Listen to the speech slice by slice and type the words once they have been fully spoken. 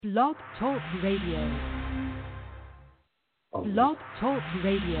Blog Talk Radio. Blog Talk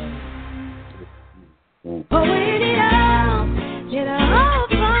Radio. But when it all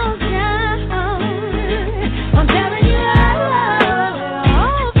falls down, I'm telling you all, it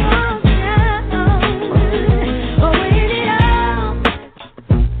all falls down. But when it all,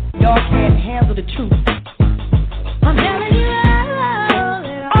 y'all can't handle the truth. I'm telling you all,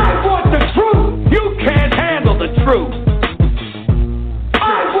 I want the truth. You can't handle the truth.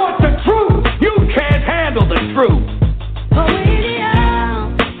 I want the truth. You can't handle the truth. but when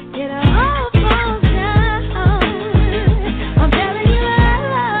it all falls down. I'm telling you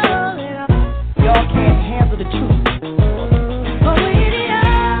all, y'all can't handle the truth. But when it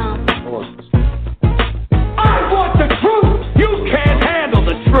all, I want the truth. You can't handle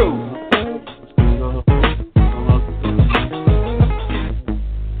the truth.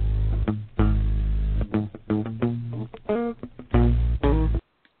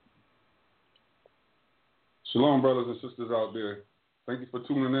 Shalom, brothers and sisters out there. Thank you for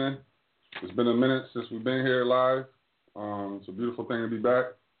tuning in. It's been a minute since we've been here live. It's a beautiful thing to be back.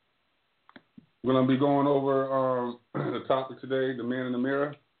 We're going to be going over the topic today, the man in the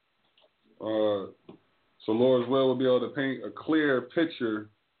mirror. So Lord's will, we'll be able to paint a clear picture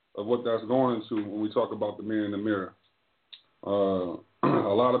of what that's going into when we talk about the man in the mirror. A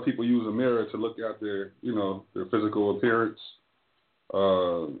lot of people use a mirror to look at their physical appearance,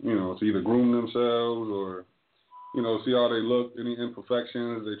 to either groom themselves or see how they look, any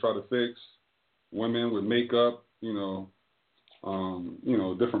imperfections they try to fix. Women with makeup,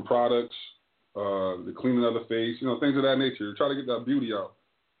 different products, the cleaning of the face, things of that nature. Try to get that beauty out.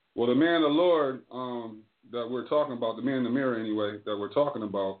 Well, the man of the Lord that we're talking about, the man in the mirror anyway, that we're talking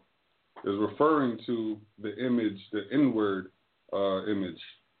about, is referring to the image, the inward image,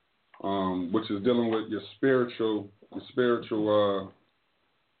 which is dealing with your spiritual, as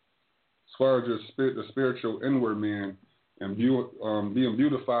far as the spiritual inward man and being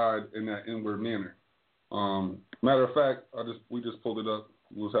beautified in that inward manner. Matter of fact, we just pulled it up.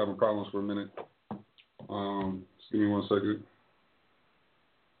 We was having problems for a minute. Just give me 1 second.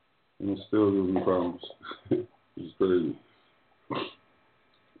 And it's still giving me problems. It's crazy.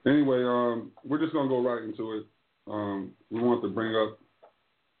 Anyway, we're just going to go right into it. We want to bring up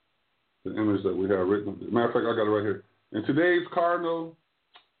the image that we have written. Matter of fact, I got it right here. In today's carnal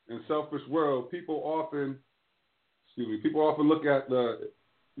and selfish world, people often look at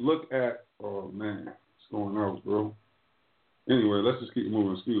oh man, what's going on, bro? Anyway, let's just keep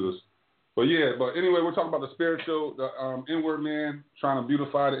moving, excuse us. But anyway, we're talking about the spiritual, the inward man, trying to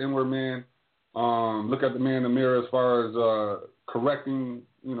beautify the inward man. Look at the man in the mirror as far as correcting,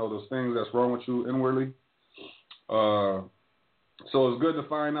 those things that's wrong with you inwardly. So it's good to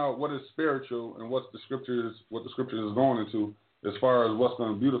find out what is spiritual and what the scriptures is going into, as far as what's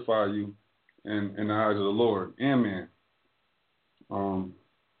going to beautify you in the eyes of the Lord and man.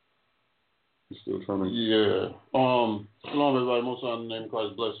 You still trying to... Yeah. Shalom, everybody. Most in the name of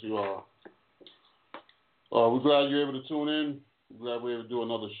Christ bless you all. We're glad you're able to tune in. We're glad we're able to do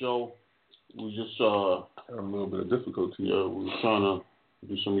another show. We just... had a little bit of difficulty. Yeah, we were trying to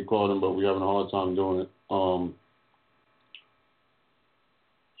do some recording, but we're having a hard time doing it. I'll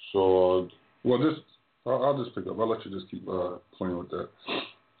just pick up. I'll let you just keep playing with that.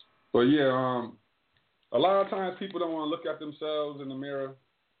 But a lot of times people don't want to look at themselves in the mirror.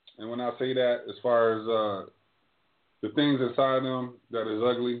 And when I say that, as far as the things inside them that is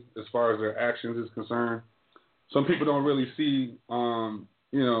ugly, as far as their actions is concerned, some people don't really see,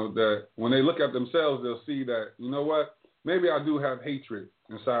 that when they look at themselves, they'll see that, maybe I do have hatred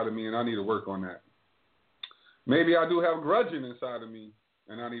inside of me and I need to work on that. Maybe I do have grudging inside of me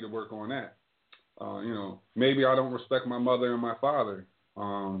and I need to work on that. Maybe I don't respect my mother and my father.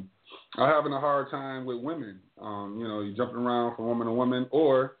 I'm having a hard time with women. You're jumping around from woman to woman,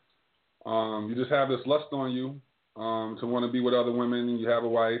 or you just have this lust on you to want to be with other women, and you have a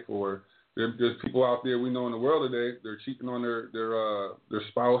wife, or there's people out there we know in the world today, they're cheating on their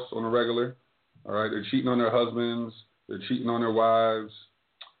spouse on a regular. All right, they're cheating on their husbands, they're cheating on their wives.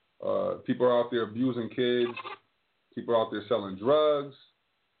 People are out there abusing kids. People are out there selling drugs,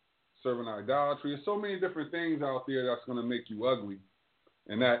 serving idolatry. There's so many different things out there that's going to make you ugly.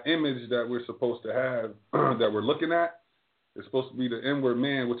 And that image that we're supposed to have, that we're looking at, is supposed to be the inward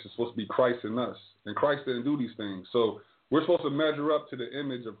man, which is supposed to be Christ in us. And Christ didn't do these things. So we're supposed to measure up to the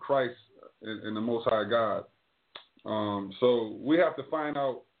image of Christ in the Most High God. So we have to find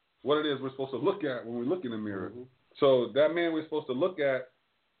out what it is we're supposed to look at when we look in the mirror. Mm-hmm. So that man we're supposed to look at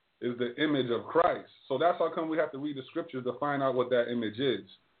is the image of Christ. So that's how come we have to read the scriptures to find out what that image is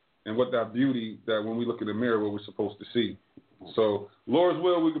and what that beauty that when we look in the mirror, what we're supposed to see. So, Lord's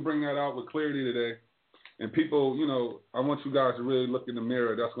will, we can bring that out with clarity today. And people, you know, I want you guys to really look in the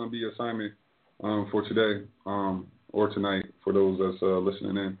mirror. That's going to be your assignment for today or tonight for those that's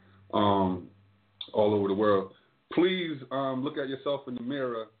listening in all over the world. Please look at yourself in the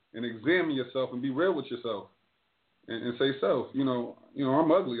mirror and examine yourself and be real with yourself and say, self, you know,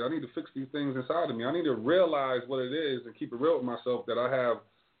 I'm ugly. I need to fix these things inside of me. I need to realize what it is and keep it real with myself that I have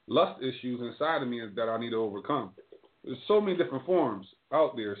lust issues inside of me that I need to overcome. There's so many different forms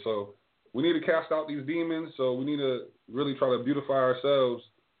out there. So we need to cast out these demons. So we need to really try to beautify ourselves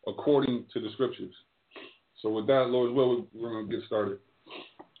according to the scriptures. So with that, Lord's will, we're going to get started.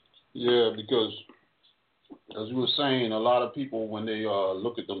 Yeah, because as you were saying, a lot of people, when they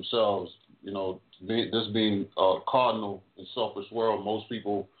look at themselves, you know, this being a carnal and selfish world, most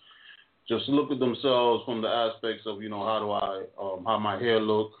people just look at themselves from the aspects of, you know, how my hair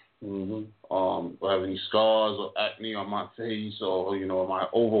look, do I have any scars or acne on my face, or, you know, am I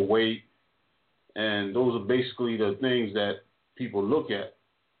overweight? And those are basically the things that people look at.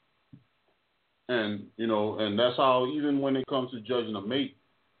 And, you know, and that's how, even when it comes to judging a mate,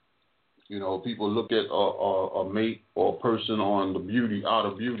 you know, people look at a mate or a person on the beauty,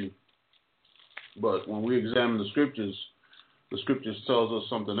 outer beauty. But when we examine the scriptures tells us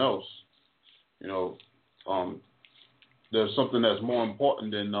something else. You know, there's something that's more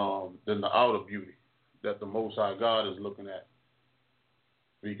important than the outer beauty that the Most High God is looking at.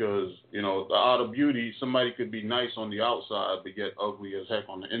 Because, you know, the outer beauty, somebody could be nice on the outside but get ugly as heck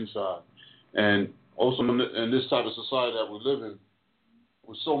on the inside. And also in this type of society that we live in,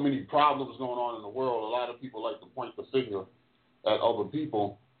 with so many problems going on in the world, a lot of people like to point the finger at other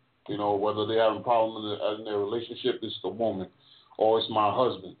people, you know, whether they're having problems in their relationship, it's the woman, or it's my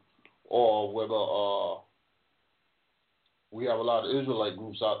husband, or whether we have a lot of Israelite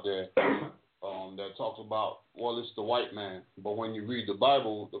groups out there that talks about, well, it's the white man. But when you read the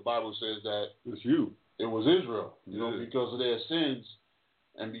Bible says that it's you. It was Israel, you know, because of their sins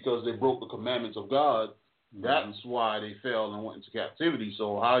and because they broke the commandments of God. That's why they fell and went into captivity.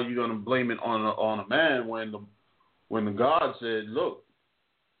 So how are you going to blame it on a man when the God said, look,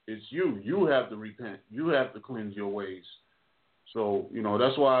 it's you. You have to repent. You have to cleanse your ways. So, you know,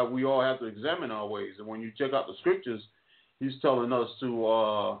 that's why we all have to examine our ways. And when you check out the scriptures, he's telling us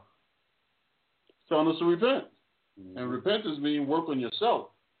to repent. And repentance means work on yourself.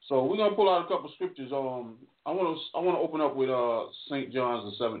 So we're going to pull out a couple of scriptures. I want to open up with St.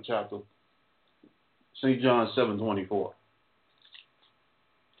 John's, the 7th chapter. St. John 7:24.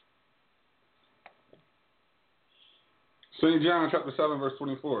 St. John chapter 7, verse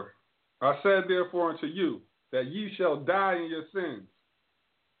 24. I said therefore unto you that ye shall die in your sins.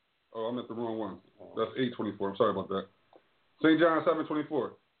 Oh, I'm at the wrong one. That's 8:24. I'm sorry about that. St. John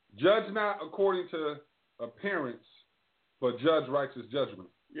 7:24. Judge not according to appearance, but judge righteous judgment.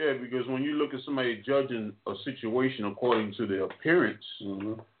 Yeah, because when you look at somebody judging a situation according to their appearance,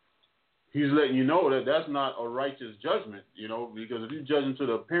 he's letting you know that that's not a righteous judgment, you know, because if you're judging to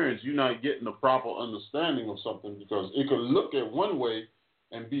the appearance, you're not getting the proper understanding of something, because it could look at one way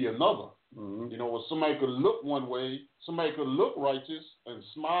and be another. You know, when somebody could look one way, somebody could look righteous and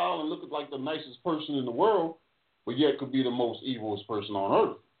smile and look like the nicest person in the world, but yet could be the most evilest person on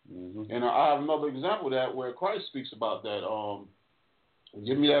earth. And I have another example of that where Christ speaks about that.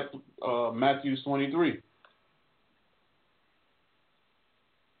 Give me that Matthew 23.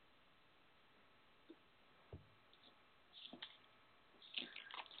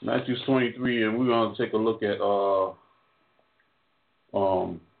 Matthew 23, and we're going to take a look at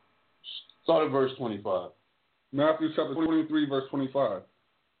start at verse 25. Matthew chapter 23, verse 25.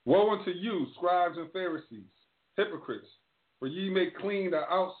 Woe unto you, scribes and Pharisees, hypocrites, for ye make clean the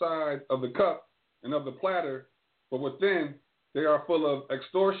outside of the cup and of the platter, but within they are full of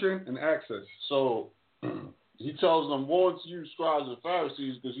extortion and excess. So he tells them, woe unto you, scribes and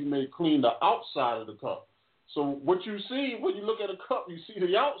Pharisees, because you make clean the outside of the cup. So what you see, when you look at a cup, you see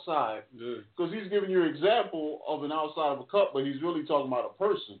the outside. Because he's giving you an example of an outside of a cup, but he's really talking about a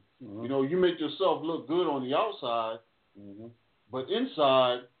person. You know, you make yourself look good on the outside, but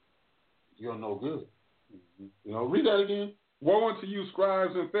inside, you're no good. You know, read that again. Woe unto you,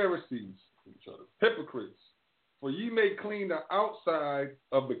 scribes and Pharisees, hypocrites, for ye make clean the outside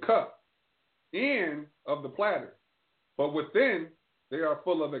of the cup and of the platter, but within they are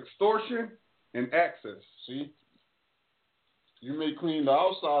full of extortion and excess. See? You may clean the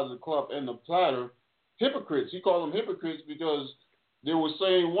outside of the cup and the platter. Hypocrites. He called them hypocrites because they were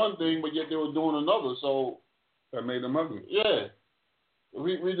saying one thing, but yet they were doing another. So that made them ugly. Yeah.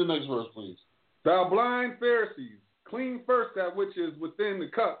 Read the next verse, please. Thou blind Pharisees, clean first that which is within the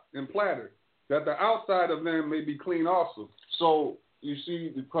cup and platter, that the outside of them may be clean also. So you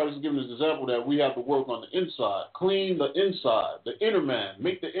see, Christ is giving us an example that we have to work on the inside, clean the inside, the inner man,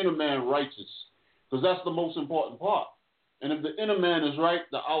 make the inner man righteous, because that's the most important part. And if the inner man is right,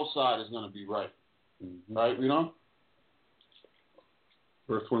 the outside is going to be right. Mm-hmm. Right, you know?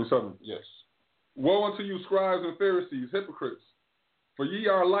 Verse 27. Yes. Woe unto you, scribes and Pharisees, hypocrites, for ye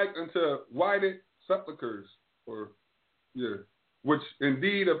are like unto whited sepulchres, which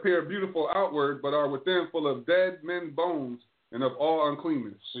indeed appear beautiful outward, but are within full of dead men's bones and of all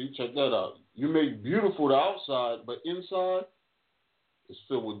uncleanness. See, check that out. You make beautiful the outside, but inside is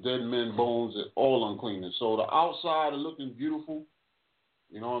filled with dead men's bones and all uncleanness. So the outside is looking beautiful,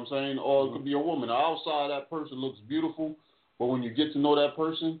 you know what I'm saying? Or it could be a woman. The outside of that person looks beautiful, but when you get to know that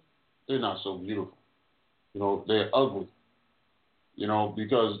person, they're not so beautiful. You know, they're ugly. You know,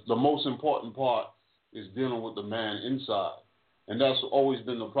 because the most important part is dealing with the man inside. And that's always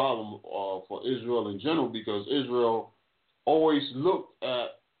been the problem for Israel in general, because Israel always looked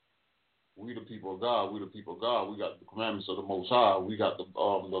at, we the people of God, we the people of God, we got the commandments of the Most High, we got the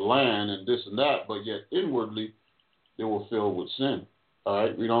land and this and that, but yet inwardly they were filled with sin. All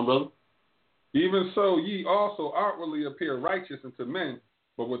right, read on, brother. Even so, ye also outwardly appear righteous unto men,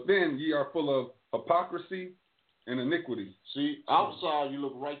 but within ye are full of hypocrisy and iniquity. See, outside you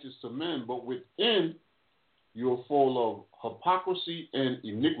look righteous to men, but within you're full of hypocrisy and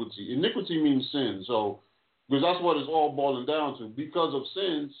iniquity. Iniquity means sin, so because that's what it's all boiling down to. Because of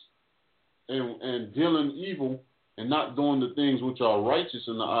sins and dealing evil and not doing the things which are righteous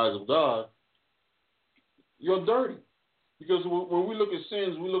in the eyes of God, you're dirty. Because when we look at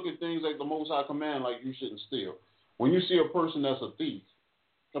sins, we look at things like the Most High command, like you shouldn't steal. When you see a person that's a thief,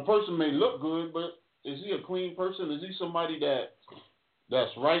 the person may look good, but is he a clean person? Is he somebody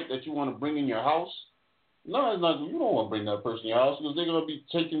that's right that you want to bring in your house? No, it's not. You don't want to bring that person in your house because they're going to be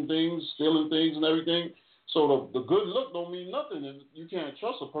taking things, stealing things and everything. So the good look don't mean nothing if you can't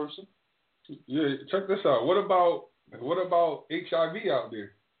trust a person. Yeah, check this out. What about HIV out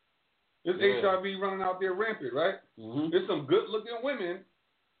there? There's HIV running out there rampant, right? Mm-hmm. There's some good-looking women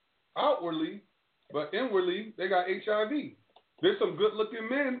outwardly, but inwardly they got HIV. There's some good-looking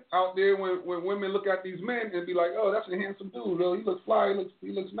men out there when women look at these men and be like, oh, that's a handsome dude. Oh, he looks fly.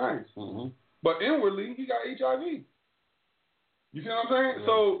 He looks nice. Mm-hmm. But inwardly, he got HIV. You see what I'm saying? Yeah.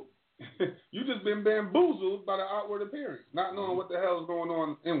 So you just been bamboozled by the outward appearance, not knowing what the hell is going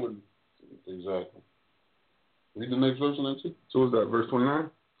on inwardly. Exactly. Read the next verse on that too. So is that verse 29?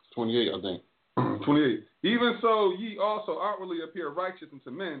 28, I think. 28. Even so, ye also outwardly appear righteous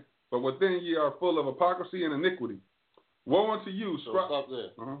unto men, but within ye are full of hypocrisy and iniquity. Woe unto you. So stop there.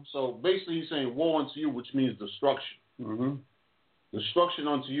 Uh-huh. So basically he's saying woe unto you, which means destruction. Mm-hmm. Destruction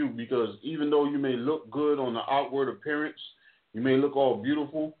unto you, because even though you may look good on the outward appearance, you may look all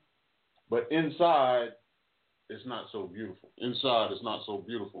beautiful, but inside it's not so beautiful. Inside it's not so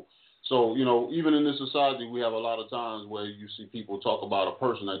beautiful. So, you know, even in this society, we have a lot of times where you see people talk about a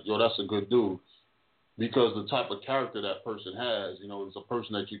person that, yo, that's a good dude, because the type of character that person has, you know, it's a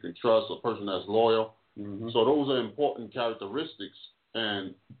person that you can trust, a person that's loyal. Mm-hmm. So those are important characteristics,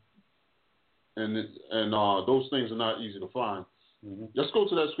 and those things are not easy to find. Mm-hmm. Let's go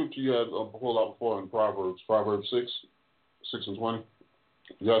to that scripture you had pulled out before in Proverbs 6 and 20.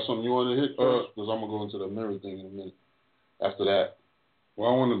 You got something you want to hit first? Because I'm going to go into the mirror thing in a minute after that. Well,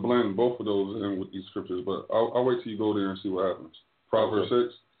 I want to blend both of those in with these scriptures, but I'll wait till you go there and see what happens. Proverbs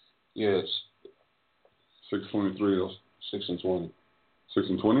 6? Yes. 6:23. 6 and 20. 6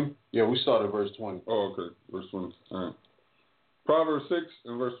 and 20? Yeah, we started verse 20. Oh, okay. Verse 20. All right. Proverbs 6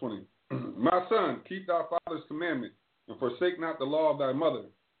 and verse 20. My son, keep thy father's commandment, and forsake not the law of thy mother.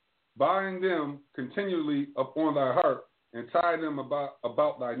 Bind them continually upon thy heart, and tie them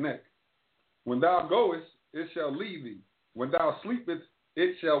about thy neck. When thou goest, it shall lead thee. When thou sleepest,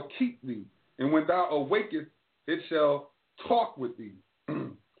 it shall keep thee. And when thou awakest, it shall talk with thee.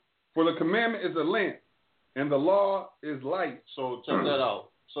 For the commandment is a lamp, and the law is light. So check that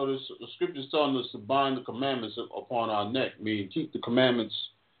out. So the scripture's telling us to bind the commandments upon our neck, meaning keep the commandments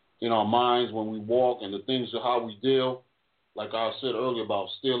in our minds when we walk, and the things of how we deal. Like I said earlier about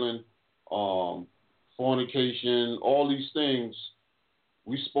stealing, fornication, all these things.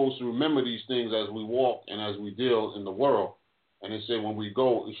 We're supposed to remember these things as we walk and as we deal in the world. And it said when we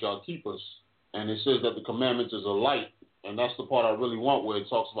go, it shall keep us. And it says that the commandment is a light. And that's the part I really want, where it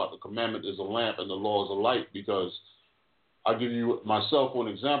talks about the commandment is a lamp and the law is a light. Because I'll give you myself one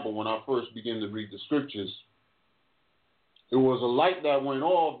example. When I first began to read the scriptures, it was a light that went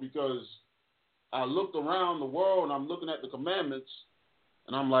off because I looked around the world and I'm looking at the commandments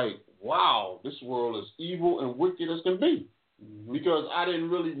and I'm like, wow, this world is evil and wicked as can be. Mm-hmm. Because I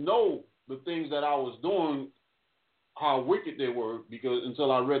didn't really know the things that I was doing, how wicked they were, because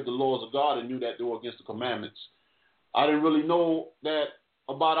until I read the laws of God and knew that they were against the commandments. I didn't really know that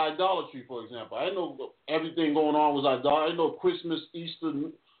about idolatry, for example. I didn't know everything going on was idolatry. I didn't know Christmas, Easter,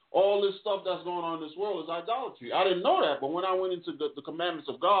 all this stuff that's going on in this world is idolatry. I didn't know that, but when I went into the commandments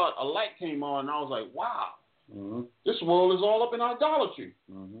of God, a light came on, and I was like, wow, this world is all up in idolatry.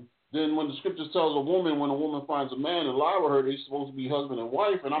 Then when the scriptures tells a woman, when a woman finds a man and lie with her, they're supposed to be husband and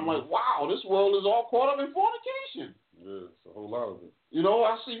wife, and I'm like, wow, this world is all caught up in fornication. Yeah, it's a whole lot of it. You know,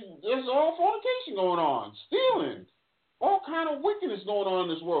 I see there's all fornication going on, stealing, all kind of wickedness going on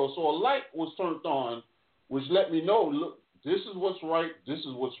in this world. So a light was turned on, which let me know, look, this is what's right, this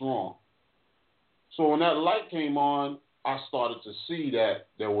is what's wrong. So when that light came on, I started to see that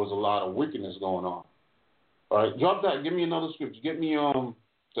there was a lot of wickedness going on. All right, drop that. Give me another scripture. Get me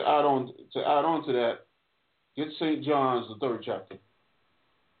to add on to that. Get St. John's, the 3rd chapter.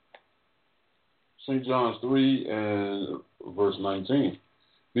 St. John's 3 and verse 19.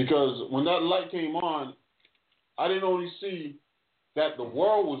 Because when that light came on, I didn't only see that the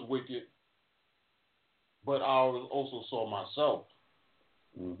world was wicked, but I also saw myself.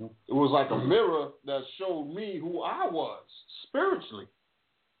 It was like a mirror that showed me who I was spiritually.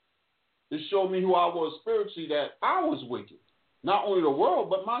 It showed me who I was spiritually, that I was wicked. Not only the world,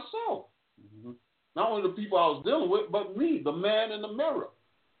 but myself. Not only the people I was dealing with, but me, the man in the mirror.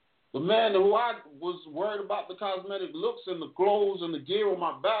 The man who I was worried about the cosmetic looks and the clothes and the gear on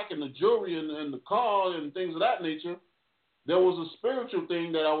my back and the jewelry and the car and things of that nature. There was a spiritual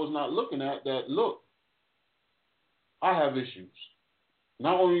thing that I was not looking at that, look, I have issues.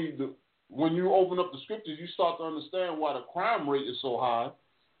 Not only when you open up the scriptures, you start to understand why the crime rate is so high,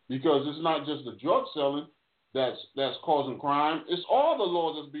 because it's not just the drug selling that's causing crime. It's all the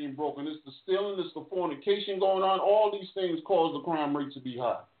laws that's being broken. It's the stealing, it's the fornication going on. All these things cause the crime rate to be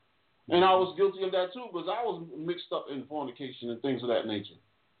high. And I was guilty of that too, because I was mixed up in fornication and things of that nature.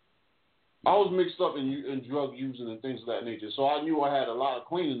 I was mixed up in drug using and things of that nature. So I knew I had a lot of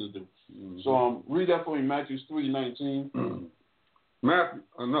cleaning to do. So read that for me, Matthew 3:19.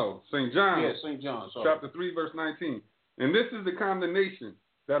 St. John. Yeah, St. John. Sorry. Chapter 3, verse 19. And this is the condemnation,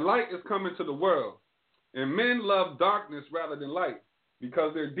 that light is come into the world, and men love darkness rather than light,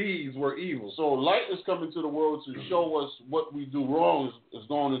 because their deeds were evil. So light is coming to the world to show us what we do wrong is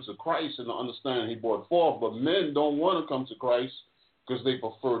going into Christ and the understanding he brought forth. But men don't want to come to Christ because they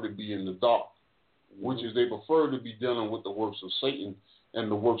prefer to be in the dark, which is they prefer to be dealing with the works of Satan and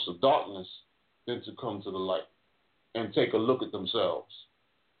the works of darkness than to come to the light and take a look at themselves.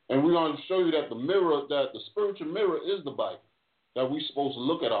 And we're going to show you that the spiritual mirror is the Bible, that we're supposed to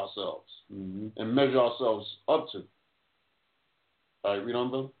look at ourselves and measure ourselves up to. All right, read on,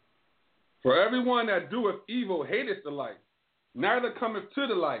 brother. For everyone that doeth evil hateth the light, neither cometh to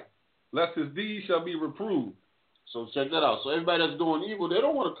the light, lest his deeds shall be reproved. So check that out. So everybody that's doing evil, they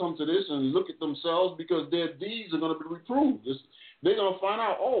don't want to come to this and look at themselves because their deeds are going to be reproved. They're going to find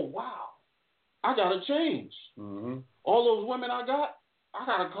out, oh, wow, I got to change. All those women I got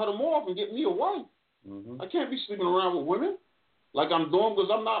to cut them off and get me a wife. I can't be sleeping around with women like I'm doing,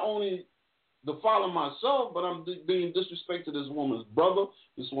 because I'm not only defiling myself, but I'm being disrespectful to this woman's brother,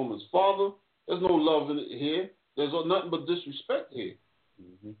 this woman's father. There's no love in it here. There's nothing but disrespect here.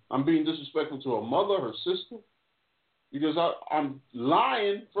 I'm being disrespectful to her mother, her sister, because I'm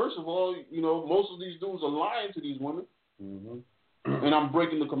lying. First of all, you know, most of these dudes are lying to these women, and I'm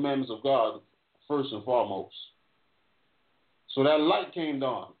breaking the commandments of God first and foremost. So that light came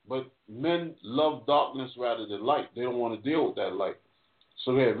down, but men love darkness rather than light. They don't want to deal with that light.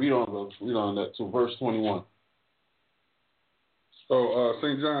 So yeah, read on that to verse 21. So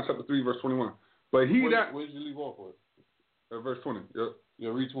St. John chapter 3, verse 21. But he where did you leave off with? Verse 20. Yep. Yeah,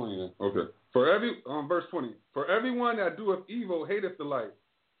 read 20 then. Okay. Verse 20. For everyone that doeth evil hateth the light,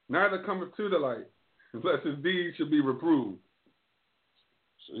 neither cometh to the light, lest his deeds should be reproved.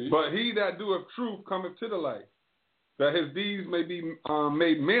 See? But he that doeth truth cometh to the light, that his deeds may be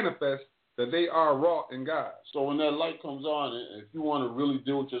made manifest, that they are wrought in God. So when that light comes on, if you want to really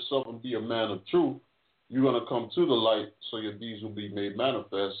deal with yourself and be a man of truth, you're going to come to the light so your deeds will be made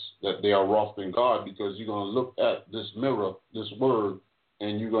manifest, that they are wrought in God, because you're going to look at this mirror, this word,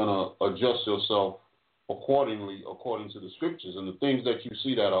 and you're going to adjust yourself accordingly, according to the scriptures. And the things that you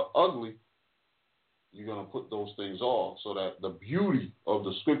see that are ugly, you're going to put those things off so that the beauty of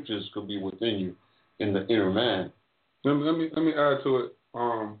the scriptures could be within you in the inner man. Let me add to it.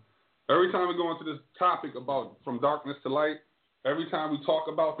 Every time we go into this topic about from darkness to light, every time we talk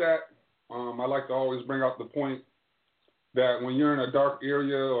about that, I like to always bring out the point that when you're in a dark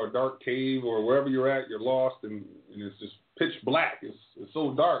area or a dark cave or wherever you're at, you're lost and it's just pitch black. It's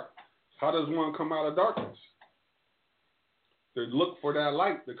so dark. How does one come out of darkness? To look for that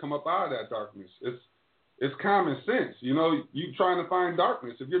light to come up out of that darkness. It's common sense. You know, you trying to find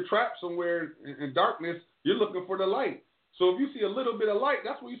darkness. If you're trapped somewhere in darkness, you're looking for the light. So if you see a little bit of light,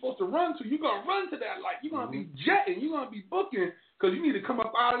 that's what you're supposed to run to. You're going to run to that light. You're going to be jetting. You're going to be booking because you need to come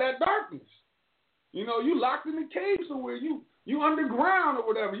up out of that darkness. You know, you locked in the cave somewhere. You underground or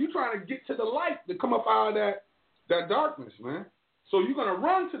whatever. You trying to get to the light to come up out of that darkness, man. So you're going to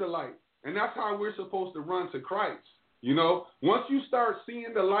run to the light. And that's how we're supposed to run to Christ. You know, once you start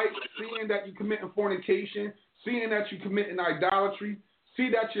seeing the light, seeing that you're committing fornication, seeing that you're committing idolatry,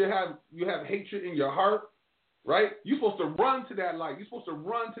 see that you have hatred in your heart, right? You're supposed to run to that light. You're supposed to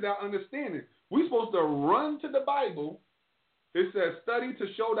run to that understanding. We're supposed to run to the Bible. It says, study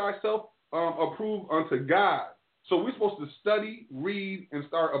to show thyself approved unto God. So we're supposed to study, read, and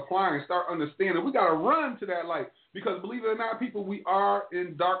start applying, start understanding. We got to run to that light because, believe it or not, people, we are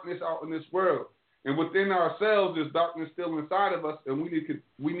in darkness out in this world. And within ourselves, there's darkness still inside of us, and we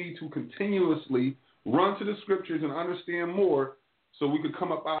need to continuously run to the scriptures and understand more so we could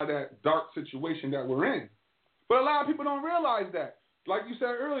come up out of that dark situation that we're in. But a lot of people don't realize that. Like you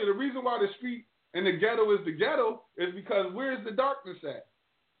said earlier, the reason why the street and the ghetto is because where's the darkness at?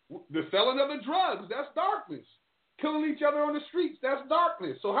 The selling of the drugs, that's darkness. Killing each other on the streets, that's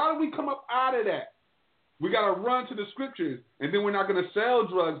darkness. So how do we come up out of that? We got to run to the scriptures, and then we're not going to sell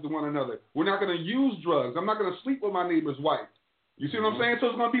drugs to one another. We're not going to use drugs. I'm not going to sleep with my neighbor's wife. You see what I'm saying? So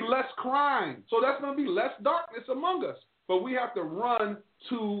it's going to be less crime. So that's going to be less darkness among us. But we have to run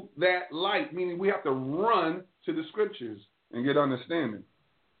to that light, meaning we have to run to the scriptures and get understanding.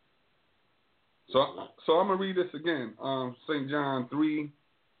 So I'm going to read this again, St. John 3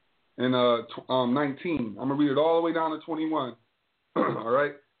 and 19. I'm going to read it all the way down to 21. All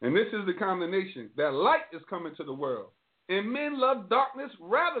right? And this is the condemnation, that light is coming to the world. And men love darkness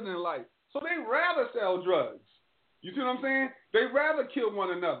rather than light. So they rather sell drugs. You see what I'm saying? They rather kill one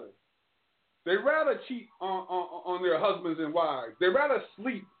another. They rather cheat on their husbands and wives. They rather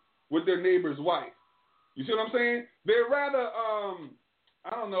sleep with their neighbor's wife. You see what I'm saying? They rather,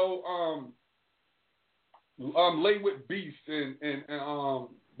 lay with beasts and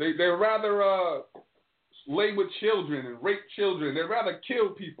they rather lay with children and rape children. They'd rather kill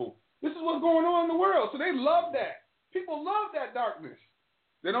people. This is what's going on in the world. So they love that. People love that darkness.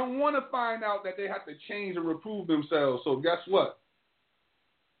 They don't want to find out that they have to change and reprove themselves. So guess what?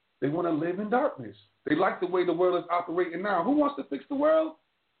 They want to live in darkness. They like the way the world is operating now. Who wants to fix the world?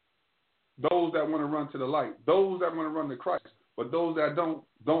 Those that want to run to the light. Those that want to run to Christ. But those that don't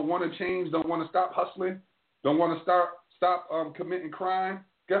want to change, don't want to stop hustling, don't want to stop committing crime,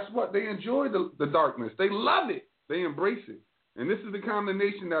 guess what? They enjoy the darkness. They love it. They embrace it. And this is the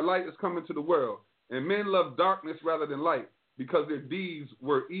condemnation that light is coming to the world. And men love darkness rather than light because their deeds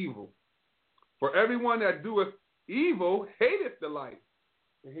were evil. For everyone that doeth evil hateth the light.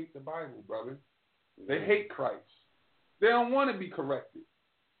 They hate the Bible, brother. They hate Christ. They don't want to be corrected.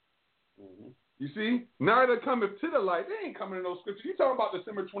 You see? Neither cometh to the light. They ain't coming to no scripture. You talking about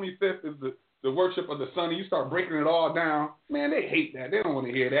December 25th is the worship of the sun, and you start breaking it all down. Man, they hate that. They don't want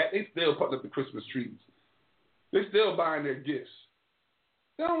to hear that. They still putting up the Christmas trees. They still buying their gifts.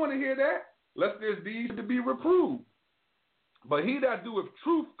 They don't want to hear that, lest their deeds to be reproved. But he that doeth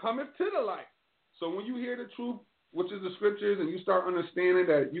truth cometh to the light. So when you hear the truth, which is the scriptures, and you start understanding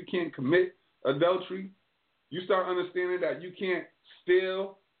that you can't commit adultery, you start understanding that you can't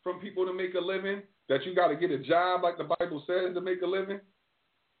steal from people to make a living, that you got to get a job like the Bible says to make a living,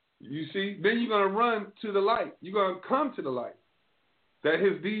 you see, then you're going to run to the light. You're going to come to the light, that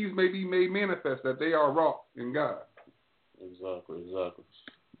his deeds may be made manifest, that they are wrought in God. Exactly.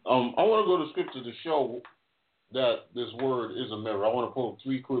 I want to go to scripture to show that this word is a mirror. I want to pull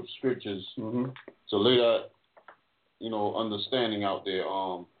 3 quick scriptures to lay that, understanding out there.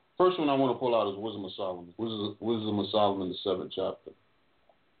 First one I want to pull out is Wisdom of Solomon. Wisdom of Solomon, the 7th chapter.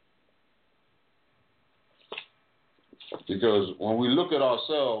 Because when we look at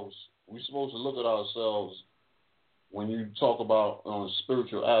ourselves, we're supposed to look at ourselves when you talk about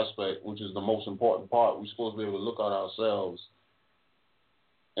spiritual aspect, which is the most important part. We're supposed to be able to look at ourselves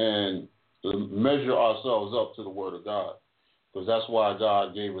and measure ourselves up to the Word of God. Because that's why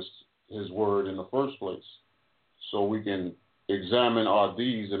God gave us His Word in the first place. So we can examine our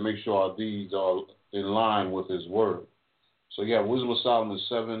deeds and make sure our deeds are in line with His Word. So you have Wisdom of Solomon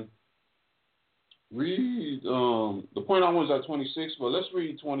 7. Read, the point I was at 26, but let's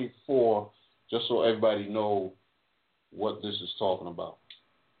read 24 just so everybody know what this is talking about.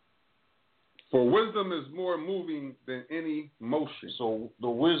 For wisdom is more moving than any motion. So the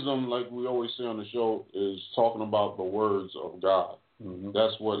wisdom, like we always say on the show, is talking about the words of God. Mm-hmm.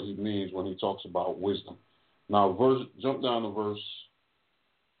 That's what he means when he talks about wisdom. Now, jump down to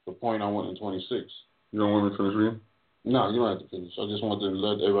the point I went in 26. You don't want me to finish reading? No, you don't have to finish. I just wanted to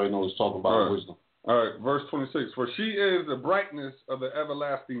let everybody know he's talking about wisdom. All right, verse 26. For she is the brightness of the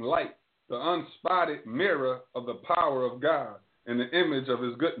everlasting light, the unspotted mirror of the power of God, and the image of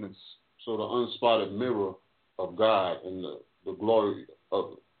his goodness. So the unspotted mirror of God and the glory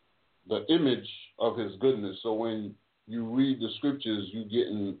of the image of his goodness. So when you read the scriptures, you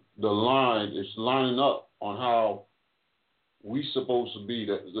getting the line. It's lining up on how we supposed to be,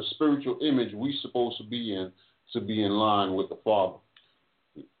 the spiritual image we supposed to be in line with the Father.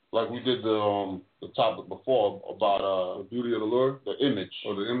 Like we did the topic before about the beauty of the Lord, the image.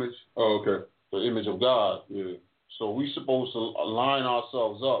 Oh, the image. Oh, okay. The image of God. Yeah. So we supposed to align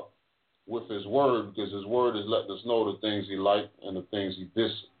ourselves up with his word, because his word is letting us know the things he liked and the things he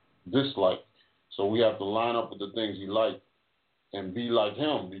disliked. So we have to line up with the things he liked and be like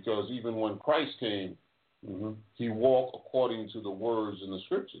him, because even when Christ came, he walked according to the words in the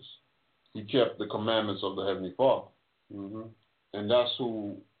scriptures. He kept the commandments of the Heavenly Father. And that's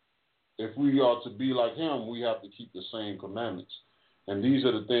who, if we are to be like him, we have to keep the same commandments. And these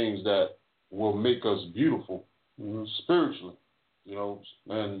are the things that will make us beautiful spiritually, you know,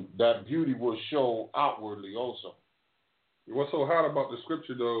 and that beauty will show outwardly also. What's so hot about the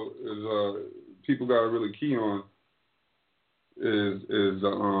scripture, though, is people got to really key on is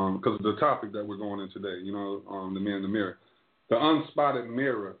because of the topic that we're going in today, you know, the man in the mirror. The unspotted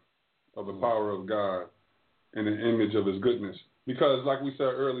mirror of the power of God and the image of his goodness. Because, like we said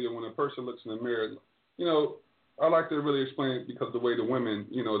earlier, when a person looks in the mirror, you know, I like to really explain it because the way the women,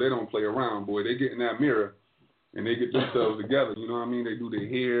 you know, they don't play around, boy. They get in that mirror and they get themselves together, you know what I mean? They do their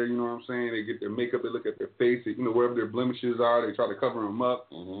hair, you know what I'm saying? They get their makeup, they look at their face, you know, wherever their blemishes are, they try to cover them up.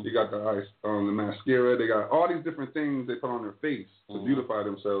 They got the mascara, they got all these different things they put on their face to beautify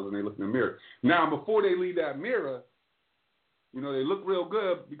themselves, and they look in the mirror. Now, before they leave that mirror, you know, they look real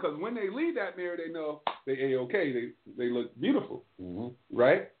good, because when they leave that mirror, they know they A-okay, they look beautiful,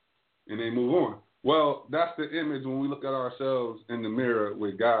 right? And they move on. Well, that's the image when we look at ourselves in the mirror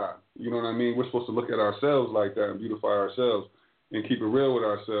with God. You know what I mean? We're supposed to look at ourselves like that and beautify ourselves and keep it real with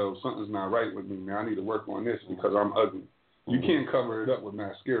ourselves. Something's not right with me, man. I need to work on this because I'm ugly. You can't cover it up with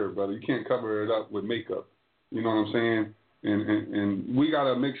mascara, brother. You can't cover it up with makeup. You know what I'm saying? And we got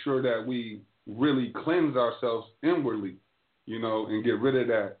to make sure that we really cleanse ourselves inwardly, you know, and get rid of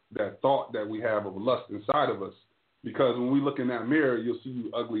that thought that we have of lust inside of us. Because when we look in that mirror, you'll see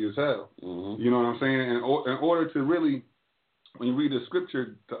you ugly as hell. You know what I'm saying? And in order to really, when you read the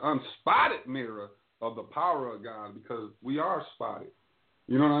scripture, the unspotted mirror of the power of God, because we are spotted.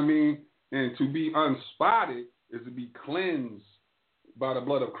 You know what I mean? And to be unspotted is to be cleansed by the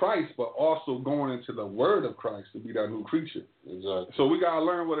blood of Christ, but also going into the word of Christ to be that new creature. Exactly. So we got to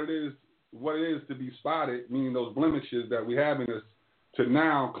learn what it is to be spotted, meaning those blemishes that we have in us, to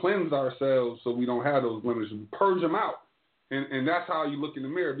now cleanse ourselves so we don't have those blemishes, purge them out, and that's how you look in the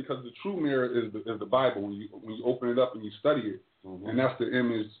mirror, because the true mirror is the Bible. When you open it up and you study it, and that's the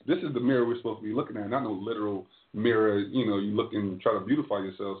image. This is the mirror we're supposed to be looking at, not no literal mirror. You know, you look and try to beautify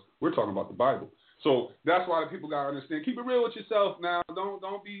yourselves. We're talking about the Bible. So that's why the people gotta understand. Keep it real with yourself now.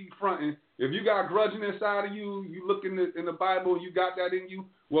 Don't be fronting. If you got grudging inside of you, you look in the Bible, you got that in you.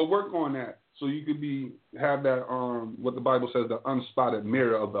 Well, work on that so you could have that what the Bible says, the unspotted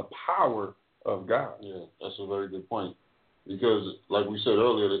mirror of the power of God. Yeah, that's a very good point. Because like we said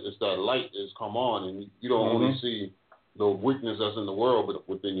earlier, it's that light is come on, and you don't only see the weakness that's in the world, but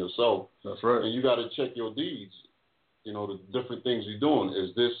within yourself. That's right. And you got to check your deeds. You know, the different things you're doing.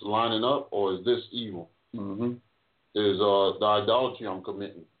 Is this lining up or is this evil? Is the idolatry I'm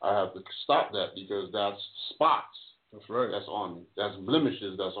committing? I have to stop that, because that's spots. That's right. That's on me. That's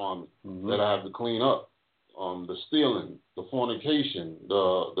blemishes that's on me that I have to clean up. The stealing, the fornication,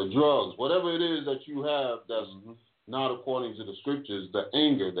 the drugs, whatever it is that you have that's not according to the scriptures, the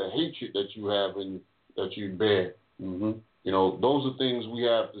anger, the hatred that you have and that you bear. You know, those are things we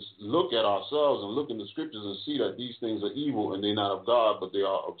have to look at ourselves and look in the scriptures and see that these things are evil and they're not of God, but they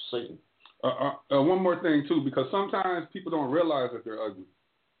are of Satan. One more thing, too, because sometimes people don't realize that they're ugly.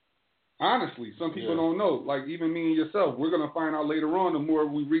 Honestly, some people don't know. Like even me and yourself, we're going to find out later on, the more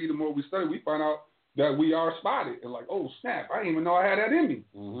we read, the more we study, we find out that we are spotted. And like, oh, snap, I didn't even know I had that in me.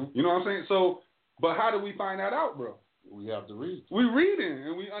 You know what I'm saying? So, but how do we find that out, bro? We have to read. We reading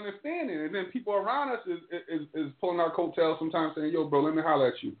and we understanding, and then people around us is pulling our coattails sometimes, saying, "Yo, bro, let me holler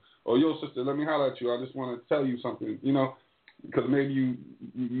at you," or "Yo, sister, let me holler at you. I just want to tell you something," you know, because maybe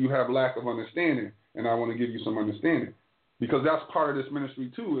you have lack of understanding, and I want to give you some understanding. Because that's part of this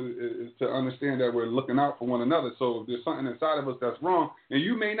ministry too, is to understand that we're looking out for one another. So if there's something inside of us that's wrong, and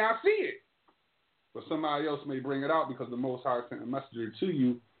you may not see it, but somebody else may bring it out because the Most High sent a messenger to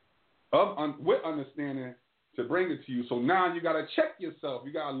you with understanding to bring it to you. So now you got to check yourself.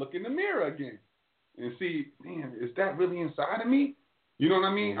 You got to look in the mirror again and see, damn, is that really inside of me? You know what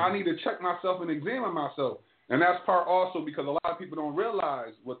I mean? I need to check myself and examine myself. And that's part also because a lot of people don't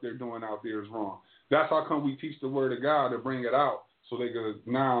realize what they're doing out there is wrong. That's how come we teach the word of God to bring it out so they can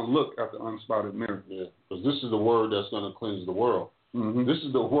now look at the unspotted mirror. Yeah, because this is the word that's going to cleanse the world. Mm-hmm. This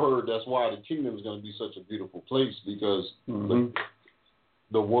is the word, that's why the kingdom is going to be such a beautiful place, because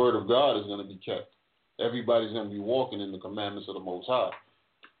the word of God is going to be kept. Everybody's going to be walking in the commandments of the Most High.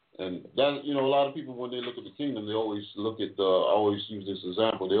 And that, you know, a lot of people, when they look at the kingdom, they always look at I always use this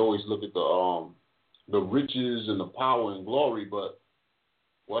example, they always look at the riches and the power and glory, but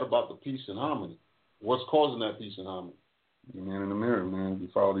what about the peace and harmony? What's causing that peace and harmony? The man in the mirror, man. You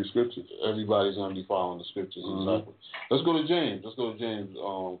follow these scriptures. Everybody's going to be following the scriptures, exactly. Let's go to James.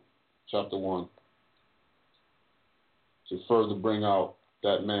 Chapter 1. To further bring out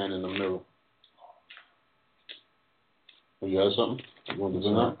that man in the mirror. Oh, you have something? You want to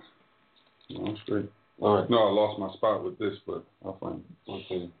do that? No, I'm straight. All right. No, I lost my spot with this, but I'll find it.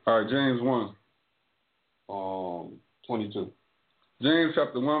 Okay. All right, James 22. James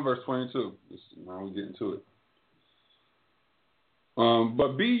chapter 1, verse 22. Now we get into it.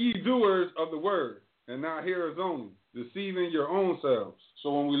 But be ye doers of the word, and not hearers only, deceiving your own selves.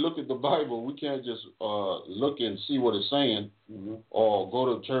 So when we look at the Bible, we can't just look and see what it's saying, or go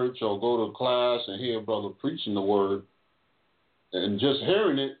to church or go to class and hear a brother preaching the word, and just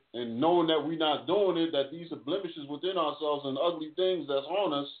hearing it and knowing that we're not doing it, that these are blemishes within ourselves and ugly things that's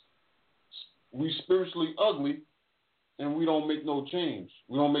on us. We spiritually ugly, and we don't make no change.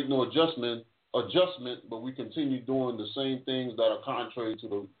 We don't make no adjustment, but we continue doing the same things that are contrary to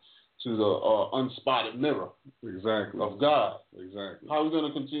the unspotted mirror. Exactly. Of God. Exactly. How are we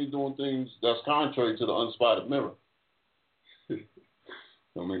going to continue doing things that's contrary to the unspotted mirror?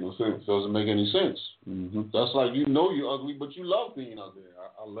 Don't make no sense. Doesn't make any sense. That's like, you know you're ugly, but you love being ugly. Yeah,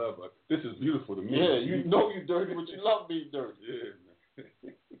 I love it. This is beautiful to me. Yeah, you know you're dirty, but you love being dirty.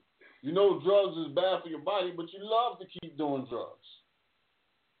 Yeah. You know drugs is bad for your body, but you love to keep doing drugs.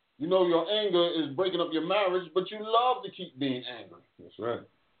 You know your anger is breaking up your marriage, but you love to keep being angry. That's right.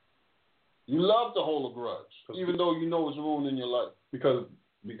 You love to hold a grudge, even though you know it's ruining your life. Because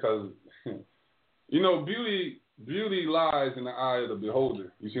you know, beauty lies in the eye of the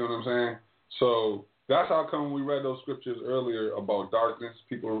beholder. You see what I'm saying? So that's how come we read those scriptures earlier about darkness.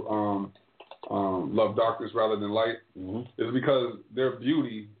 People love darkness rather than light. It's because their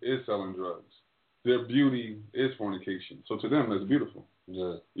beauty is selling drugs. Their beauty is fornication. So to them, that's beautiful.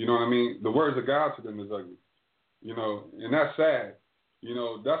 Yeah. You know what I mean? The words of God to them is ugly. You know, and that's sad. You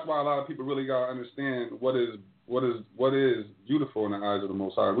know, that's why a lot of people really gotta understand what is beautiful in the eyes of the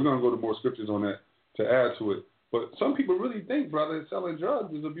Most High. We're gonna go to more scriptures on that to add to it. But some people really think, brother, selling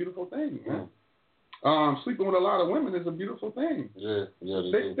drugs is a beautiful thing, man. Sleeping with a lot of women is a beautiful thing. Yeah,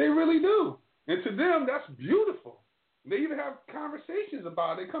 they really do. And to them, that's beautiful. They even have conversations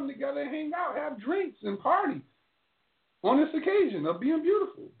about it. They come together and hang out, have drinks and party on this occasion of being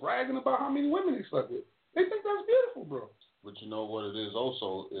beautiful, bragging about how many women they slept with. They think that's beautiful, bro. But you know what it is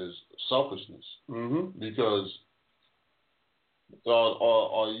also is selfishness. Because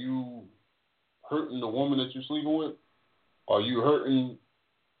are you hurting the woman that you're sleeping with? Are you hurting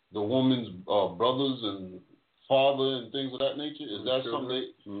the woman's brothers and father and things of that nature? Is that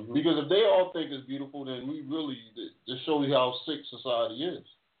something because if they all think it's beautiful, then we really just show you how sick society is.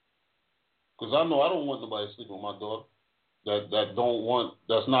 Because I know I don't want nobody sleeping with my daughter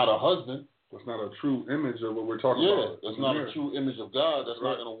that's not a husband. That's not a true image of what we're talking about. Yeah, that's not a true image of God. That's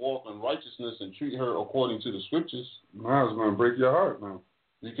not going to walk in righteousness and treat her according to the scriptures. Nah, it's going to break your heart, man.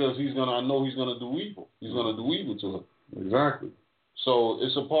 Because I know he's going to do evil. He's going to do evil to her. Exactly. So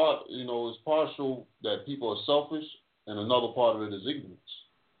it's a part, it's partial that people are selfish, and another part of it is ignorance.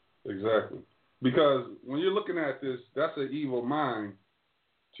 Exactly. Because when you're looking at this, that's an evil mind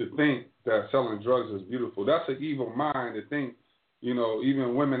to think that selling drugs is beautiful. That's an evil mind to think,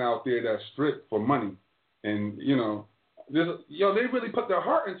 even women out there that strip for money. And, they really put their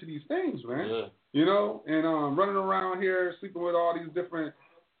heart into these things, man. Yeah. And running around here sleeping with all these different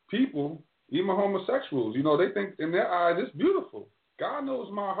people, even homosexuals, they think in their eyes it's beautiful. God knows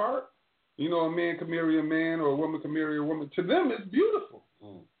my heart. A man can marry a man or a woman can marry a woman. To them, it's beautiful.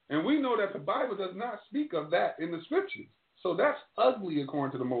 And we know that the Bible does not speak of that in the scriptures. So that's ugly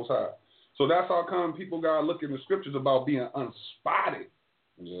according to the Most High. So that's how come people got to look in the scriptures about being unspotted.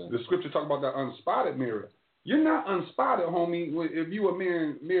 Yeah. The scripture talk about that unspotted mirror. You're not unspotted, homie. If you were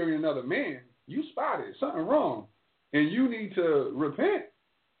marrying another man, you spotted something wrong, and you need to repent.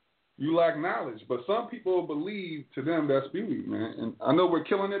 You lack knowledge, but some people believe to them that's beauty, man. And I know we're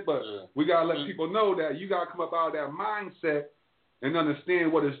killing it, but we gotta let people know that you gotta come up out of that mindset and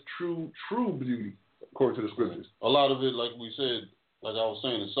understand what is true beauty according to the scriptures. A lot of it, like we said, like I was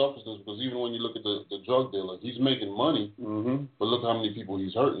saying, is selfishness. Because even when you look at the drug dealer, he's making money, but look how many people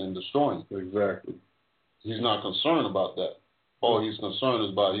he's hurting and destroying. Exactly. He's not concerned about that. All he's concerned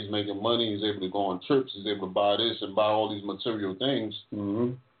is about he's making money, he's able to go on trips, he's able to buy this and buy all these material things.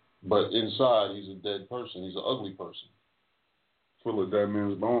 But inside, he's a dead person. He's an ugly person. Full of dead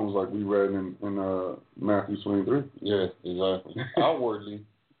men's bones, like we read in Matthew 23. Yeah, exactly. Outwardly,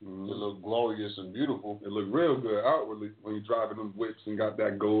 it looked glorious and beautiful. It looked real good outwardly when you're driving them whips and got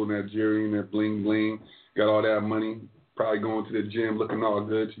that gold and that jewelry and that bling bling, got all that money, probably going to the gym looking all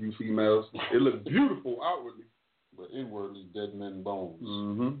good to you females. It looked beautiful outwardly. But inwardly, dead men's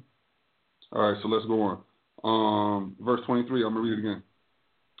bones. All right, so let's go on. Verse 23, I'm going to read it again.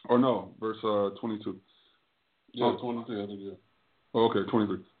 Or no, verse 22. Yeah, 23, I think, yeah. Okay,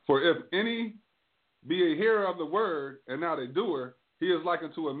 23. For if any be a hearer of the word and not a doer, he is like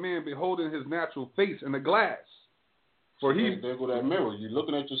unto a man beholding his natural face in the glass. For he... There go that mirror. You're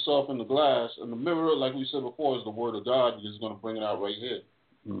looking at yourself in the glass, and the mirror, like we said before, is the word of God. You're just going to bring it out right here.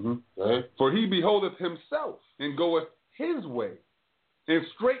 Okay? For he beholdeth himself and goeth his way, and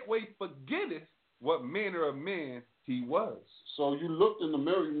straightway forgetteth what manner of man he was. So you looked in the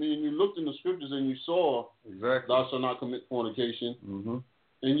mirror, you looked in the scriptures, and you saw, thou shalt not commit fornication.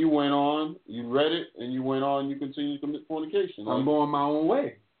 And you went on, you read it, and you went on, you continue to commit fornication. I'm going my own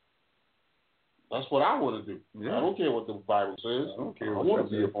way. That's what I want to do. Yeah. I don't care what the Bible says. I don't care. I want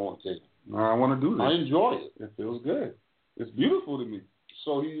to be a fornicator. I want to do this. I enjoy it. It feels good. It's beautiful to me.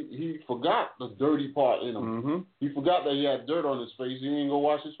 So he forgot the dirty part in him. He forgot that he had dirt on his face. He didn't go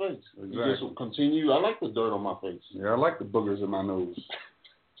wash his face. Exactly. He just continued. I like the dirt on my face. Yeah, I like the boogers in my nose.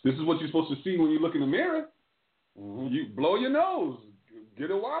 This is what you're supposed to see when you look in the mirror. You blow your nose.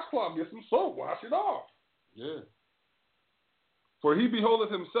 Get a washcloth. Get some soap. Wash it off. Yeah. For he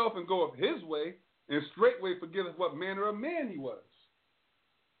beholdeth himself and goeth his way, and straightway forgetteth what manner of man he was.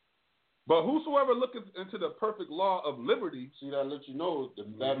 But whosoever looketh into the perfect law of liberty... See, that lets you know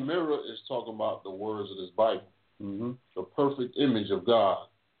that mirror is talking about the words of this Bible. The perfect image of God.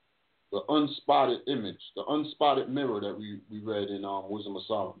 The unspotted image. The unspotted mirror that we read in Wisdom of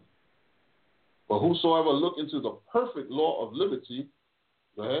Solomon. But whosoever look into the perfect law of liberty...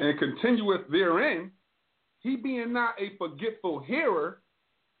 and continueth therein, he being not a forgetful hearer,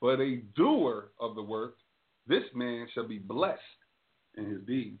 but a doer of the work, this man shall be blessed in his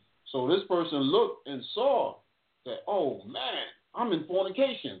deeds. So this person looked and saw that, oh, man, I'm in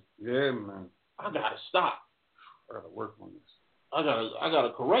fornication. Yeah, man. I got to stop. I got to work on this. I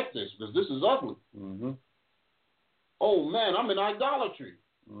gotta correct this because this is ugly. Oh, man, I'm in idolatry.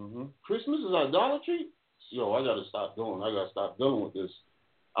 Christmas is idolatry? Yo, I got to stop doing. I got to stop dealing with this.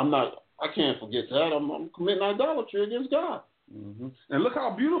 I can't forget that. I'm committing idolatry against God. And look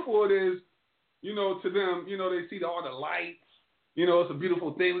how beautiful it is, to them. They see all the lights. It's a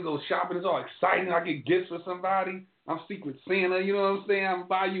beautiful thing. We go shopping. It's all exciting. I get gifts for somebody. I'm Secret Santa. You know what I'm saying? I'm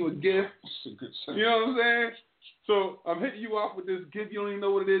buy you a gift. Secret Santa. You know what I'm saying? So I'm hitting you off with this gift. You don't even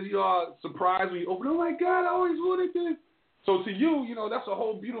know what it is. You're all surprised when you open it. Oh, my God, I always wanted this. So to you, that's a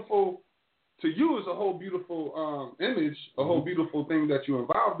whole beautiful... To you, it's a whole beautiful image, a whole beautiful thing that you're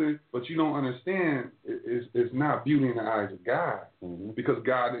involved in, but you don't understand it's not beauty in the eyes of God because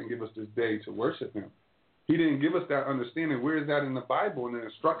God didn't give us this day to worship him. He didn't give us that understanding. Where is that in the Bible and the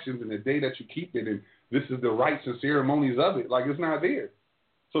instructions and the day that you keep it and this is the rites and ceremonies of it? Like, it's not there.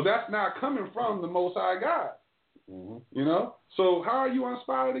 So that's not coming from the Most High God. So how are you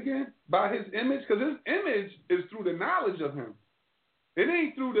unspotted again? By his image? Because his image is through the knowledge of him. It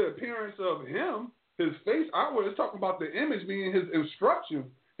ain't through the appearance of him, his face outward. It's talking about the image being his instruction,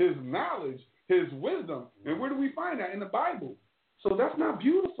 his knowledge, his wisdom. And where do we find that? In the Bible. So that's not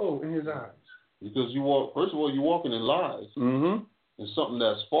beautiful in his eyes. Because first of all, you're walking in lies. And something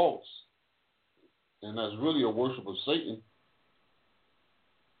that's false. And that's really a worship of Satan.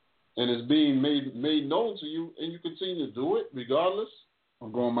 And it's being made known to you, and you continue to do it regardless.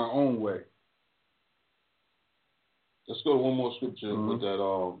 I'm going my own way. Let's go to one more scripture with that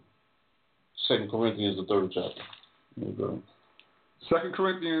 2 Corinthians, the 3rd chapter. Okay. 2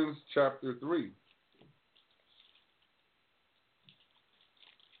 Corinthians chapter 3.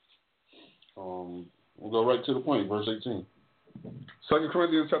 We'll go right to the point, verse 18. 2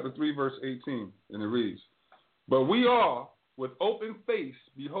 Corinthians chapter 3, verse 18, and it reads, But we all, with open face,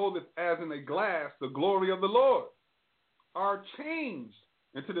 beholdeth as as in a glass the glory of the Lord, are changed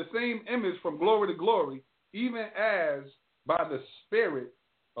into the same image from glory to glory, even as by the Spirit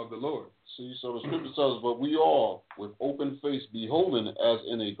of the Lord. See, so the scripture tells us, but we all, with open face, beholding as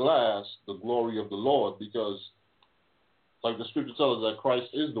in a glass the glory of the Lord, because, like the scripture tells us, that Christ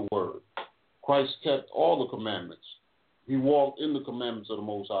is the Word. Christ kept all the commandments. He walked in the commandments of the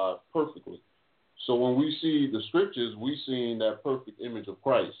Most High perfectly. So when we see the scriptures, we see that perfect image of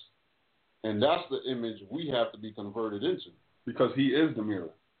Christ. And that's the image we have to be converted into. Because he is the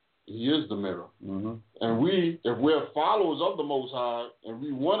mirror. He is the mirror. Mm-hmm. And we, if we're followers of the Most High, and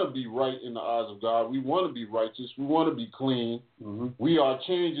we want to be right in the eyes of God, we want to be righteous, we want to be clean, we are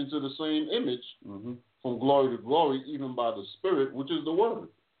changed into the same image from glory to glory, even by the Spirit, which is the Word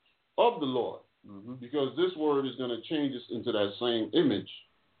of the Lord. Because this Word is going to change us into that same image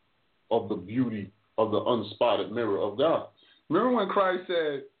of the beauty of the unspotted mirror of God. Remember when Christ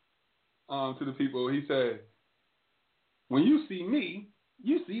said to the people, he said, when you see me,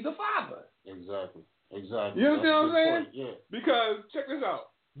 you see the Father. Exactly. Exactly. You understand what I'm saying? Point. Yeah. Because, check this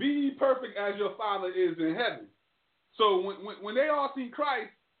out. Be ye perfect as your Father is in heaven. So when they all see Christ,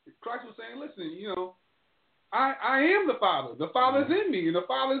 Christ was saying, listen, you know, I am the Father. The Father's in me, and the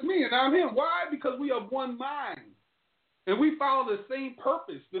Father's me, and I'm him. Why? Because we are one mind. And we follow the same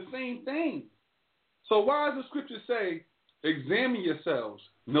purpose, the same thing. So why does the scripture say, examine yourselves?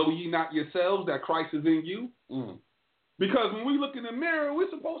 Know ye not yourselves that Christ is in you? Because when we look in the mirror, we're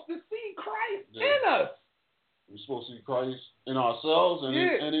supposed to see Christ in us. We're supposed to see Christ in ourselves and,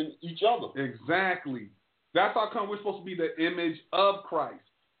 in each other. Exactly. That's how come we're supposed to be the image of Christ.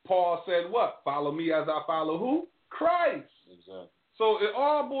 Paul said what? Follow me as I follow who? Christ. Exactly. So it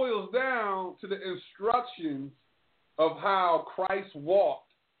all boils down to the instructions of how Christ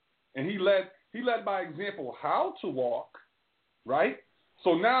walked. And he led by example how to walk, right?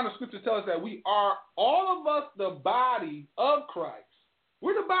 So now the scripture tells us that we are, all of us, the body of Christ.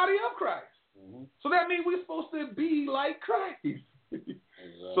 We're the body of Christ. So that means we're supposed to be like Christ.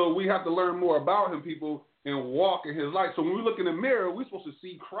 So we have to learn more about him, people, and walk in his light. So when we look in the mirror, we're supposed to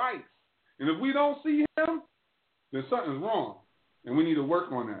see Christ. And if we don't see him, then something's wrong. And we need to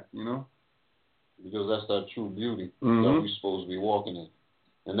work on that, you know? Because that's that true beauty that we're supposed to be walking in.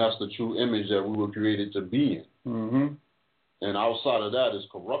 And that's the true image that we were created to be in. And outside of that is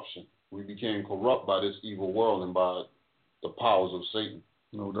corruption. We became corrupt by this evil world and by the powers of Satan.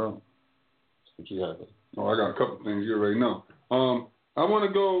 No doubt. What you have? Oh, I got a couple things you already know. I want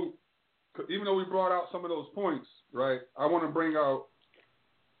to go, even though we brought out some of those points, right, I want to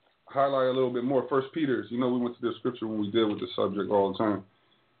highlight a little bit more. 1 Peter, you know we went to this scripture when we deal with the subject all the time.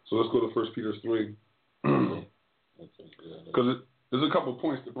 So let's go to 1 Peter 3. Because there's a couple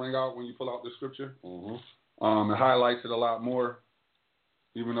points to bring out when you pull out the scripture. It highlights it a lot more,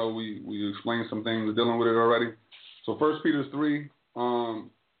 even though we explained some things dealing with it already. So 1 Peter 3,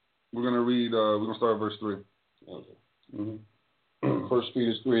 we're going to read, we're going to start at verse 3. 1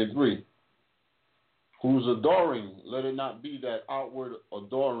 Peter 3:3. Whose adoring, let it not be that outward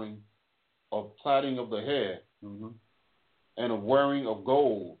adoring of plaiting of the hair, and of wearing of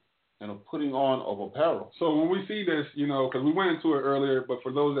gold, and of putting on of apparel. So when we see this, you know, because we went into it earlier, but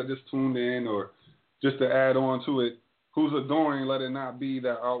for those that just tuned in or just to add on to it, whose adoring, let it not be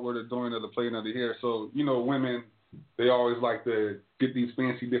that outward adoring of the plaiting of the hair. So, you know, women, they always like to get these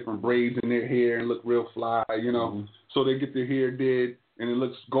fancy different braids in their hair and look real fly, you know. So they get their hair did, and it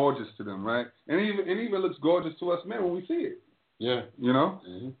looks gorgeous to them, right? And it even looks gorgeous to us men when we see it. Yeah. You know?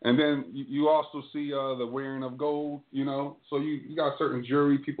 And then you also see the wearing of gold, you know. So you got certain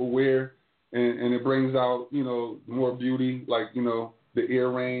jewelry people wear, and it brings out, you know, more beauty, like, you know, the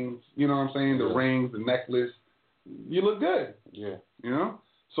earrings, you know what I'm saying? The rings, the necklace. You look good. Yeah. You know?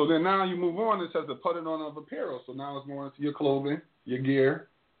 So then now you move on, it says the putting on of apparel. So now it's going into your clothing, your gear,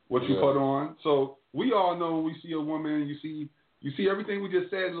 what you put on. So we all know when we see a woman, you see everything we just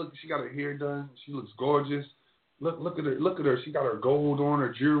said. Look, she got her hair done. She looks gorgeous. Look at her. She got her gold on,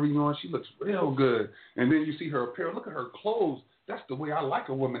 her jewelry on. She looks real good. And then you see her apparel. Look at her clothes. That's the way I like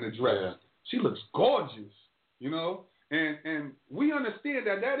a woman to dress. Yeah. She looks gorgeous, you know? And we understand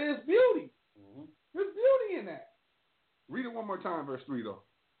that is beauty. There's beauty in that. Read it one more time, verse 3, though.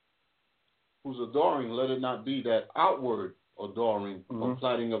 Whose adoring, let it not be that outward adoring of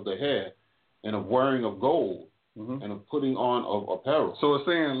plaiting of the hair, and of wearing of gold, and of putting on of apparel. So it's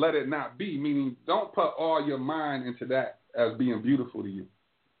saying let it not be, meaning don't put all your mind into that as being beautiful to you.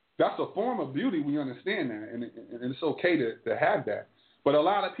 That's a form of beauty, we understand that, and it's okay to have that. But a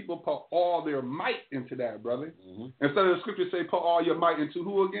lot of people put all their might into that, brother. Instead of the scripture say put all your might into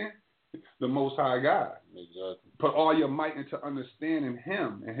who again? the Most High God. Exactly. Put all your might into understanding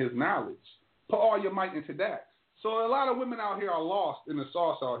Him and His knowledge. Put all your might into that. So a lot of women out here are lost in the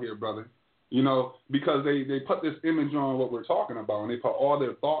sauce out here, brother. You know, because they put this image on what we're talking about, and they put all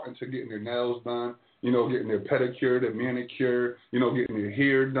their thought into getting their nails done, you know, getting their pedicure, their manicure, you know, getting their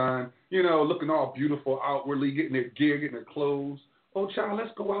hair done, you know, looking all beautiful outwardly, getting their gear, getting their clothes. Oh, child,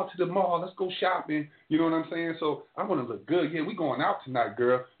 let's go out to the mall. Let's go shopping. You know what I'm saying? So I want to look good. Yeah, we going out tonight,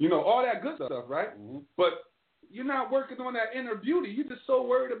 girl. You know, all that good stuff, right? Mm-hmm. But you're not working on that inner beauty. You're just so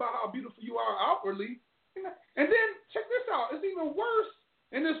worried about how beautiful you are outwardly. And then check this out. It's even worse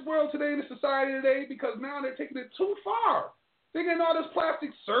in this world today, in this society today, because now they're taking it too far. They're getting all this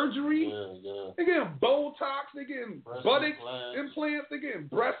plastic surgery. Yeah. They're getting Botox. They're getting butt implants. They're getting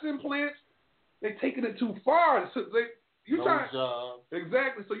breast implants. They're taking it too far. So job.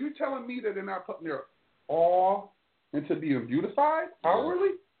 Exactly. So you're telling me that they're not putting their all into being beautified outwardly?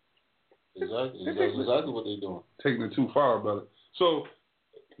 Exactly. That's exactly what they're doing. Taking it too far, brother. So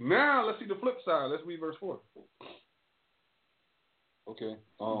now let's see the flip side. Let's read verse 4. Okay.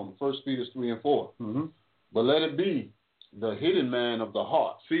 1 Peter 3 and 4. Mm-hmm. But let it be the hidden man of the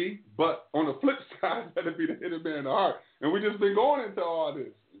heart. See? But on the flip side, let it be the hidden man of the heart. And we just been going into all this.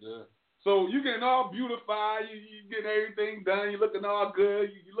 Yeah. So you getting all beautified, you getting everything done, you looking all good,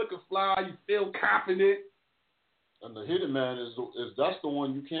 you looking fly, you feel confident. And the hidden man is that's the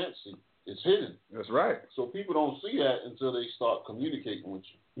one you can't see. It's hidden. That's right. So people don't see that until they start communicating with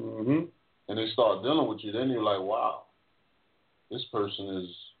you. Mm-hmm. And they start dealing with you. Then you're like, wow, this person is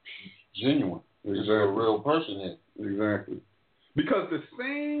genuine. Exactly. This is a real person here. Exactly. Because the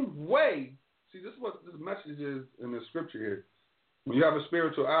same way, see, this is what this message is in the scripture here. When you have a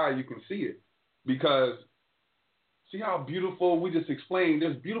spiritual eye, you can see it. Because see how beautiful, we just explained,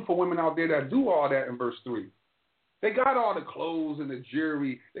 there's beautiful women out there that do all that in verse 3. They got all the clothes and the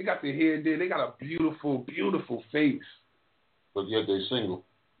jewelry. They got their hair did. They got a beautiful, beautiful face. But yet they single.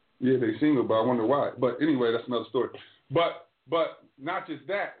 Yeah, they single, but I wonder why. But anyway, that's another story. But not just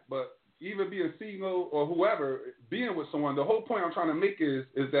that, but even being single or whoever, being with someone, the whole point I'm trying to make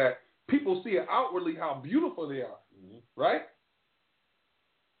is that people see it outwardly how beautiful they are, right?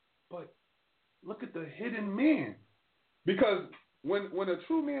 But look at the hidden man. Because when a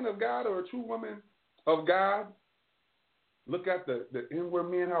true man of God or a true woman of God look at the inward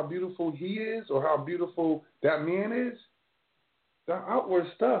man, how beautiful he is or how beautiful that man is, the outward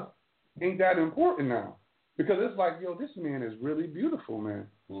stuff ain't that important now. Because it's like, yo, this man is really beautiful, man.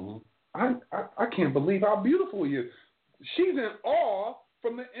 Mm-hmm. I can't believe how beautiful he is. She's in awe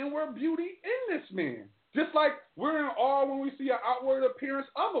from the inward beauty in this man. Just like we're in awe when we see an outward appearance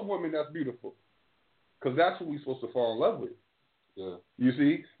of a woman that's beautiful. Because that's who we're supposed to fall in love with. Yeah. You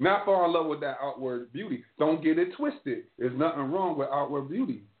see? Not fall in love with that outward beauty. Don't get it twisted. There's nothing wrong with outward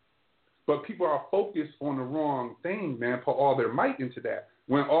beauty. But people are focused on the wrong thing, man. Put all their might into that.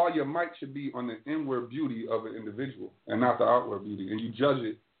 When all your might should be on the inward beauty of an individual and not the outward beauty. And you judge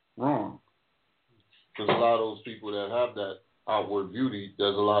it wrong. Because a lot of those people that have that outward beauty,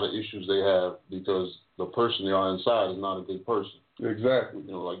 there's a lot of issues they have because the person they are inside is not a good person. Exactly.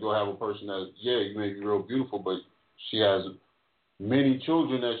 You know, like you'll have a person that, yeah, you may be real beautiful, but she has many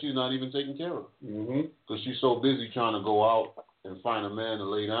children that she's not even taking care of. Mm-hmm. Because she's so busy trying to go out and find a man to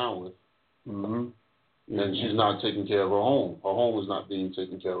lay down with. Mm-hmm. And she's not taking care of her home. Her home is not being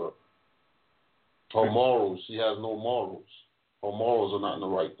taken care of. Her morals, she has no morals. Her morals are not in the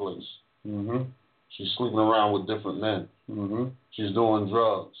right place. Mm-hmm. She's sleeping around with different men. Mm-hmm. She's doing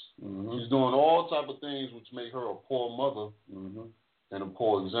drugs. Mm-hmm. She's doing all type of things which make her a poor mother and a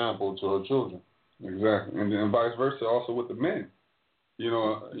poor example to her children. Exactly. And then vice versa also with the men. You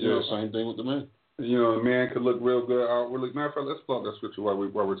know, same thing with the men. You know, a man could look real good outwardly. Matter of fact, let's pull up that scripture while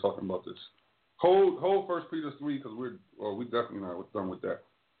we're talking about this. Hold 1 Peter 3 because we definitely not done with that.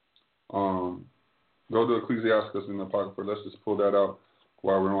 Go to Ecclesiastes in the Apocrypha. Let's just pull that out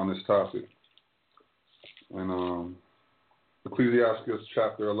while we're on this topic. And Ecclesiastes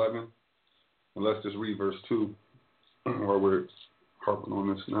chapter 11, and let's just read verse 2 while we're harping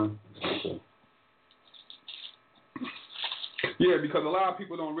on this now. Okay. Yeah, because a lot of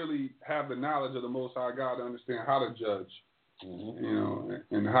people don't really have the knowledge of the Most High God to understand how to judge, you know,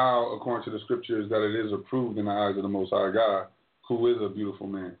 and how, according to the scriptures, that it is approved in the eyes of the Most High God, who is a beautiful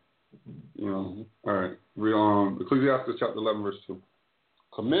man. You know, all right. Read Ecclesiastes chapter 11, verse 2.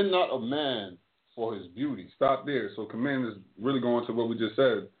 Commend not a man for his beauty. Stop there. So commend is really going to what we just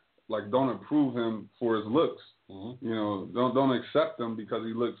said. Like, don't approve him for his looks. You know, don't accept him because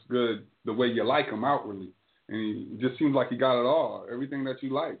he looks good the way you like him outwardly. And he just seems like he got it all. Everything that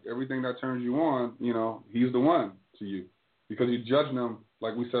you like, everything that turns you on, you know, he's the one to you. Because you're judging him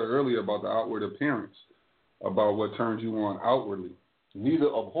like we said earlier, about the outward appearance, about what turns you on outwardly. Neither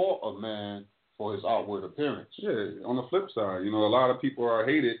abhor a man for his outward appearance. Yeah, on the flip side, a lot of people are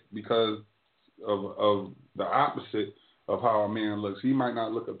hated because of the opposite of how a man looks. He might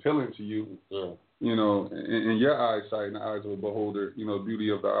not look appealing to you, in your eyesight, in the eyes of a beholder. Beauty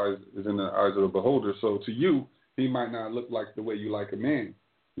of the eyes is in the eyes of the beholder. So to you, he might not look like the way you like a man,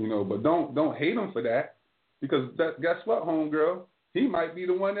 But don't hate him for that, because guess what, homegirl? He might be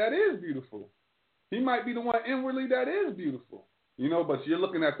the one that is beautiful. He might be the one inwardly that is beautiful, But you're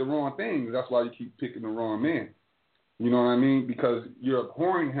looking at the wrong things. That's why you keep picking the wrong man. You know what I mean? Because you're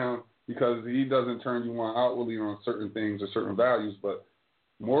abhorring him because he doesn't turn you on outwardly on certain things or certain values, but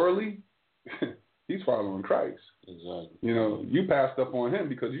morally, he's following Christ. Exactly. You passed up on him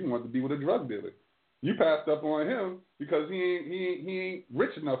because you want to be with a drug dealer. You passed up on him because he ain't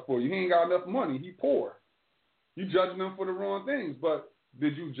rich enough for you. He ain't got enough money. He poor. You judging him for the wrong things, but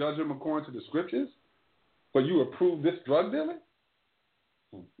did you judge him according to the scriptures? But you approve this drug dealer?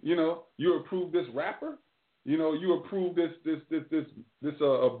 You approve this rapper? You approve this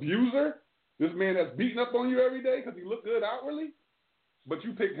abuser? This man that's beating up on you every day because he look good outwardly? But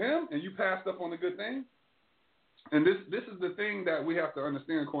you picked him and you passed up on the good thing? And this is the thing that we have to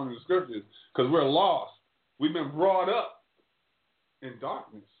understand according to the scriptures, because we're lost. We've been brought up in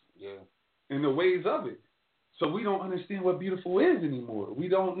darkness, in the ways of it. So we don't understand what beautiful is anymore. We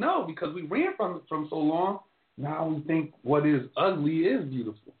don't know because we ran from it from so long. Now we think what is ugly is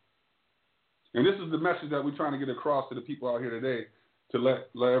beautiful. And this is the message that we're trying to get across to the people out here today, to let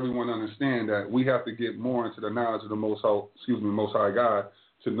everyone understand that we have to get more into the knowledge of the Most High God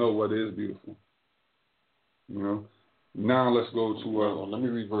to know what is beautiful. Now let's go to. Let me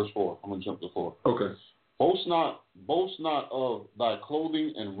read verse 4. I'm gonna jump to 4. Okay. Boast not of thy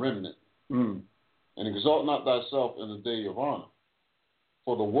clothing and remnant, and exalt not thyself in the day of honor.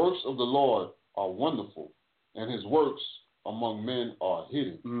 For the works of the Lord are wonderful, and his works among men are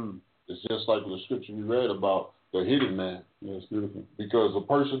hidden. It's just like the scripture we read about the hidden man. Yeah, it's beautiful. Because the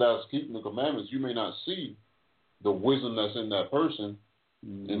person that's keeping the commandments, you may not see the wisdom that's in that person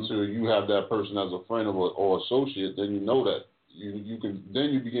until you have that person as a friend or associate. Then you know that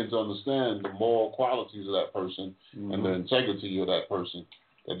you begin to understand the moral qualities of that person and the integrity of that person.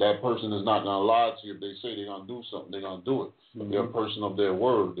 That person is not going to lie to you. If they say they're going to do something, they're going to do it. They're a person of their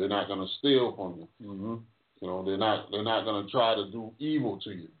word. They're not going to steal from you. They're not going to try to do evil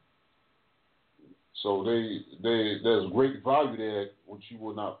to you. So there's great value there, which you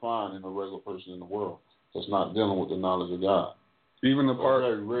would not find in a regular person in the world that's not dealing with the knowledge of God. Even the part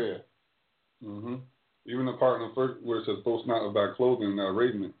very rare. Even the part in the first where it says, "Boast not of thy clothing and thy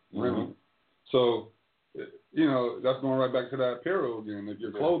raiment." So, that's going right back to that apparel again, of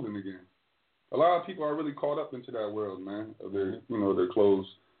your clothing again. A lot of people are really caught up into that world, man, of their their clothes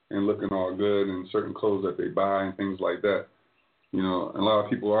and looking all good and certain clothes that they buy and things like that. And a lot of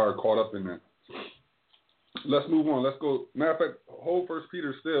people are caught up in that. Let's move on. Let's go. Matter of fact, whole 1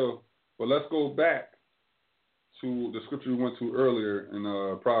 Peter still, but let's go back to the scripture we went to earlier in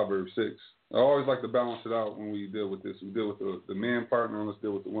Proverbs 6. I always like to balance it out when we deal with this. We deal with the man part, and let's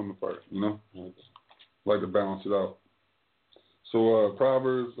deal with the woman part, like to balance it out. So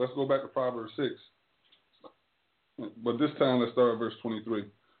Proverbs, let's go back to Proverbs 6. But this time, let's start at verse 23.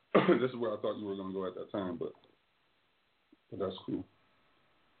 This is where I thought you were going to go at that time, but that's cool.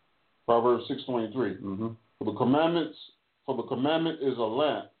 Proverbs 6:23. For the commandment is a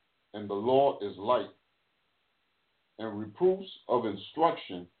lamp, and the law is light, and reproofs of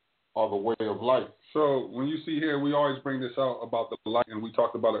instruction are the way of life. So when you see here, we always bring this out about the light, and we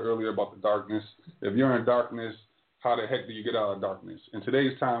talked about it earlier about the darkness. If you're in darkness, how the heck do you get out of darkness? In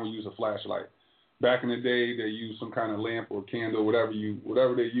today's time, we use a flashlight. Back in the day, they used some kind of lamp or candle, whatever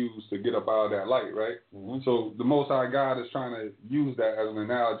they use to get up out of that light, right? So the Most High God is trying to use that as an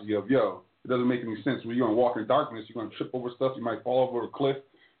analogy of, it doesn't make any sense. When you're going to walk in darkness, you're going to trip over stuff, you might fall over a cliff,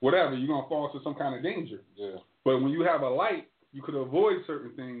 whatever. You're going to fall into some kind of danger. But when you have a light, you could avoid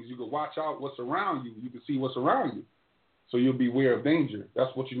certain things. You could watch out what's around you. You can see what's around you. So you'll be aware of danger.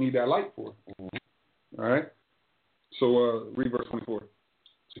 That's what you need that light for. All right? So read verse 24.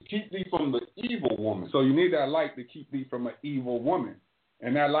 To keep thee from the evil woman. So you need that light to keep thee from an evil woman.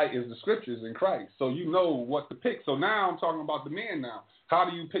 And that light is the scriptures in Christ. So you know what to pick. So now I'm talking about the man now. How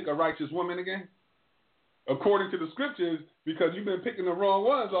do you pick a righteous woman again? According to the scriptures, because you've been picking the wrong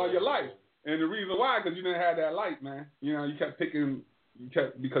ones all your life. And the reason why, because you didn't have that light, man. You kept picking,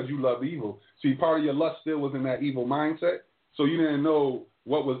 because you love evil. See, part of your lust still was in that evil mindset. So you didn't know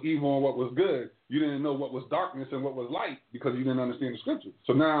what was evil and what was good. You didn't know what was darkness and what was light because you didn't understand the scriptures.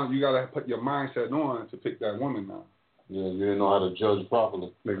 So now you got to put your mindset on to pick that woman now. Yeah, you didn't know how to judge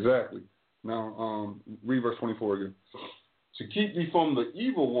properly. Exactly. Now, read verse 24 again. To keep thee from the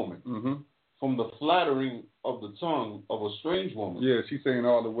evil woman, from the flattering of the tongue of a strange woman. Yeah, she's saying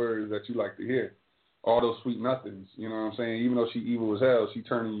all the words that you like to hear. All those sweet nothings. You know what I'm saying? Even though she evil as hell, she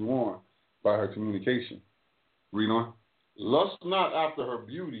turning you on by her communication. Read on. Lust not after her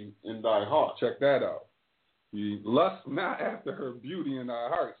beauty in thy heart. Check that out. You lust not after her beauty in thy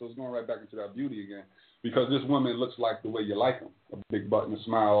heart. So it's going right back into that beauty again. Because this woman looks like the way you like them. A big butt and a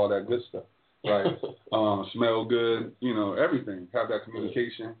smile, all that good stuff. Right? Smell good, you know, everything. Have that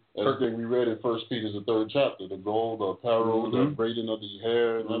communication. Everything we read in 1 Peter, the 3rd chapter. The gold, the apparel, the braiding of the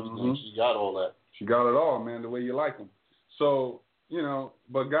hair, and everything. She got all that. She got it all, man, the way you like them. So, you know,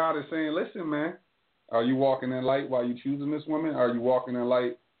 but God is saying, listen, man, are you walking in light while you choosing this woman? Are you walking in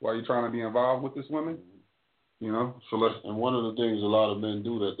light while you're trying to be involved with this woman? You know, so let's. And one of the things a lot of men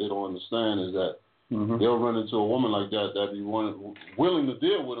do that they don't understand is that they'll run into a woman like that be willing to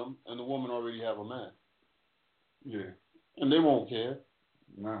deal with them, and the woman already have a man. Yeah. And they won't care.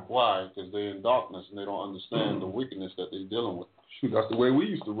 Nah. Why? Because they're in darkness and they don't understand the wickedness that they're dealing with. Shoot, that's the way we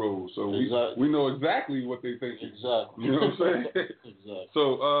used to roll. So we know exactly what they think. Exactly. You know what I'm saying? Exactly.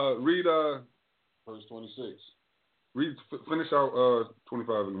 So read verse 26. Finish out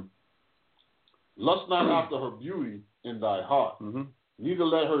 25 again. Lust not after her beauty in thy heart, neither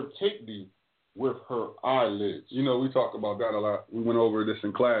let her take thee with her eyelids. You know, we talk about that a lot. We went over this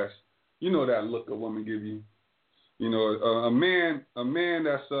in class. You know that look a woman give you. You know, a man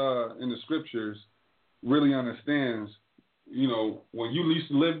that's in the scriptures really understands. You know, when you used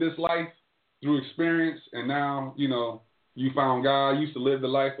to live this life through experience, and now you know you found God. You used to live the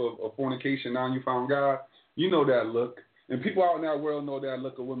life of fornication. Now you found God. You know that look. And people out in that world know that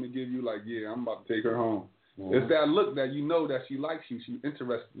look a woman give you, like, yeah, I'm about to take her home. It's that look that you know that she likes you, she's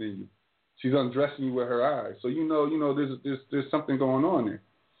interested in you, she's undressing you with her eyes. So you know, there's something going on there.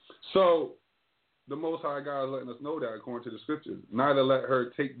 So the Most High God is letting us know that according to the scriptures. Neither let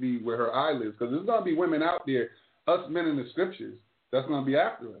her take thee with her eyelids, because there's gonna be women out there, us men in the scriptures, that's gonna be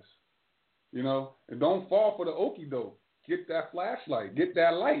after us. You know, and don't fall for the okie doke. Get that flashlight, get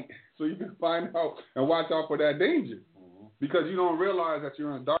that light, so you can find out and watch out for that danger. Because you don't realize that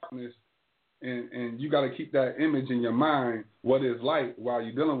you're in darkness, and you got to keep that image in your mind, what is light, while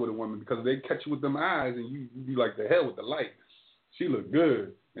you're dealing with a woman, because they catch you with them eyes, and you be like, the hell with the light. She look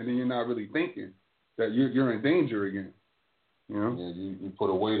good, and then you're not really thinking that you're in danger again. You know? Yeah, you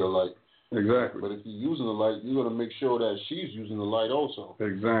put away the light. Exactly. But if you're using the light, you're going to make sure that she's using the light also.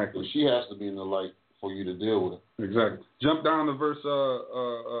 Exactly. So she has to be in the light for you to deal with it. Exactly. Jump down to verse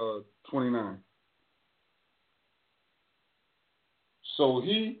 29. So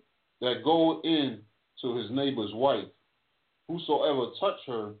he that goeth in to his neighbor's wife, whosoever touch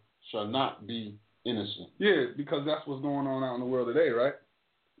her shall not be innocent. Yeah, because that's what's going on out in the world today, right?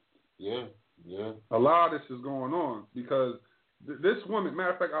 Yeah. A lot of this is going on because this woman,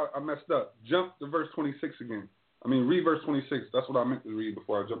 matter of fact, I messed up. Jump to verse 26 again. Read verse 26. That's what I meant to read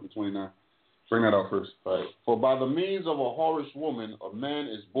before I jumped to 29. Bring that out first. Right. For by the means of a whorish woman, a man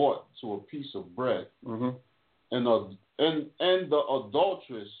is brought to a piece of bread. And the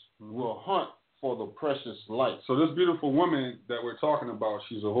adulteress will hunt for the precious light. So this beautiful woman that we're talking about,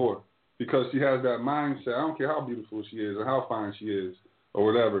 she's a whore because she has that mindset. I don't care how beautiful she is or how fine she is or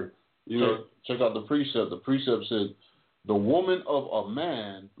whatever. Check out the precept. The precept said, the woman of a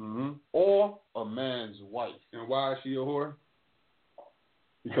man or a man's wife. And why is she a whore?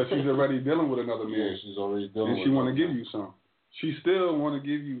 Because she's already dealing with another man. Yeah, she's already dealing with and she want to give you some. She still want to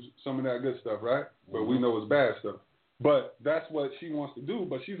give you some of that good stuff, right? But we know it's bad stuff. But that's what she wants to do.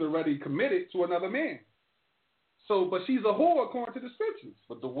 But she's already committed to another man. So, but she's a whore according to the scriptures.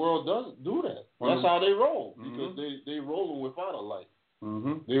 But the world doesn't do that. That's how they roll. Because they rolling without a light.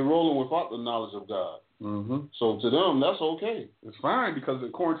 They rolling without the knowledge of God. So to them, that's okay. It's fine because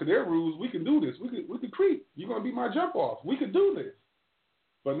according to their rules, we can do this. We could creep. You're gonna be my jump off. We could do this.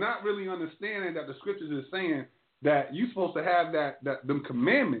 But not really understanding that the scriptures is saying that you're supposed to have them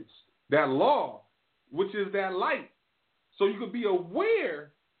commandments, that law, which is that light. So you could be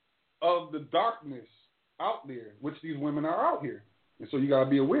aware of the darkness out there, which these women are out here. And so you got to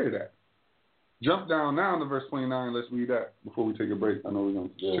be aware of that. Jump down now to verse 29. Let's read that before we take a break. I know we're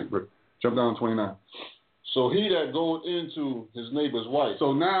going to take a break. Jump down to 29. So he that goes into his neighbor's wife.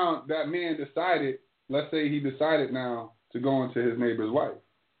 So now that man decided, let's say he decided now to go into his neighbor's wife.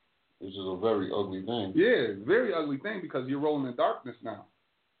 Which is a very ugly thing. Yeah, very ugly thing because you're rolling in darkness now.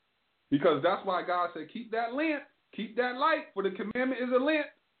 Because that's why God said, keep that lamp, keep that light, for the commandment is a lamp,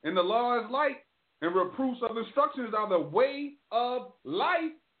 and the law is light, and reproofs of instructions are the way of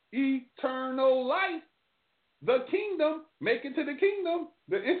life, eternal life. the kingdom, make it to the kingdom,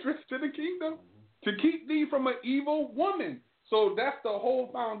 the entrance to the kingdom, to keep thee from an evil woman. So that's the whole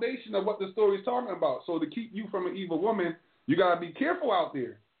foundation of what the story is talking about. So to keep you from an evil woman, you got to be careful out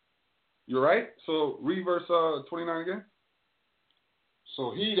there. You're right? So read verse 29 again.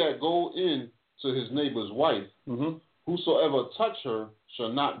 So he that go in to his neighbor's wife, whosoever touch her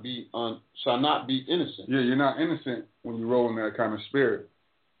shall not be innocent. Yeah, you're not innocent when you roll in that kind of spirit.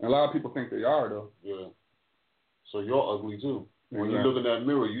 And a lot of people think they are, though. Yeah. So you're ugly, too. When you look in that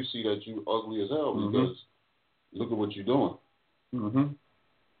mirror, you see that you ugly as hell because look at what you're doing.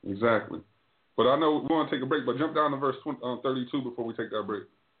 Exactly. But I know we want to take a break, but jump down to verse 32 before we take that break.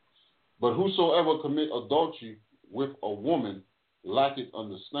 But whosoever commit adultery with a woman lacketh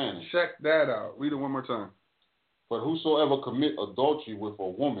understanding. Check that out. Read it one more time. But whosoever commit adultery with a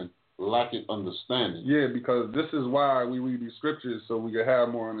woman lacketh understanding. Yeah, because this is why we read these scriptures, so we can have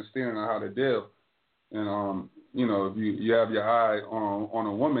more understanding on how to deal. And you know, if you have your eye on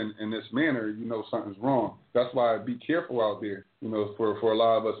a woman in this manner, you know something's wrong. That's why be careful out there. You know, for a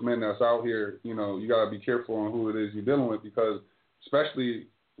lot of us men that's out here, you know, you got to be careful on who it is you're dealing with, because especially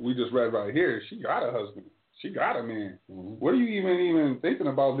we just read right here, she got a husband. She got a man. What are you even thinking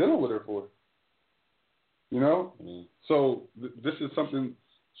about dealing with her for? You know? So this is something.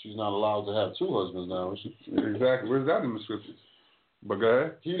 She's not allowed to have two husbands now, is she? Exactly. Where's that in the scriptures? But go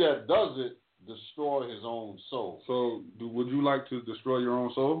ahead. He that does it destroy his own soul. So would you like to destroy your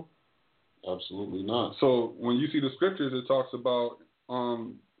own soul? Absolutely not. So when you see the scriptures, it talks about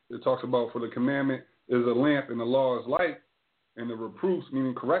for the commandment is a lamp and the law is light, and the reproofs,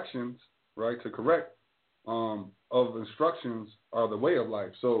 meaning corrections, right, to correct of instructions are the way of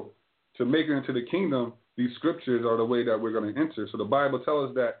life. So to make it into the kingdom, these scriptures are the way that we're going to enter. So the Bible tells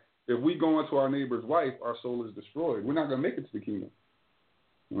us that if we go into our neighbor's wife, our soul is destroyed. We're not going to make it to the kingdom.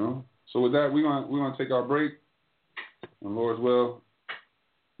 You know. So with that, we're going to take our break, and Lord's will,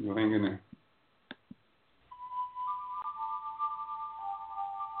 you'll hang in there.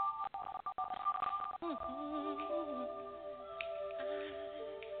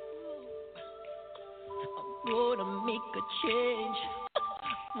 I'm gonna make a change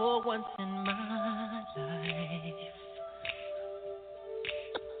for once in my life.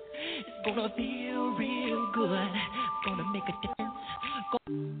 It's gonna feel real good. Gonna make a difference.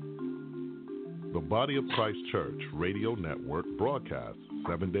 The Body of Christ Church Radio Network broadcasts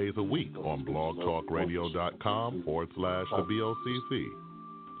 7 days a week on blogtalkradio.com/thebocc.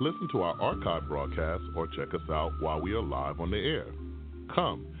 Listen to our archive broadcasts or check us out while we are live on the air.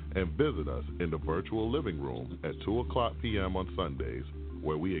 Come and visit us in the virtual living room at 2 o'clock p.m. on Sundays,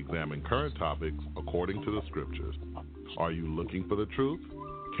 where we examine current topics according to the scriptures. Are you looking for the truth?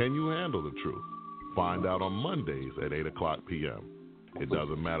 Can you handle the truth? Find out on Mondays at 8 o'clock p.m. It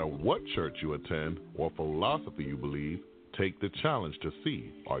doesn't matter what church you attend or philosophy you believe, take the challenge to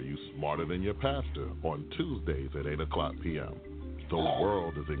see, are you smarter than your pastor, on Tuesdays at 8 o'clock p.m. The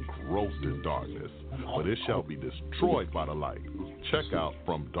world is engrossed in darkness, but it shall be destroyed by the light. Check out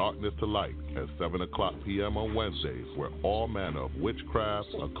From Darkness to Light at 7 o'clock p.m. on Wednesdays, where all manner of witchcraft,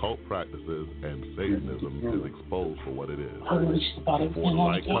 occult practices, and Satanism is exposed for what it is. Before the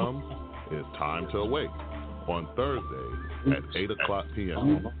light comes, it's time to awake. On Thursdays at 8 o'clock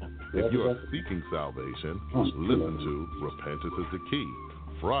p.m. If you are seeking salvation, listen to Repentance is the Key,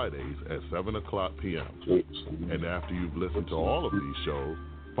 Fridays at 7 o'clock p.m. And after you've listened to all of these shows,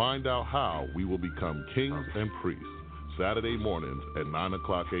 find out how we will become kings and priests, Saturday mornings at 9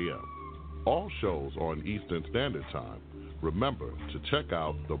 o'clock a.m. All shows are on Eastern Standard Time. Remember to check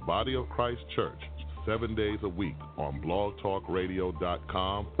out the Body of Christ Church 7 days a week on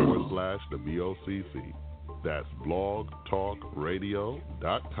blogtalkradio.com/thebocc. That's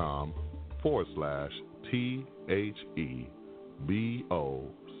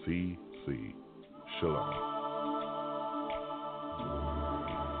blogtalkradio.com/THEBOCC. Shalom.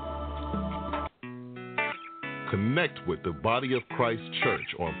 Connect with the Body of Christ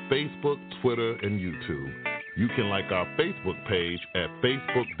Church on Facebook, Twitter, and YouTube. You can like our Facebook page at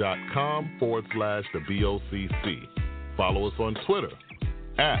facebook.com/thebocc. Follow us on Twitter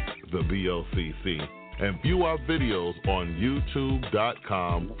 @thebocc. And view our videos on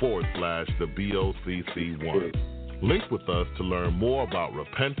youtube.com/thebocc1. Link with us to learn more about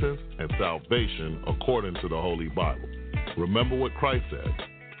repentance and salvation according to the Holy Bible. Remember what Christ said,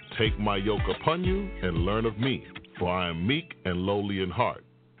 "Take my yoke upon you and learn of me, for I am meek and lowly in heart,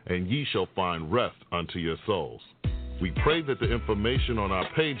 and ye shall find rest unto your souls." We pray that the information on our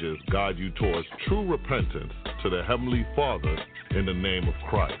pages guide you towards true repentance to the Heavenly Father in the name of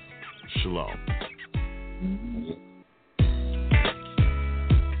Christ. Shalom.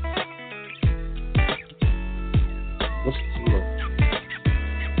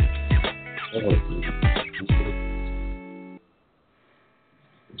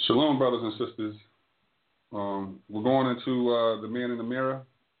 Shalom, brothers and sisters. We're going into the man in the mirror.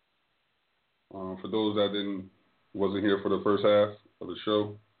 For those that wasn't here for the first half of the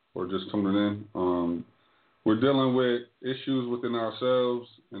show or just tuning in, we're dealing with issues within ourselves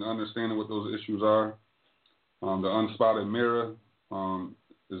and understanding what those issues are. The unspotted mirror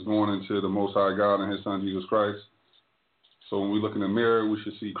is going into the Most High God and His Son Jesus Christ. So when we look in the mirror, we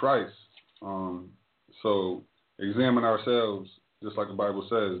should see Christ. So examine ourselves, just like the Bible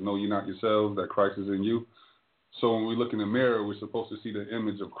says, know ye not yourselves that Christ is in you. So when we look in the mirror, we're supposed to see the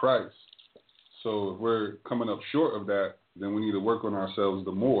image of Christ. So if we're coming up short of that, then we need to work on ourselves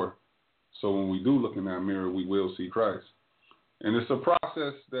the more. So when we do look in that mirror, we will see Christ. And it's a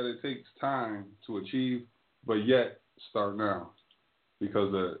process that it takes time to achieve, but yet start now,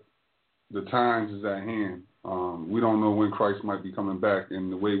 because the times is at hand. We don't know when Christ might be coming back,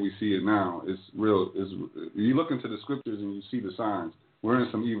 and the way we see it now is real. You look into the scriptures and you see the signs. We're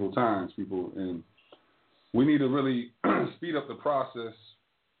in some evil times, people, and we need to really speed up the process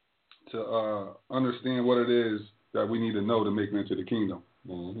to understand what it is that we need to know to make it into the kingdom.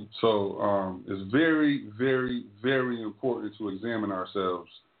 Mm-hmm. So it's very, very, very important to examine ourselves.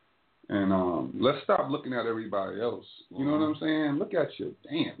 And let's stop looking at everybody else. You know what I'm saying? Look at your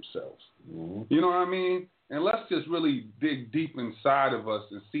damn self. Mm-hmm. You know what I mean? And let's just really dig deep inside of us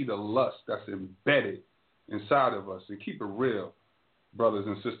and see the lust that's embedded inside of us and keep it real, brothers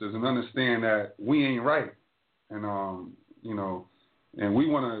and sisters, and understand that we ain't right. And, you know, and we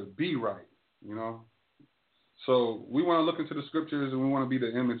want to be right, you know. So we want to look into the scriptures and we want to be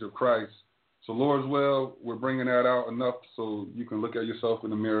the image of Christ. So Lord's will, we're bringing that out enough so you can look at yourself in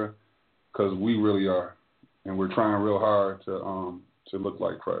the mirror, because we really are. And we're trying real hard to look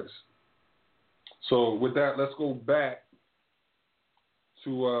like Christ. So with that, let's go back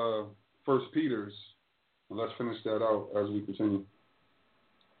to 1 Peter's, and let's finish that out as we continue.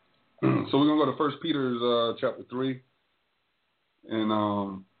 So we're going to go to 1 Peter's chapter 3,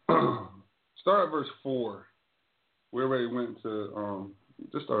 and start at verse 4. We already went to,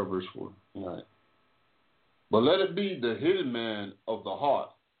 just start at verse 4. All right. But let it be the hidden man of the heart,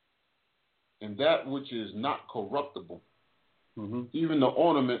 and that which is not corruptible, even the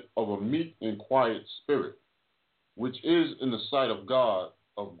ornament of a meek and quiet spirit, which is in the sight of God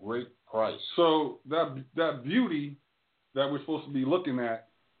of great price. So that beauty that we're supposed to be looking at,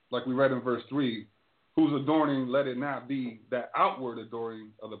 like we read in verse 3, whose adorning let it not be that outward adorning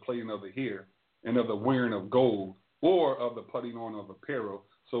of the plaiting of the hair and of the wearing of gold or of the putting on of apparel.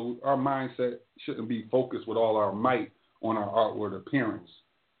 So our mindset shouldn't be focused with all our might on our outward appearance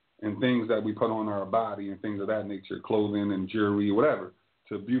and things that we put on our body and things of that nature, clothing and jewelry, whatever,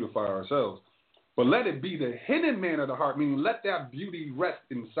 to beautify ourselves. But let it be the hidden man of the heart, meaning let that beauty rest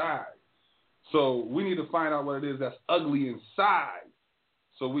inside. So we need to find out what it is that's ugly inside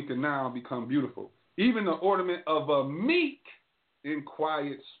so we can now become beautiful. Even the ornament of a meek and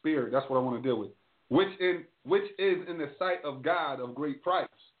quiet spirit, that's what I want to deal with, which is in the sight of God of great price.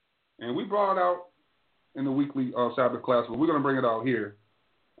 And we brought it out in the weekly Sabbath class, but we're going to bring it out here.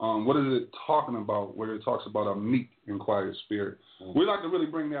 What is it talking about where it talks about a meek and quiet spirit? Mm-hmm. We like to really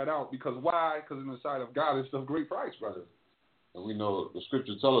bring that out because why? Because in the sight of God, it's of great price, brother. And we know the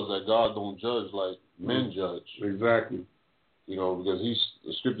scripture tells us that God don't judge like men judge. Exactly. You know, because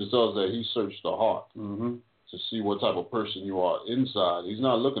the scripture tells us that He searched the heart to see what type of person you are inside. He's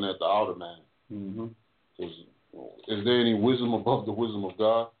not looking at the outer man. Is there any wisdom above the wisdom of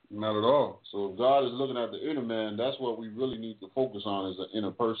God? Not at all. So if God is looking at the inner man, that's what we really need to focus on, is the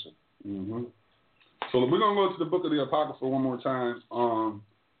inner person. So we're going to go to the book of the Apocrypha one more time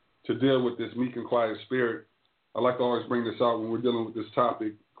to deal with this meek and quiet spirit. I like to always bring this out when we're dealing with this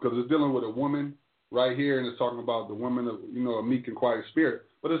topic because it's dealing with a woman right here, and it's talking about the woman of, you know, a meek and quiet spirit.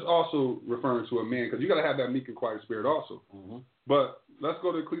 But it's also referring to a man because you got to have that meek and quiet spirit also. But let's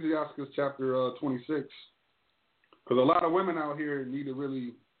go to Ecclesiastes chapter 26 because a lot of women out here need to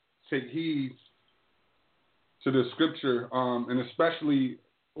really take heed to the scripture, and especially,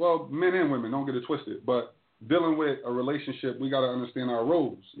 well, men and women, don't get it twisted, but dealing with a relationship, we got to understand our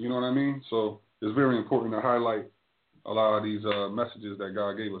roles, you know what I mean? So it's very important to highlight a lot of these messages that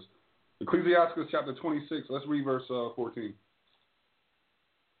God gave us. Ecclesiastes chapter 26, let's read verse 14.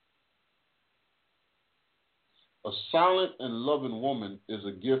 A silent and loving woman is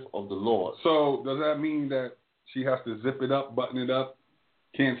a gift of the Lord. So does that mean that she has to zip it up, button it up,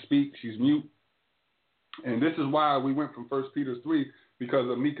 can't speak, she's mute? And this is why we went from 1 Peter 3, because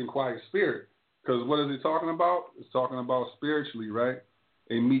of meek and quiet spirit. Because what is it talking about? It's talking about spiritually, right?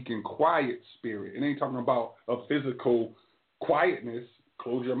 A meek and quiet spirit. It ain't talking about a physical quietness.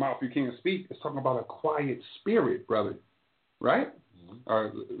 Close your mouth, you can't speak. It's talking about a quiet spirit, brother. Right? All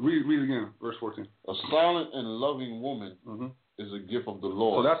right, read again, verse 14. A silent and loving woman is a gift of the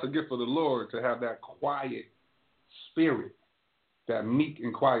Lord. So that's a gift of the Lord to have that quiet spirit, that meek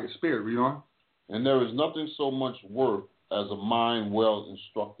and quiet spirit. Read on. And there is nothing so much worth as a mind well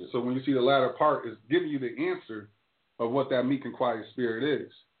instructed. So when you see the latter part, it's giving you the answer of what that meek and quiet spirit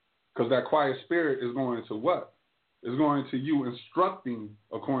is. Because that quiet spirit is going to what? It's going to you instructing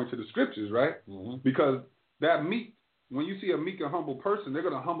according to the scriptures, right? Because that meek, when you see a meek and humble person, they're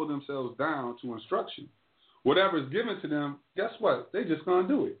going to humble themselves down to instruction. Whatever is given to them, guess what? They're just going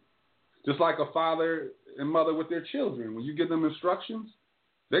to do it. Just like a father and mother with their children. When you give them instructions,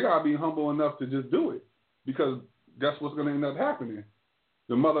 they got to be humble enough to just do it. Because guess what's going to end up happening?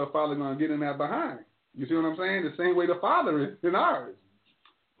 The mother or father going to get in that behind. You see what I'm saying? The same way the father is in ours.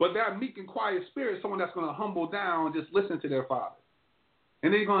 But that meek and quiet spirit is someone that's going to humble down and just listen to their father.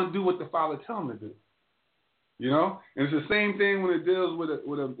 And they're going to do what the father tells them to do. You know? And it's the same thing when it deals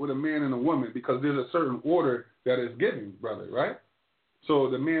with a man and a woman, because there's a certain order that is given, brother, right?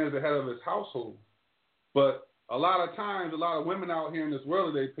 So the man is the head of his household. But a lot of times, a lot of women out here in this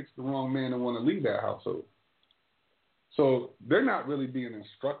world, they pick the wrong man and want to leave that household. So they're not really being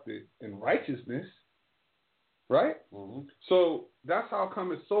instructed in righteousness, right? So that's how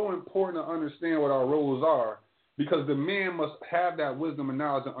come it's so important to understand what our roles are, because the man must have that wisdom and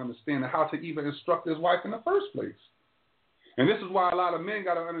knowledge and understanding how to even instruct his wife in the first place. And this is why a lot of men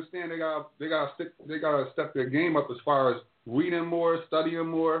got to understand they got to step their game up as far as reading more, studying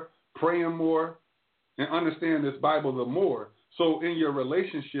more, praying more, and understand this Bible the more. So in your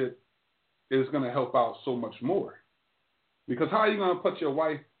relationship, it's going to help out so much more. Because how are you going to put your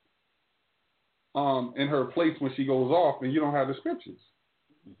wife in her place when she goes off and you don't have the scriptures?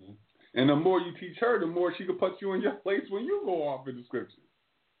 And the more you teach her, the more she can put you in your place when you go off in the scriptures.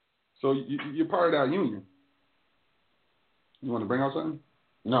 So you're part of that union. You want to bring out something?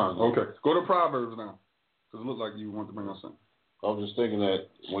 No. Okay. Go to Proverbs now, because it looks like you want to bring out something. I was just thinking that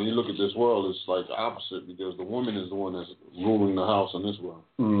when you look at this world, it's like the opposite, because the woman is the one that's ruling the house in this world.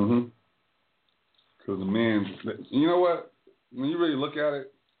 Because the man, you know what? When you really look at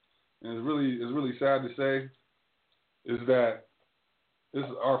it, and it's really sad to say, is that this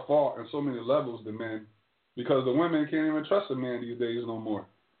is our fault in so many levels, the men, because the women can't even trust a man these days no more.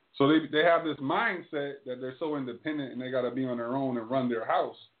 So they have this mindset that they're so independent and they got to be on their own and run their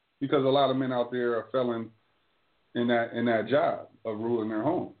house, because a lot of men out there are failing in that job of ruling their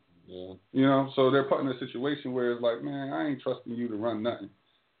home. Yeah. You know, so they're put in a situation where it's like, man, I ain't trusting you to run nothing.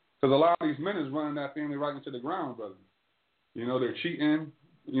 Because a lot of these men is running that family right into the ground, brother. You know, they're cheating,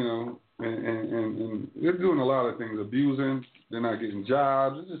 you know, and they're doing a lot of things, abusing. They're not getting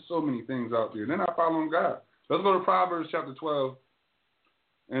jobs. There's just so many things out there. They're not following God. Let's go to Proverbs chapter 12.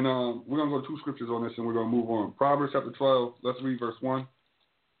 And we're going to go to 2 scriptures on this, and we're going to move on. Proverbs chapter 12, let's read verse 1.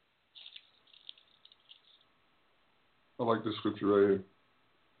 I like this scripture right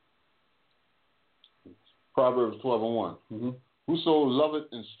here. Proverbs 12:1. Whoso loveth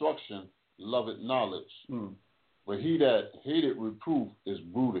instruction, loveth knowledge. But he that hateth reproof is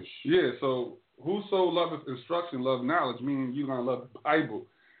brutish. Yeah, so whoso loveth instruction, love knowledge, meaning you're going to love the Bible.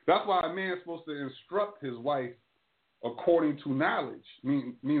 That's why a man's supposed to instruct his wife according to knowledge,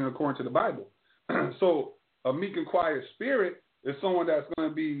 meaning according to the Bible. So a meek and quiet spirit is someone that's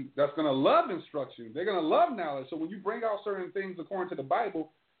going to love instruction. They're going to love knowledge. So when you bring out certain things according to the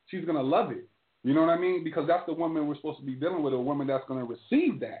Bible, she's going to love it. You know what I mean? Because that's the woman we're supposed to be dealing with, a woman that's going to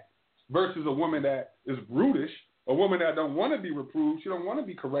receive that, versus a woman that is brutish, a woman that don't want to be reproved, she don't want to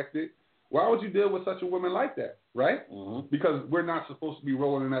be corrected. Why would you deal with such a woman like that, right? Because we're not supposed to be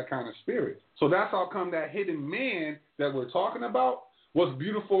rolling in that kind of spirit. So that's how come that hidden man that we're talking about, what's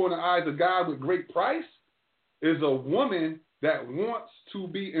beautiful in the eyes of God with great price, is a woman that wants to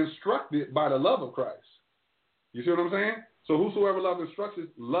be instructed by the love of Christ. You see what I'm saying? So whosoever loves instructions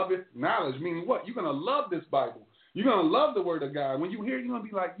loveth knowledge, meaning what? You're going to love this Bible. You're going to love the word of God. When you hear it, you're going to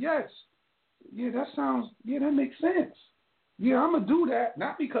be like, yes, that makes sense. Yeah, I'm going to do that,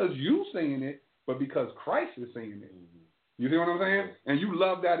 not because you saying it, but because Christ is saying it. You see what I'm saying? And you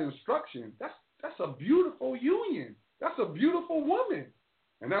love that instruction. That's a beautiful union. That's a beautiful woman.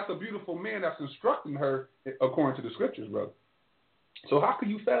 And that's a beautiful man that's instructing her according to the scriptures, brother. So how can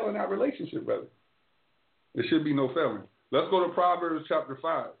you fail in that relationship, brother? There should be no failing. Let's go to Proverbs chapter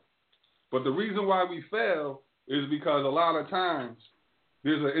 5. But the reason why we fail is because a lot of times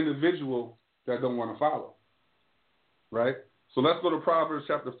there's an individual that don't want to follow, right? So let's go to Proverbs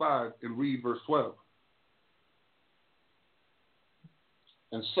chapter 5 and read verse 12.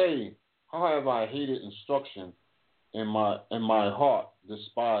 And say, how have I hated instruction, and my heart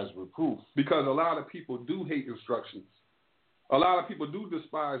despised reproof? Because a lot of people do hate instructions. a lot of people do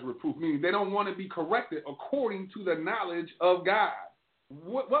despise reproof, meaning they don't want to be corrected according to the knowledge of God.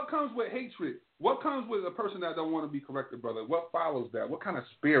 What comes with hatred? What comes with a person that don't want to be corrected, brother? What follows that? What kind of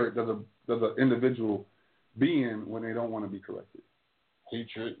spirit does an individual be in when they don't want to be corrected?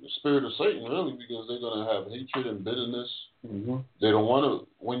 Hatred, the spirit of Satan, really, because they're going to have hatred and bitterness. Mm-hmm. They don't want to,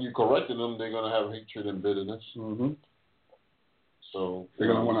 when you correcting them, they're going to have hatred and bitterness. Mm-hmm. So they're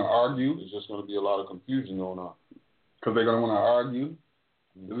going to want to argue. There's just going to be a lot of confusion going on. Because they're going to want to argue.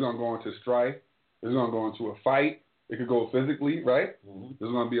 It's going to go into strife. It's going to go into a fight. It could go physically, right? Mm-hmm.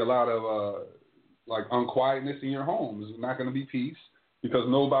 There's going to be a lot of like unquietness in your home. There's not going to be peace because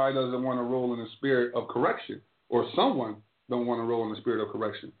nobody doesn't want to roll in the spirit of correction, or someone don't want to roll in the spirit of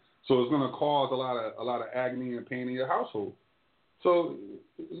correction. So it's going to cause a lot of agony and pain in your household. So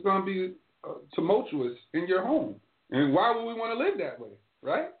it's going to be tumultuous in your home. And why would we want to live that way,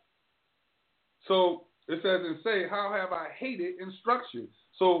 right? So it says and say, how have I hated instruction?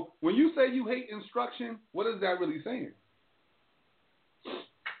 So when you say you hate instruction, what is that really saying?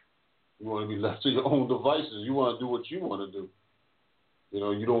 You want to be left to your own devices. You want to do what you want to do. You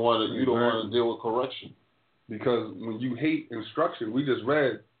know, you don't want to. You don't want to deal with correction. Because when you hate instruction, we just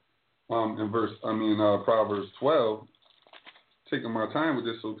read in Proverbs 12. Taking my time with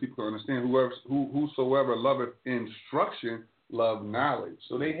this so people can understand. Whosoever loveth instruction love knowledge.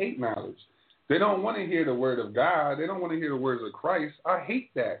 So they hate knowledge. They don't want to hear the word of God. They don't want to hear the words of Christ. I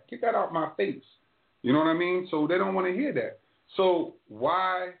hate that. Get that out my face. You know what I mean? So they don't want to hear that. So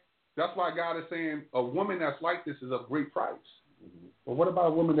that's why God is saying a woman that's like this is of great price. Mm-hmm. But what about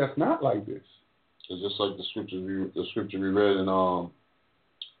a woman that's not like this? It's just like the scripture we read in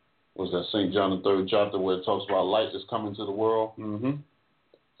was that St. John the 3rd chapter where it talks about light is coming to the world, mm-hmm.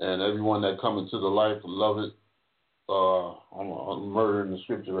 and everyone that come into the light will love it. I'm murdering the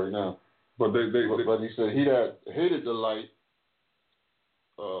scripture right now. But he said, he that hated the light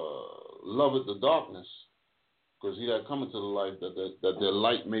loveth the darkness, because he that cometh to the light, that their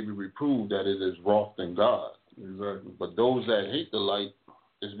light may be reproved that it is wroth in God. Exactly. But those that hate the light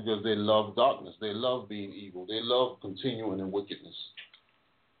is because they love darkness. They love being evil. They love continuing in wickedness.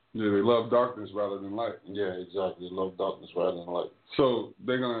 Yeah, they love darkness rather than light. Yeah, exactly. They love darkness rather than light. So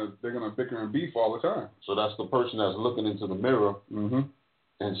they're gonna bicker and beef all the time. So that's the person that's looking into the mirror, mm-hmm.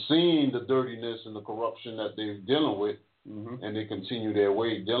 and seeing the dirtiness and the corruption that they're dealing with, mm-hmm. and they continue their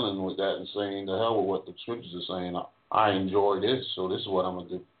way dealing with that and saying, "The hell with what the scriptures are saying. I enjoy this, so this is what I'm gonna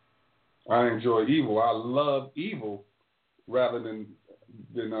do." I enjoy evil. I love evil rather than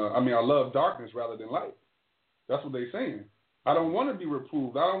I love darkness rather than light. That's what they're saying. I don't want to be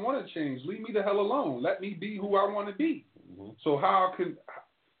reproved. I don't want to change. Leave me the hell alone. Let me be who I want to be. Mm-hmm. So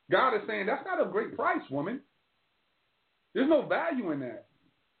God is saying that's not a great price, woman. There's no value in that.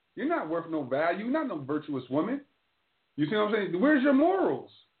 You're not worth no value. You're not no virtuous woman. You see what I'm saying? Where's your morals?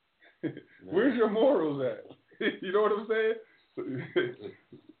 Where's your morals at? You know what I'm saying?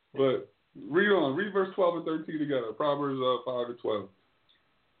 But read on. Read verse 12 and 13 together. Proverbs 5 to 12.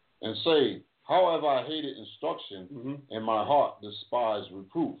 And say, how have I hated instruction, mm-hmm. and my heart despised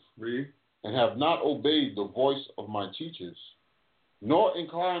reproof? Read. And have not obeyed the voice of my teachers, nor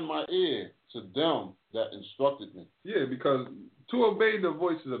inclined my ear to them that instructed me. Yeah, because to obey the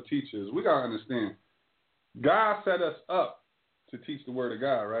voices of teachers, we got to understand, God set us up to teach the word of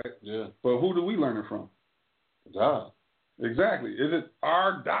God, right? Yeah. But who do we learn it from? God. Exactly. Is it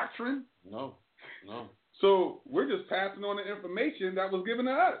our doctrine? No. So we're just passing on the information that was given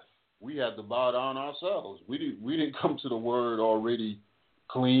to us. We had to bow down ourselves. We didn't come to the word already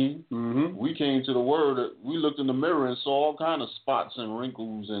clean. Mm-hmm. We came to the word. We looked in the mirror and saw all kind of spots and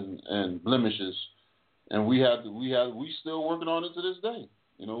wrinkles and blemishes, and we still working on it to this day.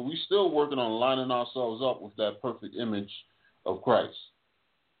 You know, we still working on lining ourselves up with that perfect image of Christ,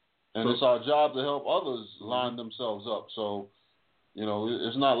 and it's our job to help others line themselves up. So, you know,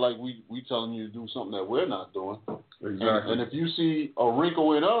 it's not like we telling you to do something that we're not doing. Exactly. And if you see a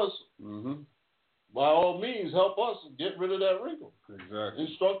wrinkle in us, mm-hmm. by all means, help us get rid of that wrinkle. Exactly.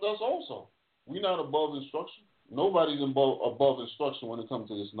 Instruct us also. We're not above instruction. Nobody's above instruction when it comes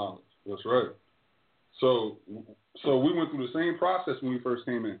to this knowledge. That's right. So we went through the same process when we first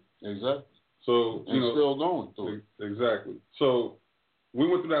came in. Exactly. So still going through it. Exactly. So we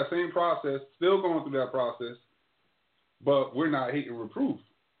went through that same process, still going through that process, but we're not hating reproof.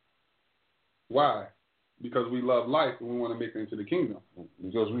 Why? Because we love life and we want to make it into the kingdom.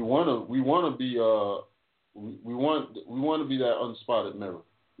 Because we want to be we want to be that unspotted mirror.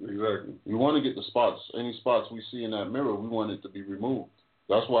 Exactly. We want to get the spots, any spots we see in that mirror, we want it to be removed.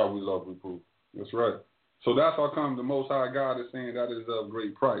 That's why we love reproof. That's right. So that's how come the Most High God is saying that is of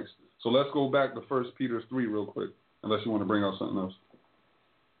great price. So let's go back to 1 Peter 3 real quick. unless you want to bring out something else.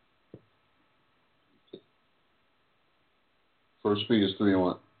 1 Peter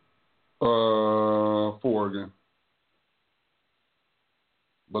 3:1. 4 again.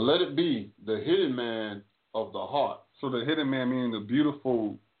 But let it be the hidden man of the heart. So the hidden man meaning the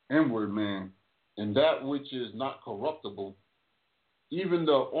beautiful inward man. And that which is not corruptible, even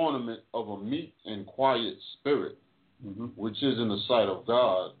the ornament of a meek and quiet spirit, which is in the sight of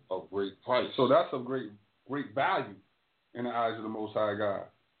God of great price. So that's of great value in the eyes of the Most High God.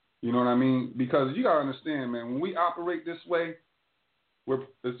 You know what I mean? Because you got to understand, man, when we operate this way,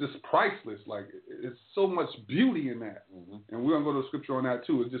 it's just priceless. Like, it's so much beauty in that. And we're going to go to the scripture on that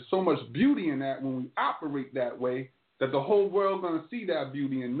too. It's just so much beauty in that when we operate that way that the whole world going to see that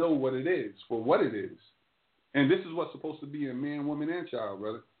beauty and know what it is for what it is. And this is what's supposed to be in man, woman, and child,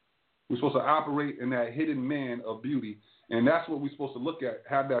 brother. We're supposed to operate in that hidden man of beauty. And that's what we're supposed to look at,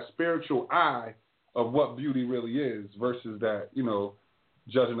 have that spiritual eye of what beauty really is versus that, you know,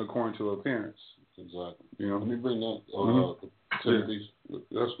 judging according to appearance. Exactly. You know? Let me bring that Timothy.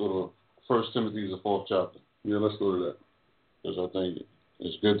 Let's go to 1 Timothy, the 4th chapter. Yeah, let's go to that. Because I think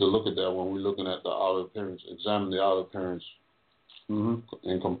it's good to look at that when we're looking at the outer appearance, examine the outer appearance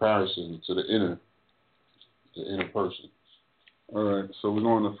in comparison to the inner person. All right, so we're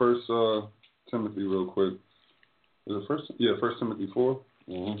going to 1 Timothy real quick. Is it 1? Yeah, 1 Timothy 4?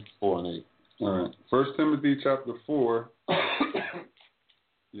 4 and 8. All right, 1 Timothy chapter 4.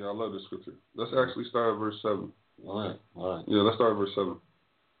 Yeah, I love this scripture. Let's actually start at verse 7. All right. Yeah, let's start at verse 7.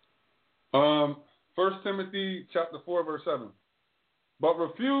 1 Timothy chapter 4, verse 7. But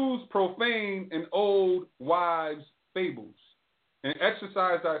refuse profane and old wives' fables, and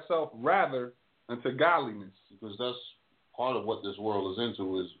exercise thyself rather unto godliness. Because that's part of what this world is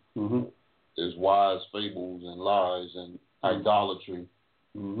into is wise fables and lies and idolatry,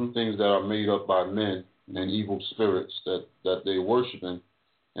 things that are made up by men and evil spirits that they're worshiping.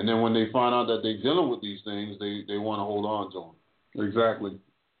 And then when they find out that they're dealing with these things, they want to hold on to them. Exactly.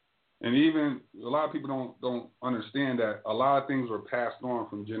 And even a lot of people don't understand that a lot of things were passed on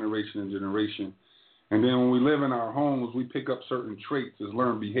from generation to generation. And then when we live in our homes, we pick up certain traits as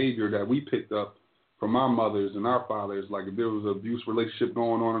learned behavior that we picked up from our mothers and our fathers. Like if there was an abuse relationship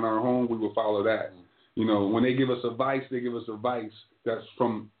going on in our home, we would follow that. You know, when they give us advice, they give us advice that's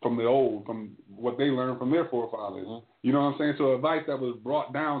from the old, from what they learned from their forefathers. You know what I'm saying? So advice that was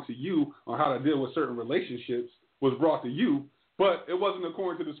brought down to you on how to deal with certain relationships was brought to you, but it wasn't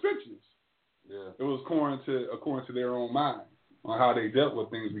according to the scriptures. Yeah. It was according to their own mind on how they dealt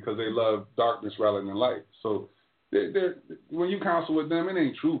with things because they love darkness rather than light. So when you counsel with them, it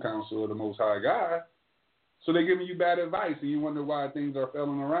ain't true counsel of the Most High God. So they're giving you bad advice, and you wonder why things are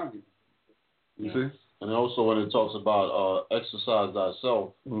failing around you. You see? And also when it talks about exercise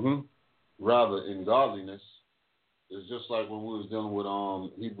thyself, rather in godliness, it's just like when we was dealing with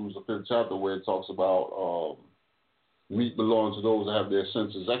Hebrews the 5th chapter where it talks about meat belongs to those that have their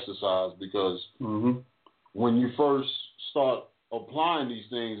senses exercised, because when you first start applying these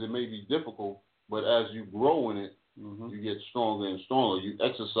things, it may be difficult, but as you grow in it, you get stronger and stronger. You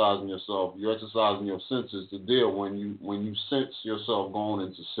exercising yourself. You're exercising your senses to deal when you sense yourself going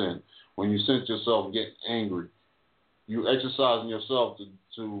into sin. When you sense yourself getting angry, you exercising yourself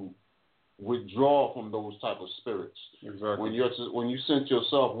to withdraw from those type of spirits. Exactly. When you sense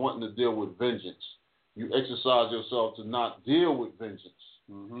yourself wanting to deal with vengeance, you exercise yourself to not deal with vengeance.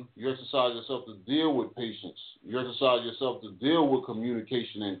 You exercise yourself to deal with patience. You exercise yourself to deal with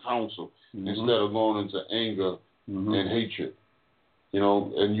communication and counsel instead of going into anger and hatred. You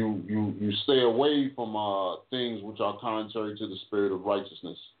know, and you stay away from things which are contrary to the spirit of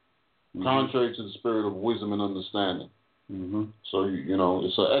righteousness, contrary to the spirit of wisdom and understanding. So you know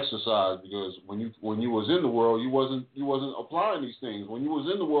it's an exercise, because when you was in the world, you wasn't applying these things. When you was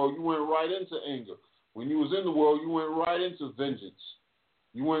in the world, you went right into anger. When you was in the world, you went right into vengeance.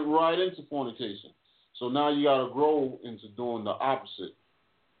 You went right into fornication. So now you got to grow into doing the opposite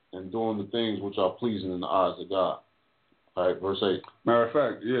and doing the things which are pleasing in the eyes of God. All right, verse 8. Matter of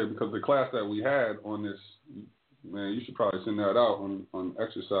fact, yeah, because the class that we had on this, man, you should probably send that out on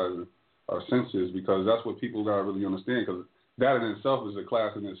exercising our senses, because that's what people got to really understand, because that in itself is a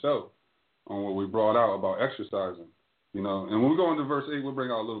class in itself on what we brought out about exercising. You know, and when we go into verse 8, we'll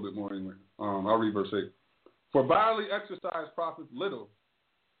bring out a little bit more anyway. I'll read verse 8. For bodily exercise profits little,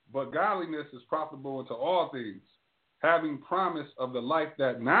 but godliness is profitable unto all things, having promise of the life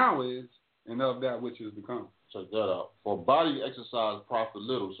that now is and of that which is to come. Check that out. For body exercise profit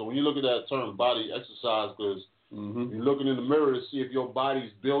little. So when you look at that term body exercise, because you're looking in the mirror to see if your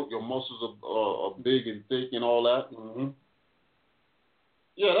body's built, your muscles are big and thick and all that.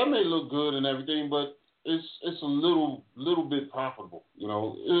 Yeah, that may look good and everything, but it's a little bit profitable. You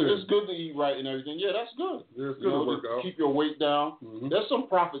know, it's good to eat right and everything. Yeah, that's good. Yeah, it's good to work out. Keep your weight down. Mm-hmm. There's some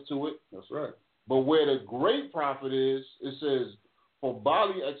profit to it. That's right. But where the great profit is, it says, for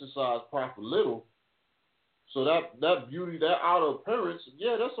bodily exercise profit little. So that beauty, that outer appearance,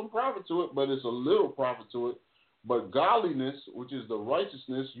 yeah, there's some profit to it, but it's a little profit to it. But godliness, which is the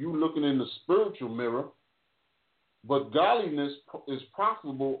righteousness, you looking in the spiritual mirror, but godliness is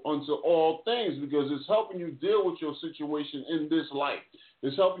profitable unto all things because it's helping you deal with your situation in this life.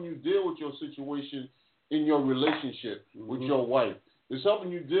 It's helping you deal with your situation in your relationship with your wife. It's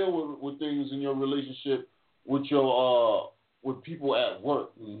helping you deal with things in your relationship with your with people at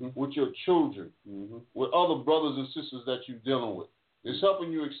work, with your children, with other brothers and sisters that you're dealing with. It's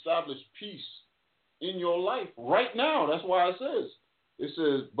helping you establish peace in your life right now. That's why it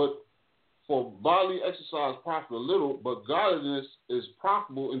says, but for bodily exercise profit a little, but godliness is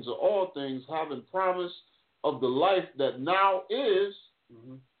profitable into all things, having promise of the life that now is.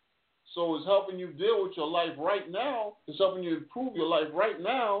 So it's helping you deal with your life right now. It's helping you improve your life right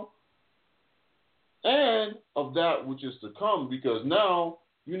now and of that which is to come, because now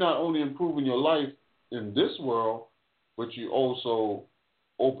you're not only improving your life in this world, but you're also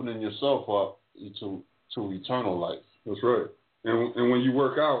opening yourself up to eternal life. That's right. And when you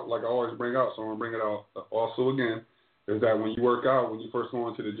work out, like I always bring out, so I'm going to bring it out also again, is that when you work out, when you first go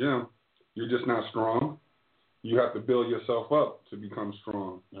into the gym, you're just not strong. You have to build yourself up to become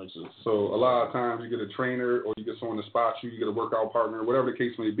strong. So a lot of times you get a trainer or you get someone to spot you, you get a workout partner, whatever the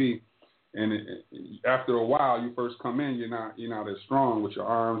case may be. And after a while, you first come in, you're not as strong with your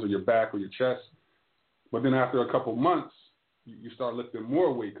arms or your back or your chest. But then after a couple months, you start lifting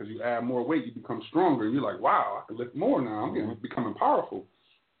more weight because you add more weight, you become stronger. And you're like, wow, I can lift more now. I'm becoming powerful.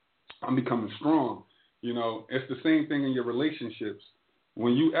 I'm becoming strong. You know, it's the same thing in your relationships.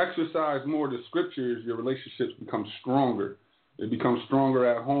 When you exercise more the scriptures, your relationships become stronger. It becomes stronger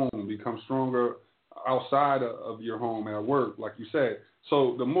at home, becomes stronger outside of your home, at work, like you said.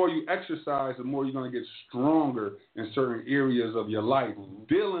 So the more you exercise, the more you're going to get stronger in certain areas of your life,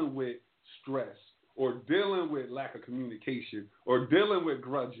 dealing with stress or dealing with lack of communication or dealing with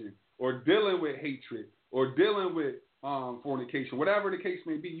grudging or dealing with hatred or dealing with fornication. Whatever the case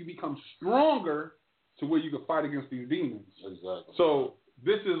may be, you become stronger to where you can fight against these demons. Exactly. So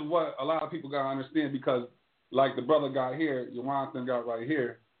this is what a lot of people got to understand, because like the brother got here, Jonathan got right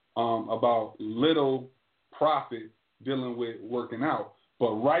here, about little profit dealing with working out,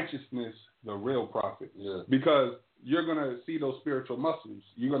 but righteousness, the real profit. Yeah. Because you're going to see those spiritual muscles.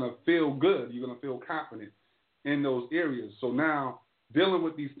 You're going to feel good. You're going to feel confident in those areas. So now dealing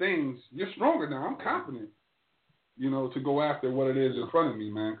with these things, you're stronger now. I'm confident, to go after what it is in front of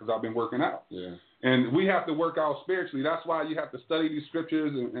me, man, because I've been working out. Yeah. And we have to work out spiritually. That's why you have to study these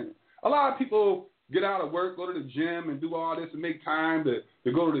scriptures. And a lot of people get out of work, go to the gym, and do all this and make time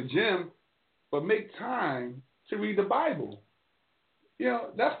to go to the gym, but make time to read the Bible.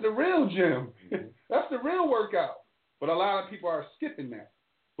 That's the real gym. That's the real workout. But a lot of people are skipping that.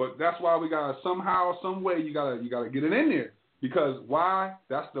 But that's why we got to somehow, some way, you gotta get it in there. Because why?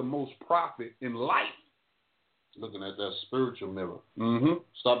 That's the most profit in life. Looking at that spiritual mirror.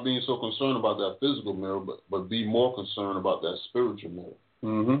 Stop being so concerned about that physical mirror, but be more concerned about that spiritual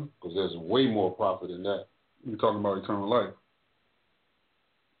mirror. Because there's way more profit in that. You're talking about eternal life.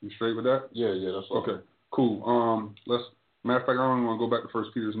 You straight with that? Yeah, that's all. Okay, cool. Matter of fact, I don't want to go back to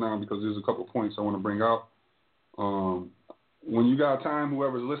 1 Peter now because there's a couple points I want to bring out. When you got time,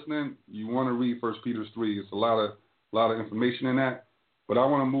 whoever's listening, you want to read 1 Peter 3. It's a lot of information in that. But I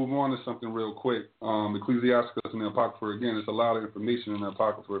want to move on to something real quick. Ecclesiasticus and the Apocrypha, again, it's a lot of information in the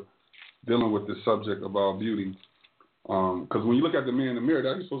Apocrypha dealing with this subject about beauty. Because when you look at the man in the mirror,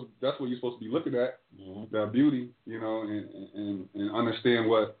 that's what you're supposed to be looking at, that beauty, and understand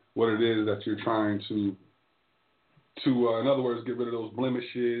what it is that you're trying to in other words, get rid of those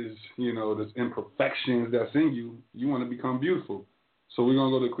blemishes, those imperfections that's in you. You want to become beautiful. So we're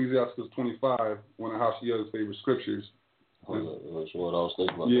going to go to Ecclesiasticus 25, one of Hashiya's favorite scriptures. That's what I was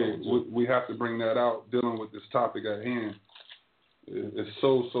thinking about. Yeah, we have to bring that out, dealing with this topic at hand. It's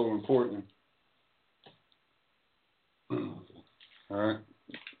so, so important. All right.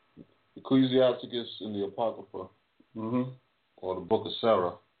 Ecclesiasticus in the Apocrypha, or the Book of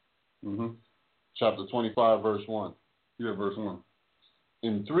Sarah, chapter 25, verse 1. Yeah, verse 1.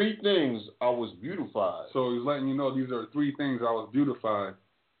 In 3 things I was beautified. So he's letting you know these are 3 things I was beautified.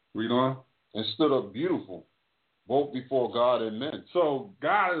 Read on. And stood up beautiful, both before God and men. So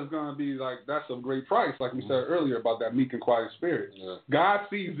God is going to be like, that's a great price, like we said earlier about that meek and quiet spirit. Yeah. God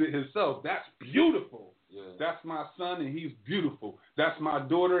sees it himself. That's beautiful. Yeah. That's my son, and he's beautiful. That's my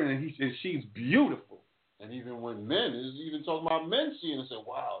daughter, and she's beautiful. And even when men, is even talking about men seeing and say,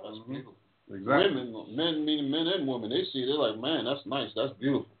 wow, that's beautiful. Exactly. Men, meaning men and women, they see it, they're like, man, that's nice, that's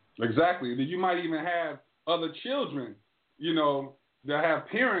beautiful. Exactly. You might even have other children, you know, that have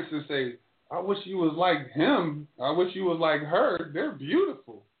parents and say, I wish you was like him. I wish you was like her. They're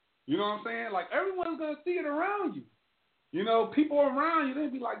beautiful. You know what I'm saying? Like, everyone's going to see it around you. You know, people around you,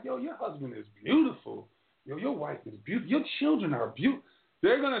 they'll be like, yo, your husband is beautiful. Yo, your wife is beautiful. Your children are beautiful.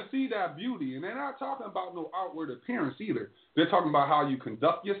 They're going to see that beauty. And they're not talking about no outward appearance either. They're talking about how you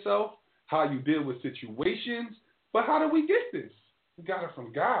conduct yourself, how you deal with situations. But how do we get this? We got it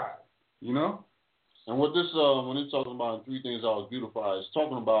from God, you know? And what this, when it's talking about 3 things I was beautified, it's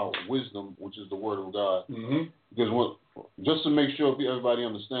talking about wisdom, which is the word of God. Because just to make sure everybody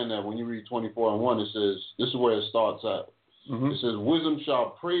understand that, when you read 24:1, it says, this is where it starts at. It says, wisdom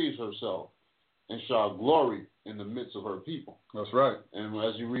shall praise herself and shall glory in the midst of her people. That's right. And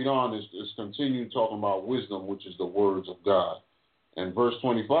as you read on, it's continued talking about wisdom, which is the words of God. And verse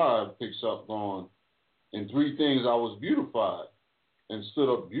 25 picks up on, in 3 things I was beautified and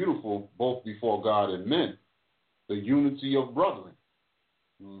stood up beautiful both before God and men, the unity of brethren.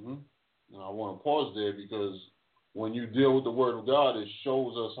 Now I want to pause there, because when you deal with the word of God, it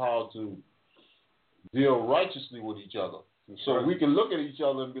shows us how to deal righteously with each other. So we can look at each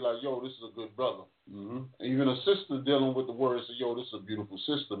other and be like, yo, this is a good brother. Even a sister dealing with the word say, yo, this is a beautiful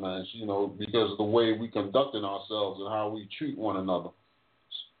sister, man. You know, because of the way we conducting ourselves and how we treat one another.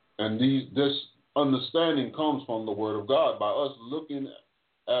 And this understanding comes from the word of God, by us looking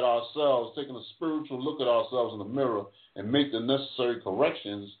at ourselves, taking a spiritual look at ourselves in the mirror and make the necessary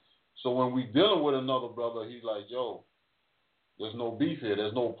corrections. So when we dealing with another brother, he's like, yo, there's no beef here,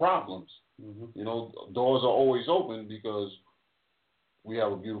 there's no problems. You know, doors are always open, because we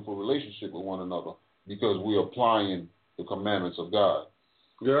have a beautiful relationship with one another, because we're applying the commandments of God.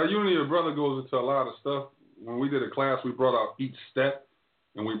 Yeah, unity of brother goes into a lot of stuff. When we did a class, we brought out each step,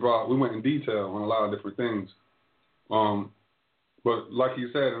 and we went in detail on a lot of different things. But like you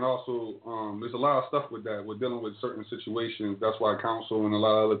said, and also there's a lot of stuff with that. We're dealing with certain situations. That's why counsel and a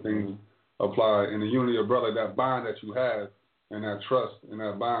lot of other things apply. In the unity of brother, that bond that you have and that trust and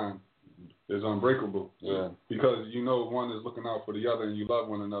that bond is unbreakable. Yeah. Because you know one is looking out for the other, and you love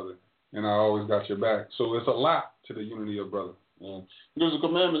one another. And I always got your back. So it's a lot to the unity of brother. Yeah. Because the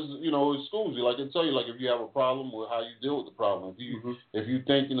commandments, you know, it schools you. Like it tell you, like if you have a problem, or how you deal with the problem. If you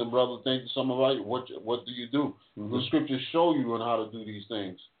thinking a brother thinking something about you, what do you do? The scriptures show you on how to do these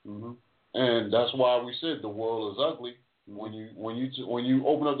things. And that's why we said the world is ugly. When you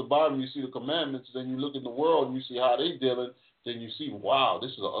open up the Bible and you see the commandments, then you look in the world and you see how they dealing. Then you see, wow,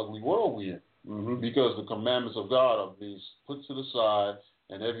 this is an ugly world we're in. Because the commandments of God are being put to the side,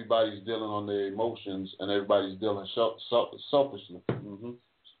 and everybody's dealing on their emotions, and everybody's dealing selfishly.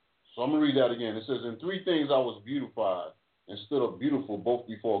 So I'm going to read that again. It says, in 3 things I was beautified and stood up beautiful both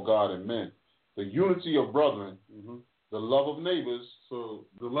before God and men. The unity of brethren, the love of neighbors. So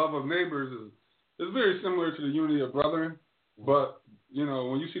the love of neighbors is very similar to the unity of brethren. But, you know,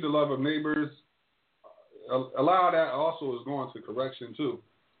 when you see the love of neighbors, a lot of that also is going to correction too.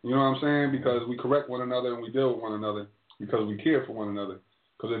 You know what I'm saying? Because we correct one another and we deal with one another because we care for one another.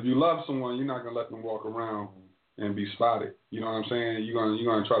 Because if you love someone, you're not going to let them walk around and be spotted. You know what I'm saying? You're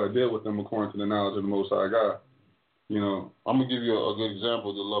going to try to deal with them according to the knowledge of the Most High God. You know, I'm going to give you a good example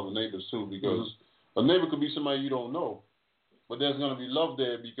of the love of neighbors too, because a neighbor could be somebody you don't know, but there's going to be love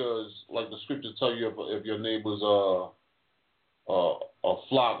there because, like the scriptures tell you, if your neighbor's a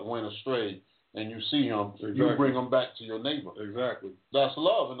flock went astray, and you see him, you bring him back to your neighbor. Exactly. That's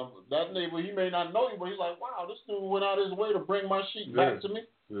love. And that neighbor, he may not know you, but he's like, wow, this dude went out his way to bring my sheep back to me.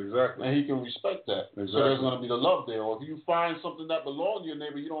 Exactly. And he can respect that. Exactly. So there's going to be the love there. Or if you find something that belongs to your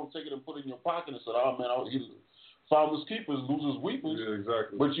neighbor, you don't take it and put it in your pocket and say, oh, man, farmers keepers, losers weepers. Yeah,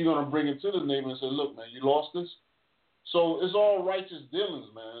 exactly. But you're going to bring it to the neighbor and say, look, man, you lost this. So it's all righteous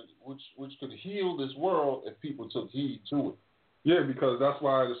dealings, man, which could heal this world if people took heed to it. Yeah, because that's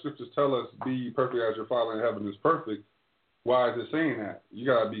why the scriptures tell us, be perfect as your Father in heaven is perfect. Why is it saying that? You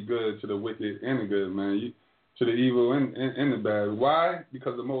got to be good to the wicked and the good, man. To the evil and the bad. Why?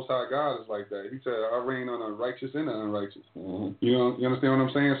 Because the Most High God is like that. He said, I reign on the righteous and the unrighteous. You know, you understand what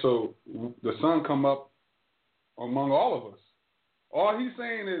I'm saying? So the sun come up among all of us. All he's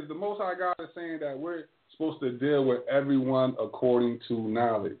saying is, the Most High God is saying that we're supposed to deal with everyone according to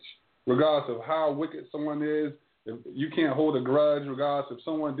knowledge. Regardless of how wicked someone is, if you can't hold a grudge, regardless if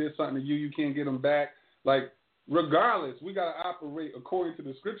someone did something to you, you can't get them back. Like, regardless, we got to operate according to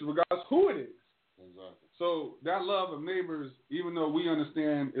the scripture, regardless who it is. Exactly. So that love of neighbors, even though we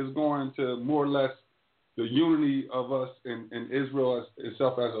understand is going to more or less the unity of us and Israel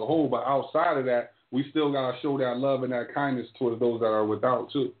itself as a whole, but outside of that, we still got to show that love and that kindness towards those that are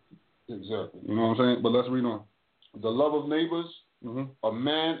without, too. Exactly. You know what I'm saying? But let's read on. The love of neighbors, a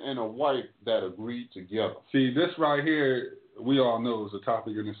man and a wife that agree together. See, this right here, we all know is a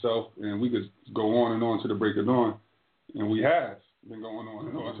topic in itself, and we could go on and on to the break of dawn, and we have been going on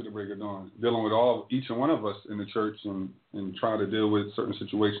and on to the break of dawn, dealing with each and one of us in the church and trying to deal with certain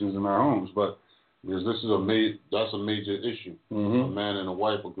situations in our homes. But because this is that's a major issue. A man and a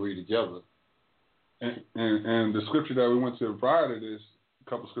wife agree together. And the scripture that we went to prior to this, a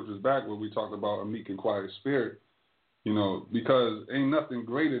couple scriptures back, where we talked about a meek and quiet spirit, you know, because ain't nothing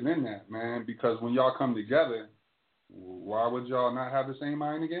greater than that, man. Because when y'all come together, why would y'all not have the same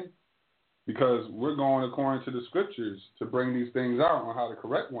mind again? Because we're going according to the scriptures to bring these things out on how to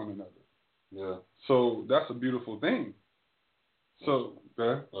correct one another. Yeah. So that's a beautiful thing. So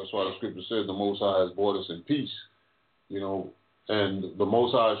that's why the scripture says the Most High has brought us in peace, you know, and the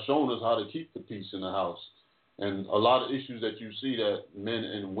Most High has shown us how to keep the peace in the house. And a lot of issues that you see that men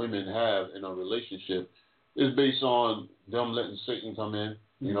and women have in a relationship is based on them letting Satan come in.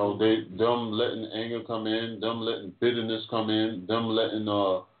 You know, them letting anger come in, them letting bitterness come in, them letting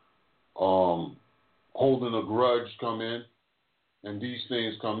holding a grudge come in, and these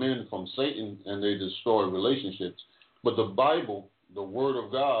things come in from Satan and they destroy relationships. But the Bible, the Word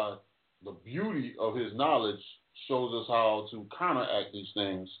of God, the beauty of His knowledge shows us how to counteract these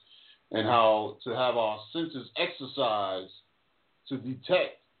things and how to have our senses exercised to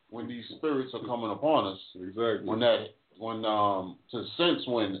detect when these spirits are coming upon us. Exactly. When to sense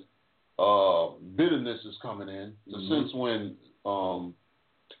when bitterness is coming in, to sense when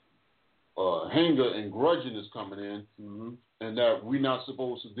anger and grudging is coming in, and that we're not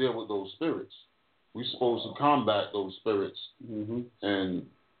supposed to deal with those spirits. We're supposed to combat those spirits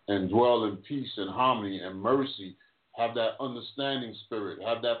and dwell in peace and harmony and mercy, have that understanding spirit,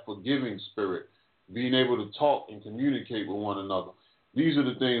 have that forgiving spirit, being able to talk and communicate with one another. These are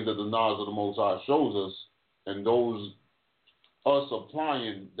the things that the knowledge of the Most High shows us, and us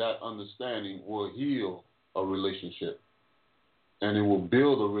applying that understanding will heal a relationship, and it will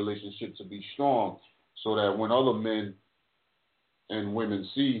build a relationship to be strong, so that when other men and women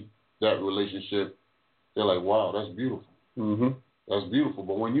see that relationship, they're like, wow, that's beautiful. That's beautiful.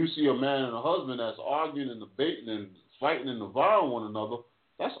 But when you see a man and a husband that's arguing and debating and fighting and devouring one another,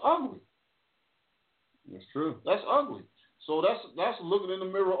 that's ugly. That's true. That's ugly. So that's looking in the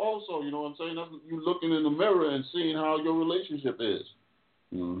mirror also, you know what I'm saying? That's you looking in the mirror and seeing how your relationship is.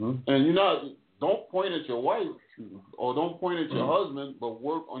 And don't point at your wife or don't point at your husband, but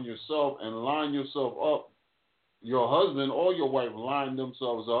work on yourself and line yourself up. Your husband or your wife line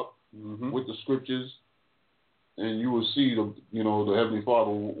themselves up with the scriptures, and you will see the Heavenly Father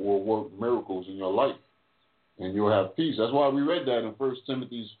will work miracles in your life, and you'll have peace. That's why we read that in 1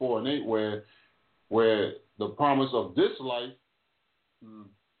 Timothy 4:8, where the promise of this life,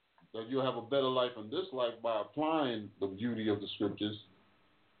 that you'll have a better life in this life by applying the beauty of the scriptures,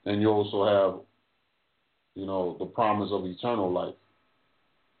 and you also have, the promise of eternal life.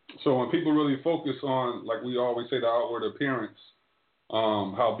 So when people really focus on, like we always say, the outward appearance,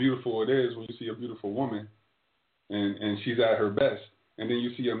 how beautiful it is when you see a beautiful woman and she's at her best, and then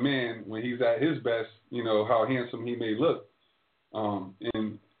you see a man when he's at his best, how handsome he may look,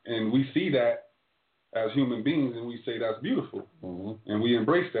 and we see that as human beings, and we say that's beautiful, and we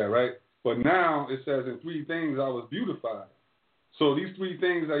embrace that, right? But now it says in 3 things I was beautified. So these 3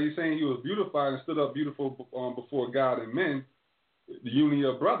 things that he's saying he was beautified and stood up beautiful before God and men, the unity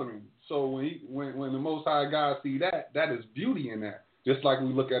of brethren. So when the Most High God see that is beauty in that, just like we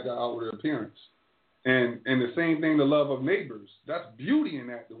look at the outward appearance. And the same thing, the love of neighbors, that's beauty in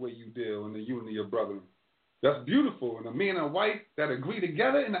that, the way you deal in the unity of brethren. That's beautiful. And a man and wife that agree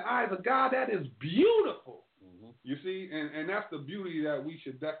together in the eyes of God, that is beautiful. You see, and that's the beauty that we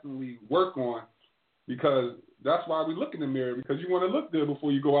should definitely work on, because that's why we look in the mirror, because you want to look good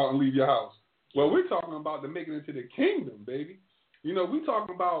before you go out and leave your house. Well, we're talking about the making it to the kingdom, baby. We're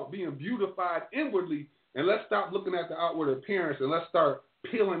talking about being beautified inwardly, and let's stop looking at the outward appearance, and let's start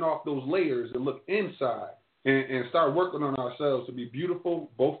peeling off those layers and look inside and start working on ourselves to be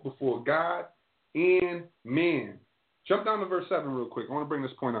beautiful both before God and man. Jump down to verse 7 real quick. I want to bring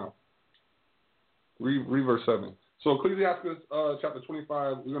this point out. Read verse 7. So Ecclesiastes chapter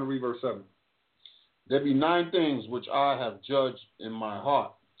 25, we're going to read verse 7. There be 9 things which I have judged in my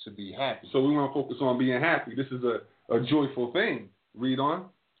heart to be happy. So we want to focus on being happy. This is a joyful thing. Read on.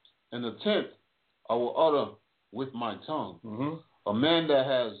 And the 10th I will utter with my tongue. A man that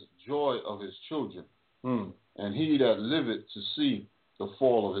has joy of his children, and he that liveth to see the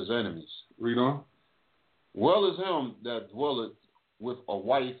fall of his enemies. Read on. Well is him that dwelleth with a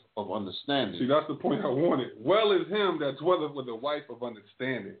wife of understanding. See, that's the point I wanted. Well is him that dwelleth with a wife of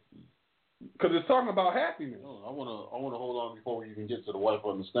understanding. Because it's talking about happiness. I want to hold on before we even get to the wife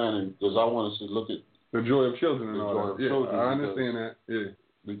of understanding, because I want us to look at the joy of children and all that. Children, I understand that. Yeah.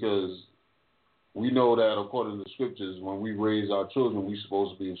 Because we know that according to the scriptures, when we raise our children, we're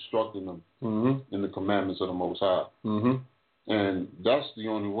supposed to be instructing them in the commandments of the Most High. And that's the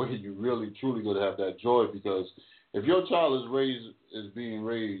only way you really, truly going to have that joy, because if your child is being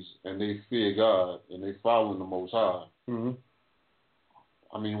raised and they fear God and they following the Most High,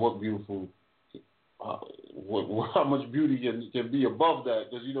 I mean, what beautiful, how much beauty can be above that?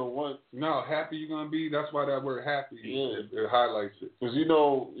 Because you know what? No, happy you're gonna be. That's why that word happy. It highlights it. Because you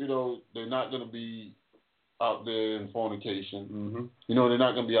know they're not gonna be out there in fornication. You know they're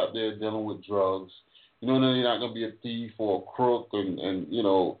not gonna be out there dealing with drugs. You know they're not gonna be a thief or a crook and you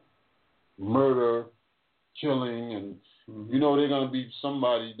know murder, killing, and you know they're gonna be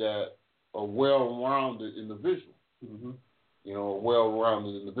somebody that a well-rounded individual. You know, a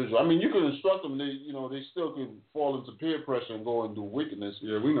well-rounded individual. I mean, you can instruct them. They still can fall into peer pressure and go and do wickedness.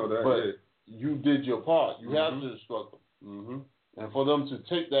 Yeah, we know that. But you did your part. You have to instruct them. And for them to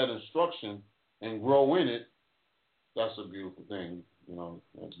take that instruction and grow in it, that's a beautiful thing. You know,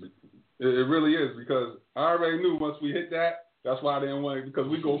 it really is, because I already knew once we hit that, that's why I didn't want it, because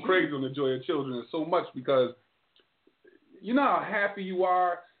we go crazy on the joy of children and so much, because you know how happy you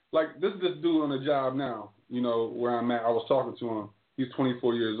are. Like this dude on the job now. You know, where I'm at, I was talking to him. He's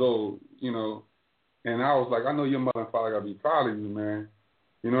 24 years old, you know, and I was like, I know your mother and father got to be proud of you, man.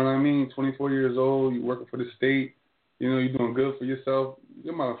 You know what I mean? 24 years old, you working for the state, you know, you're doing good for yourself.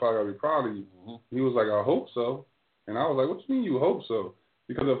 Your mother and father got to be proud of you. He was like, I hope so. And I was like, what you mean you hope so?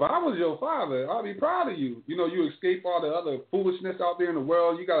 Because if I was your father, I'd be proud of you. You know, you escape all the other foolishness out there in the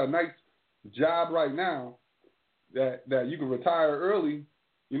world. You got a nice job right now that you can retire early.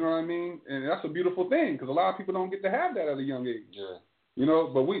 You know what I mean? And that's a beautiful thing, because a lot of people don't get to have that at a young age. Yeah. You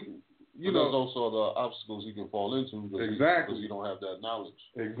know, but there's also the obstacles you can fall into because you don't have that knowledge.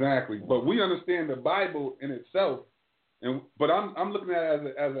 Exactly. But we understand the Bible in itself, but I'm looking at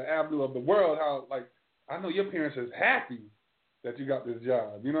it as an avenue of the world. How, like, I know your parents is happy that you got this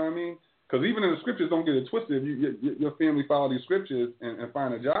job. You know what I mean? Because even in the scriptures, don't get it twisted. If your family follow these scriptures and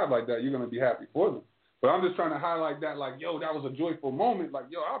find a job like that, you're going to be happy for them. But I'm just trying to highlight that, like, yo, that was a joyful moment. Like,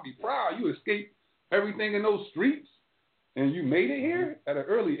 yo, I'll be proud. You escaped everything in those streets, and you made it here at an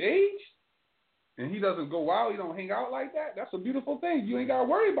early age. And he doesn't go out. He don't hang out like that. That's a beautiful thing. You ain't got to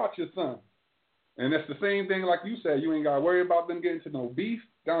worry about your son. And that's the same thing, like you said. You ain't got to worry about them getting to no beef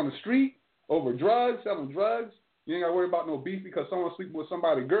down the street over drugs, selling drugs. You ain't got to worry about no beef because someone's sleeping with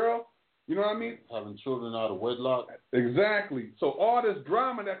somebody's girl. You know what I mean? Having children out of wedlock. Exactly. So all this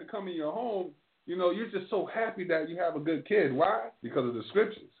drama that could come in your home, you know, you're just so happy that you have a good kid. Why? Because of the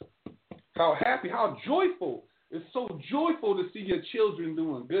scriptures. How happy, how joyful. It's so joyful to see your children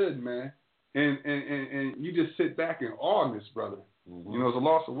doing good, man. And you just sit back in awe, brother. You know, it's a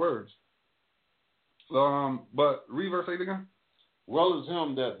loss of words. But read verse 8 again. Well is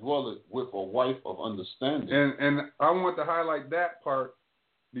him that dwelleth with a wife of understanding. And I want to highlight that part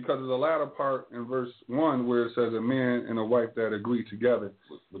because of the latter part in verse 1 where it says a man and a wife that agree together.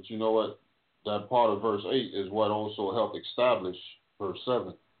 But you know what? That part of verse 8 is what also helped establish verse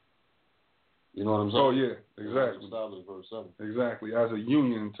 7. You know what I'm saying? Oh, yeah, exactly. Establish verse 7. Exactly, as a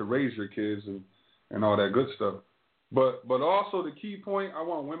union to raise your kids and all that good stuff. But also the key point I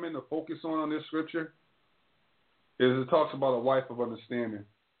want women to focus on this scripture is it talks about a wife of understanding.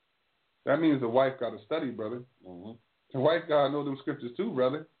 That means the wife got to study, brother. The wife got to know them scriptures too,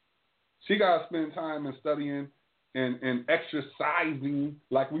 brother. She got to spend time in studying and exercising,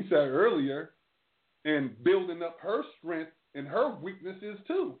 like we said earlier, and building up her strength and her weaknesses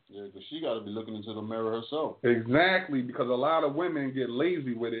too. Yeah, because she got to be looking into the mirror herself. Exactly, because a lot of women get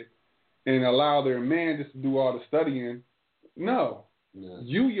lazy with it and allow their man just to do all the studying. No. Yeah.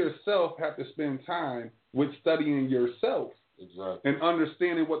 You yourself have to spend time with studying yourself. Exactly. And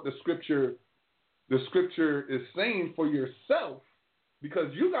understanding what the scripture is saying for yourself.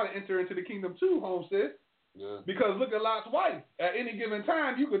 Because you got to enter into the kingdom too, home sis. Yeah. Because look at Lot's wife. At any given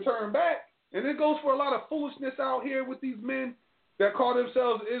time, you could turn back. And it goes for a lot of foolishness out here with these men that call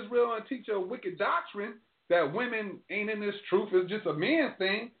themselves Israel and teach a wicked doctrine that women ain't in this truth. It's just a man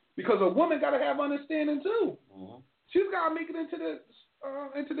thing. Because a woman got to have understanding too. She's got to make it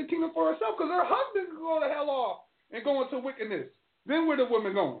into the kingdom for herself. Because her husband can go the hell off and go into wickedness. Then where the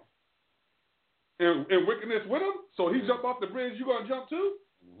woman going? And wickedness with him? So he jump off the bridge, you going to jump too?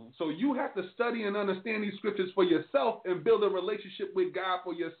 So you have to study and understand these scriptures for yourself and build a relationship with God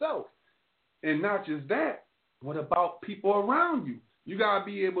for yourself. And not just that, what about people around you? You got to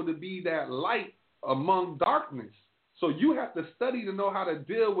be able to be that light among darkness. So you have to study to know how to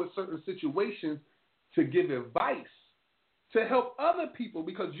deal with certain situations, to give advice, to help other people,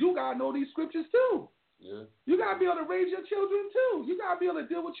 because you got to know these scriptures too. Yeah. You got to be able to raise your children too. You got to be able to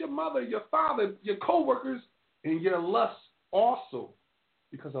deal with your mother, your father, your coworkers, and your lust also.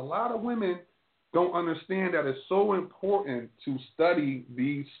 Because a lot of women don't understand that it's so important to study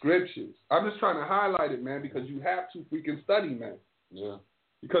these scriptures. I'm just trying to highlight it, man, because you have to freaking study, man. Yeah.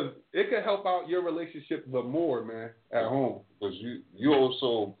 Because it can help out your relationship the more, man, at home. Because you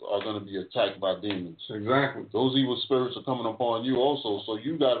also are going to be attacked by demons. Exactly. Those evil spirits are coming upon you also, so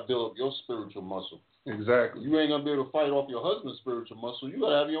you got to build up your spiritual muscle. Exactly. You ain't going to be able to fight off your husband's spiritual muscle. You got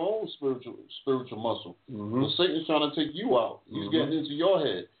to have your own spiritual muscle. Mm-hmm. So Satan's trying to take you out. He's getting into your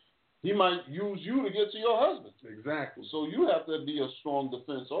head. He might use you to get to your husband. Exactly. So you have to be a strong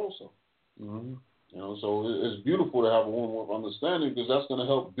defense also. Mm-hmm. You know, so it's beautiful to have a woman with understanding, because that's going to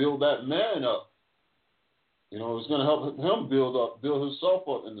help build that man up. You know, it's going to help him build himself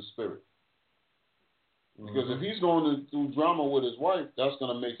up in the spirit. Because if he's going through drama with his wife, that's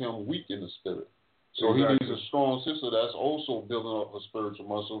going to make him weak in the spirit. So he needs a strong sister that's also building up her spiritual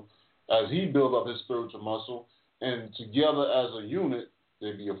muscle. As he builds up his spiritual muscle, and together as a unit,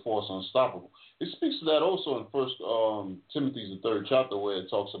 they'd be a force unstoppable. It speaks to that also in First Timothy, the 3rd chapter, where it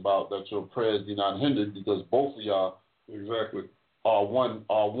talks about that your prayers be not hindered, because both of y'all are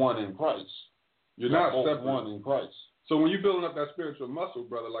one in Christ. You're not both separate. one in Christ. So when you're building up that spiritual muscle,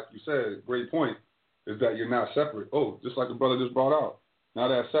 brother, like you said, great point, is that you're not separate. Oh, just like the brother just brought out. Not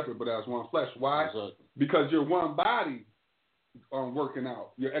as separate, but as one flesh. Why? Exactly. Because you're one body working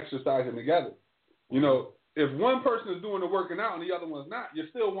out. You're exercising together. You know, if one person is doing the working out and the other one's not, you're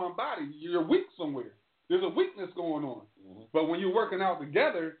still one body. You're weak somewhere. There's a weakness going on. Mm-hmm. But when you're working out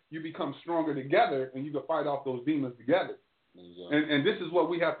together, you become stronger together, and you can fight off those demons together. Exactly. And this is what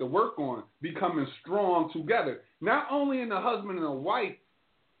we have to work on, becoming strong together. Not only in the husband and a wife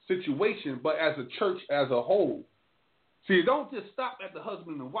situation, but as a church as a whole. See, it don't just stop at the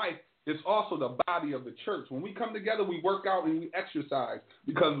husband and wife. It's also the body of the church. When we come together, we work out and we exercise,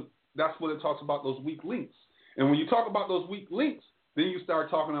 because that's what it talks about, those weak links. And when you talk about those weak links, then you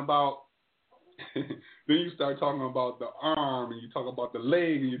start talking about the arm, and you talk about the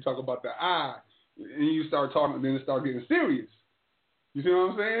leg, and you talk about the eye, and you start talking, then it starts getting serious. You see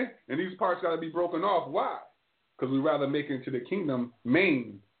what I'm saying? And these parts got to be broken off. Why? Because we rather make it into the kingdom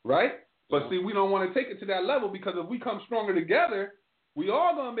main, right? But see, we don't want to take it to that level, because if we come stronger together, we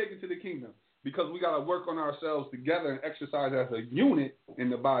all going to make it to the kingdom, because we got to work on ourselves together and exercise as a unit in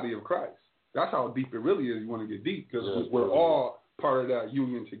the body of Christ. That's how deep it really is. You want to get deep, because we're all part of that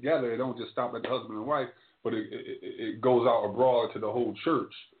union together. It don't just stop at the husband and wife, but it goes out abroad to the whole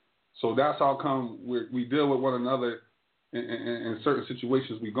church. So that's how come we deal with one another in certain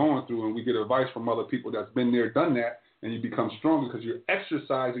situations we're going through, and we get advice from other people that's been there, done that, and you become stronger because you're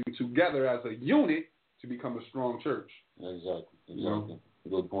exercising together as a unit to become a strong church. Exactly. You know?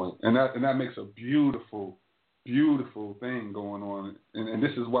 Good point. And that makes a beautiful, beautiful thing going on. And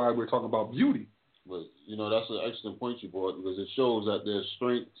this is why we're talking about beauty. But, you know, that's an excellent point you brought, because it shows that there's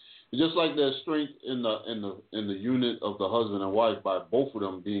strength. Just like there's strength in the unit of the husband and wife by both of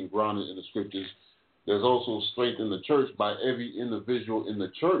them being grounded in the scriptures, there's also strength in the church by every individual in the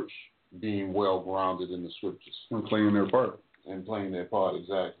church being well grounded in the scriptures. And playing their part.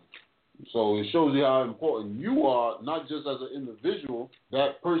 Exactly. So it shows you how important you are, not just as an individual.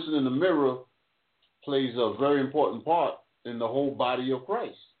 That person in the mirror plays a very important part in the whole body of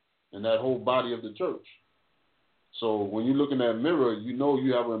Christ, and that whole body of the church. So when you look in that mirror, you know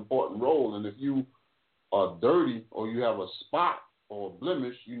you have an important role. And if you are dirty or you have a spot or a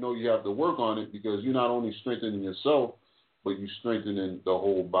blemish, you know you have to work on it, because you're not only strengthening yourself, but you're strengthening the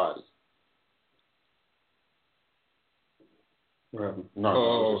whole body. What happened?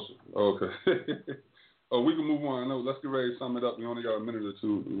 No. Okay. We can move on. No, let's get ready to sum it up. We only got a minute or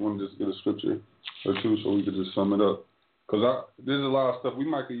two. We want to just get a scripture or two so we can just sum it up. Because there's a lot of stuff we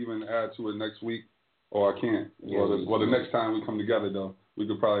might could even add to it next week, or I can't. Well, the next time we come together, though, we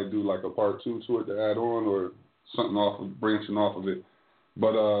could probably do like a part 2 to it to add on, or something branching off of it.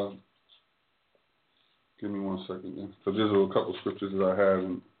 But give me 1 second, then. Because there's a couple scriptures that I have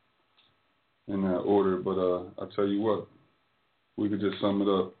in that order. But I tell you what, we could just sum it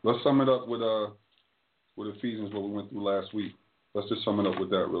up. Let's sum it up with Ephesians, what we went through last week. Let's just sum it up with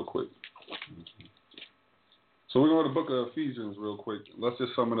that real quick. So we're going to the book of Ephesians real quick. Let's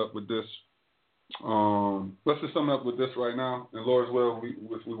just sum it up with this. Let's just sum it up with this right now. And Lord's will,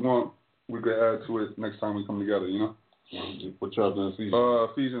 if we want, we could add to it next time we come together, you know? What chapter in Ephesians?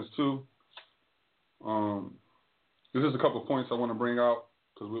 Ephesians 2. There's just a couple of points I want to bring out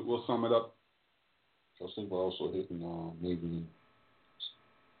because we'll sum it up. I think we're also hitting maybe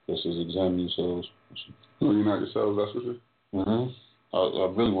this is examine yourselves. No, you're not yourselves, that's what it is? Mm-hmm. I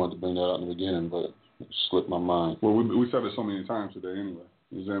really wanted to bring that out in the beginning, but it slipped my mind. Well, we said it so many times today anyway.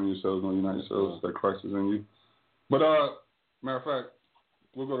 Examine yourselves, no, you're not yourselves, that Christ is in you. But, matter of fact,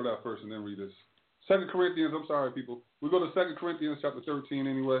 we'll go to that first and then read this. 2 Corinthians, I'm sorry, people. We'll go to 2 Corinthians chapter 13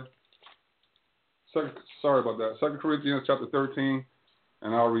 anyway. Sorry about that. 2 Corinthians chapter 13,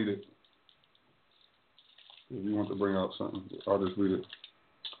 and I'll read it. If you want to bring out something, I'll just read it.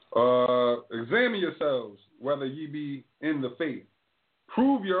 Examine yourselves, whether ye be in the faith.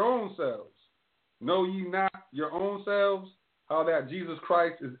 Prove your own selves. Know ye not your own selves, how that Jesus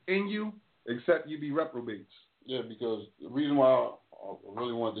Christ is in you, except ye be reprobates. Yeah, because the reason why I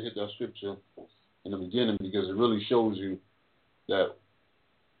really wanted to hit that scripture in the beginning, because it really shows you that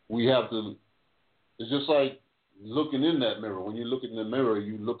we have to, it's just like looking in that mirror. When you look in the mirror,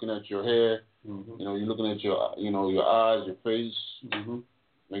 you're looking at your hair, Mm-hmm. you're looking at your eyes, your face. Mm-hmm.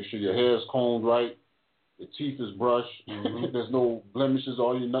 Make sure your hair is combed right, your teeth is brushed, there's no blemishes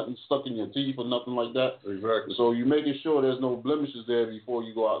or nothing stuck in your teeth or nothing like that. Exactly. So you're making sure there's no blemishes there before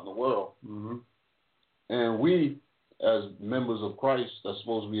you go out in the world. Mm-hmm. And we, as members of Christ, that's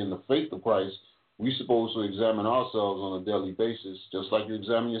supposed to be in the faith of Christ, we're supposed to examine ourselves on a daily basis, just like you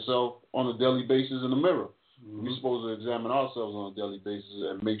examine yourself on a daily basis in the mirror. Mm-hmm. We're supposed to examine ourselves on a daily basis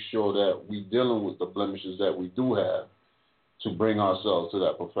and make sure that we're dealing with the blemishes that we do have to bring ourselves to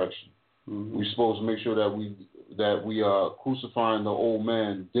that perfection. Mm-hmm. We're supposed to make sure that we are crucifying the old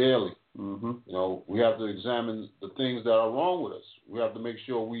man daily. Mm-hmm. We have to examine the things that are wrong with us. We have to make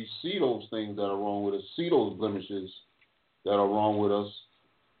sure we see those things that are wrong with us, see those blemishes that are wrong with us,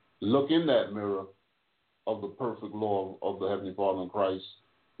 look in that mirror of the perfect law of the Heavenly Father in Christ,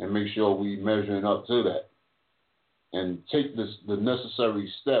 and make sure we measuring up to that, and take the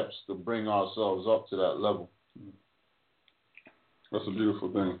necessary steps to bring ourselves up to that level. That's a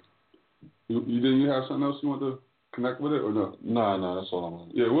beautiful thing. You have something else you want to connect with it or no? No, that's all I'm going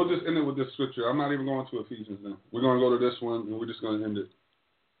to do. Yeah, we'll just end it with this scripture. I'm not even going to Ephesians then. We're going to go to this one, and we're just going to end it.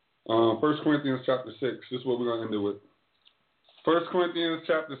 1 Corinthians chapter 6. This is what we're going to end it with. 1 Corinthians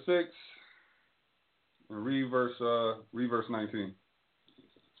chapter 6, and read verse 19.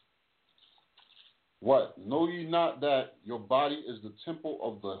 What? Know ye not that your body is the temple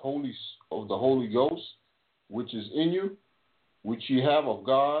of the Holy Ghost, which is in you, which ye have of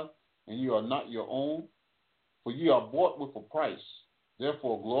God, and ye are not your own? For ye are bought with a price.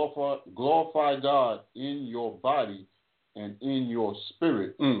 Therefore glorify God in your body and in your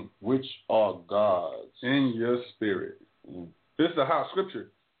spirit, which are God's. In your spirit. This is a hot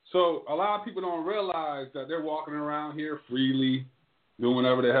scripture. So a lot of people don't realize that they're walking around here freely, doing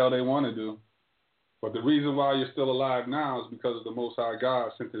whatever the hell they want to do. But the reason why you're still alive now is because of the Most High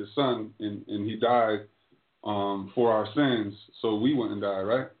God sent His Son, and He died for our sins, so we wouldn't die,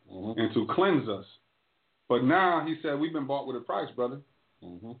 right? Mm-hmm. And to cleanse us. But now He said we've been bought with a price, brother.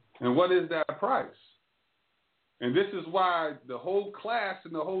 Mm-hmm. And what is that price? And this is why the whole class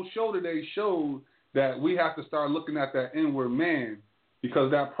and the whole show today showed that we have to start looking at that inward man,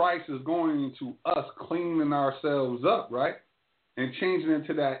 because that price is going to us cleaning ourselves up, right? And changing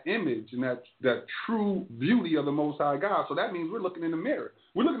into that image and that true beauty of the Most High God. So that means we're looking in the mirror.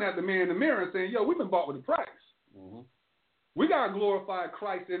 We're looking at the man in the mirror and saying, yo, we've been bought with a price. Mm-hmm. We got to glorify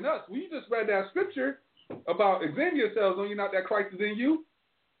Christ in us. We just read that scripture about examine yourselves, know you not that Christ is in you.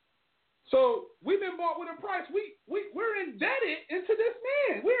 So we've been bought with a price. We're indebted into this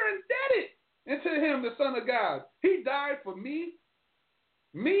man. We're indebted into him, the Son of God. He died for me,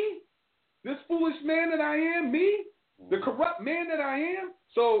 this foolish man that I am, me, the corrupt man that I am.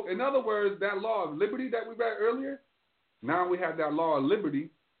 So, in other words, that law of liberty that we read earlier, now we have that law of liberty,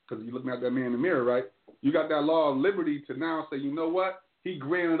 because you're looking at that man in the mirror, right? You got that law of liberty to now say, you know what? He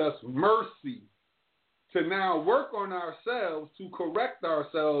granted us mercy to now work on ourselves, to correct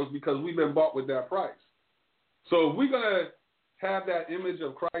ourselves, because we've been bought with that price. So if we're going to have that image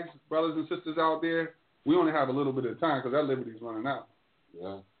of Christ, brothers and sisters out there, we only have a little bit of time because that liberty is running out.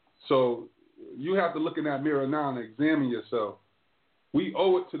 Yeah. So you have to look in that mirror now and examine yourself. We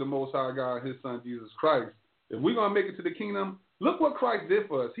owe it to the Most High God, His Son, Jesus Christ. If we're going to make it to the kingdom, look what Christ did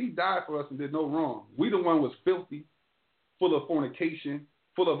for us. He died for us and did no wrong. We the one was filthy, full of fornication,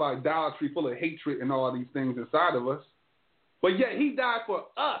 full of idolatry, full of hatred and all these things inside of us. But yet He died for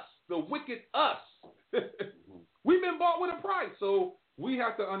us, the wicked us. We've been bought with a price. So we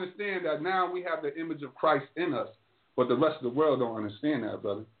have to understand that now we have the image of Christ in us. But the rest of the world don't understand that,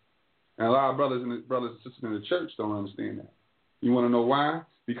 brother. And a lot of brothers and sisters in the church don't understand that. You want to know why?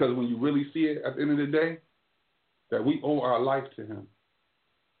 Because when you really see it at the end of the day, that we owe our life to him.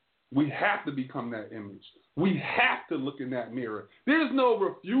 We have to become that image. We have to look in that mirror. There's no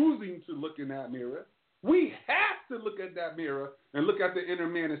refusing to look in that mirror. We have to look at that mirror and look at the inner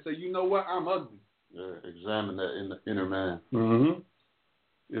man and say, you know what, I'm ugly. Yeah, examine that inner man. Mm-hmm.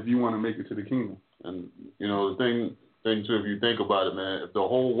 If you want to make it to the kingdom. And, you know, the thing too, if you think about it, man, if the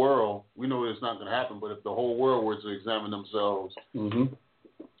whole world, we know it's not going to happen, but if the whole world were to examine themselves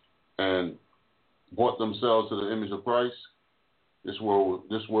and brought themselves to the image of Christ, this world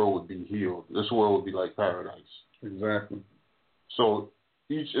would be healed. This world would be like paradise. Exactly. So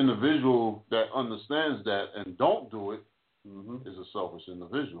each individual that understands that and don't do it is a selfish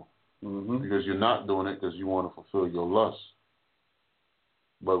individual. Because you're not doing it because you want to fulfill your lust.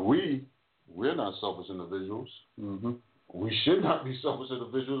 But we're not selfish individuals. We should not be selfish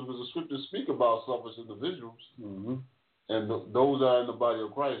individuals because the scriptures speak about selfish individuals. And those that are in the body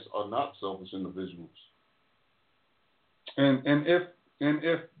of Christ are not selfish individuals. And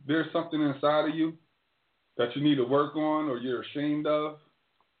if there's something inside of you that you need to work on or you're ashamed of,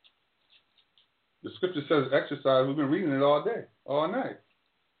 the scripture says exercise. We've been reading it all day, all night.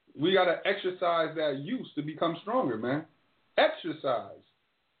 We got to exercise that use to become stronger, man. Exercise.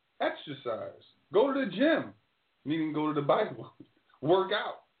 Go to the gym, meaning go to the Bible. Work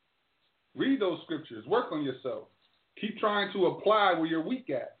out. Read those scriptures. Work on yourself. Keep trying to apply where you're weak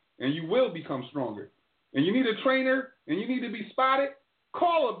at, and you will become stronger. And you need a trainer, and you need to be spotted,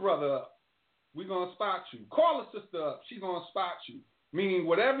 call a brother up. We're going to spot you. Call a sister up. She's going to spot you. Meaning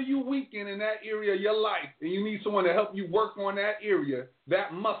whatever you weak in that area of your life, and you need someone to help you work on that area,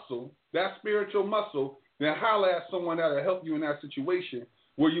 that muscle, that spiritual muscle, then holler at someone that will help you in that situation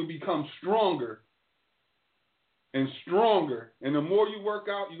where you become stronger and stronger. And the more you work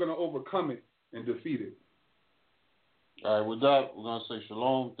out, you're going to overcome it and defeat it. All right, with that, we're going to say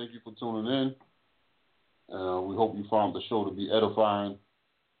shalom. Thank you for tuning in. We hope you found the show to be edifying.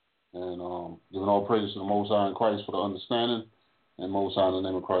 And giving all praise to the Most High in Christ for the understanding. And Most High in the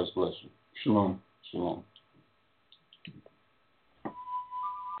name of Christ bless you. Shalom. Shalom.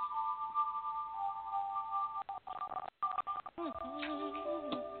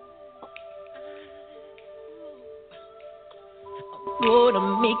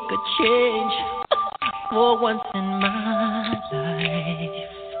 Gonna make a change for once in my life.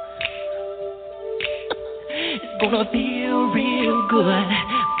 It's gonna feel real good.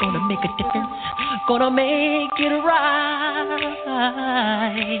 Gonna make a difference. Gonna make it right.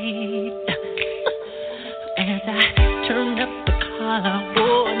 As I turn up the collar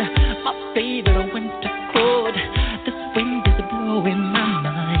on my favorite winter coat, this wind is blowing my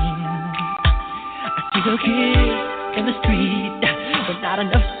mind. I see the kids in the street, but not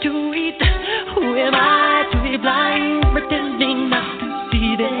enough to eat. Who am I to be blind, pretending not to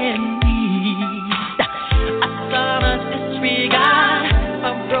see their needs? I saw a disregard,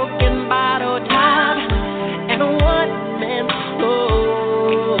 a broken bottle top, and a one-man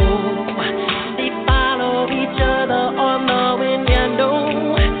show. They follow each other on the window,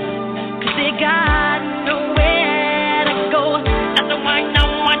 'cause they got nowhere to go. That's why no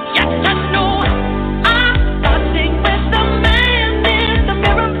one gets to know. I'm starting with the man in the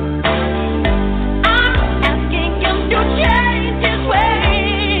mirror. I'm asking him to change his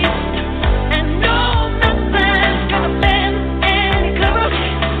ways, and no nothing's gonna bend any clearer.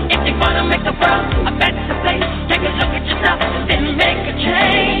 If you wanna make the world a better place, take a look at yourself, then make a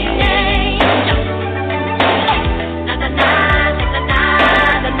change. Na na na na na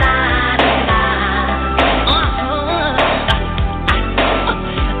na na na.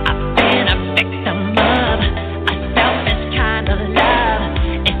 I've been a victim of a selfish kind of love.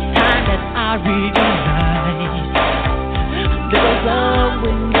 It's time that I realize there's love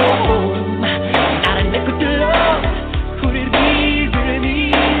with no home. Not a nickel to love. Could it be really me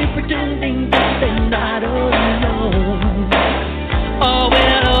pretending that they're not alone? Oh,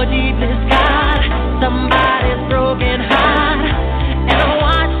 well, deep is God, somebody's broken heart, and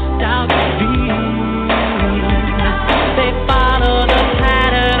watched out dreams. They follow the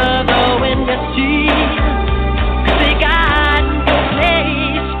pattern of the wind to sea, 'cause they got no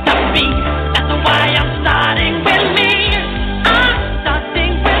place to be. That's why I'm starting with me. I'm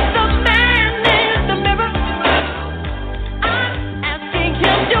starting with the man in the mirror. I'm asking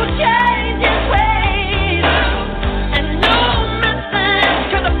him to change his ways, and no message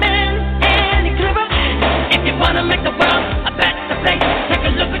could have been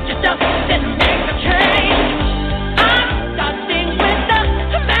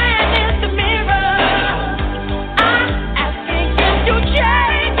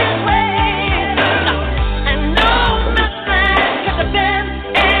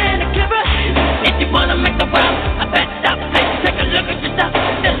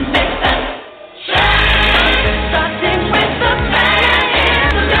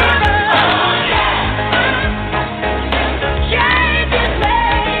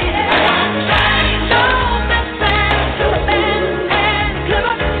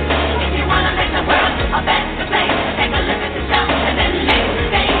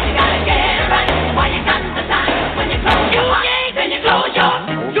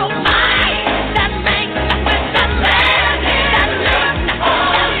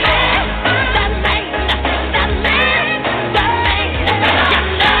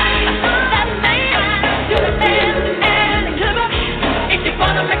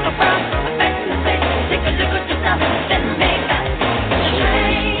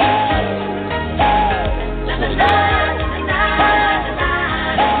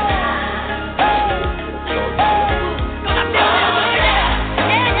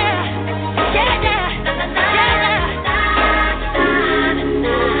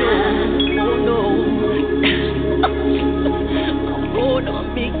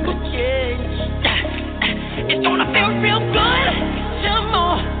make a change. It's gonna feel real good.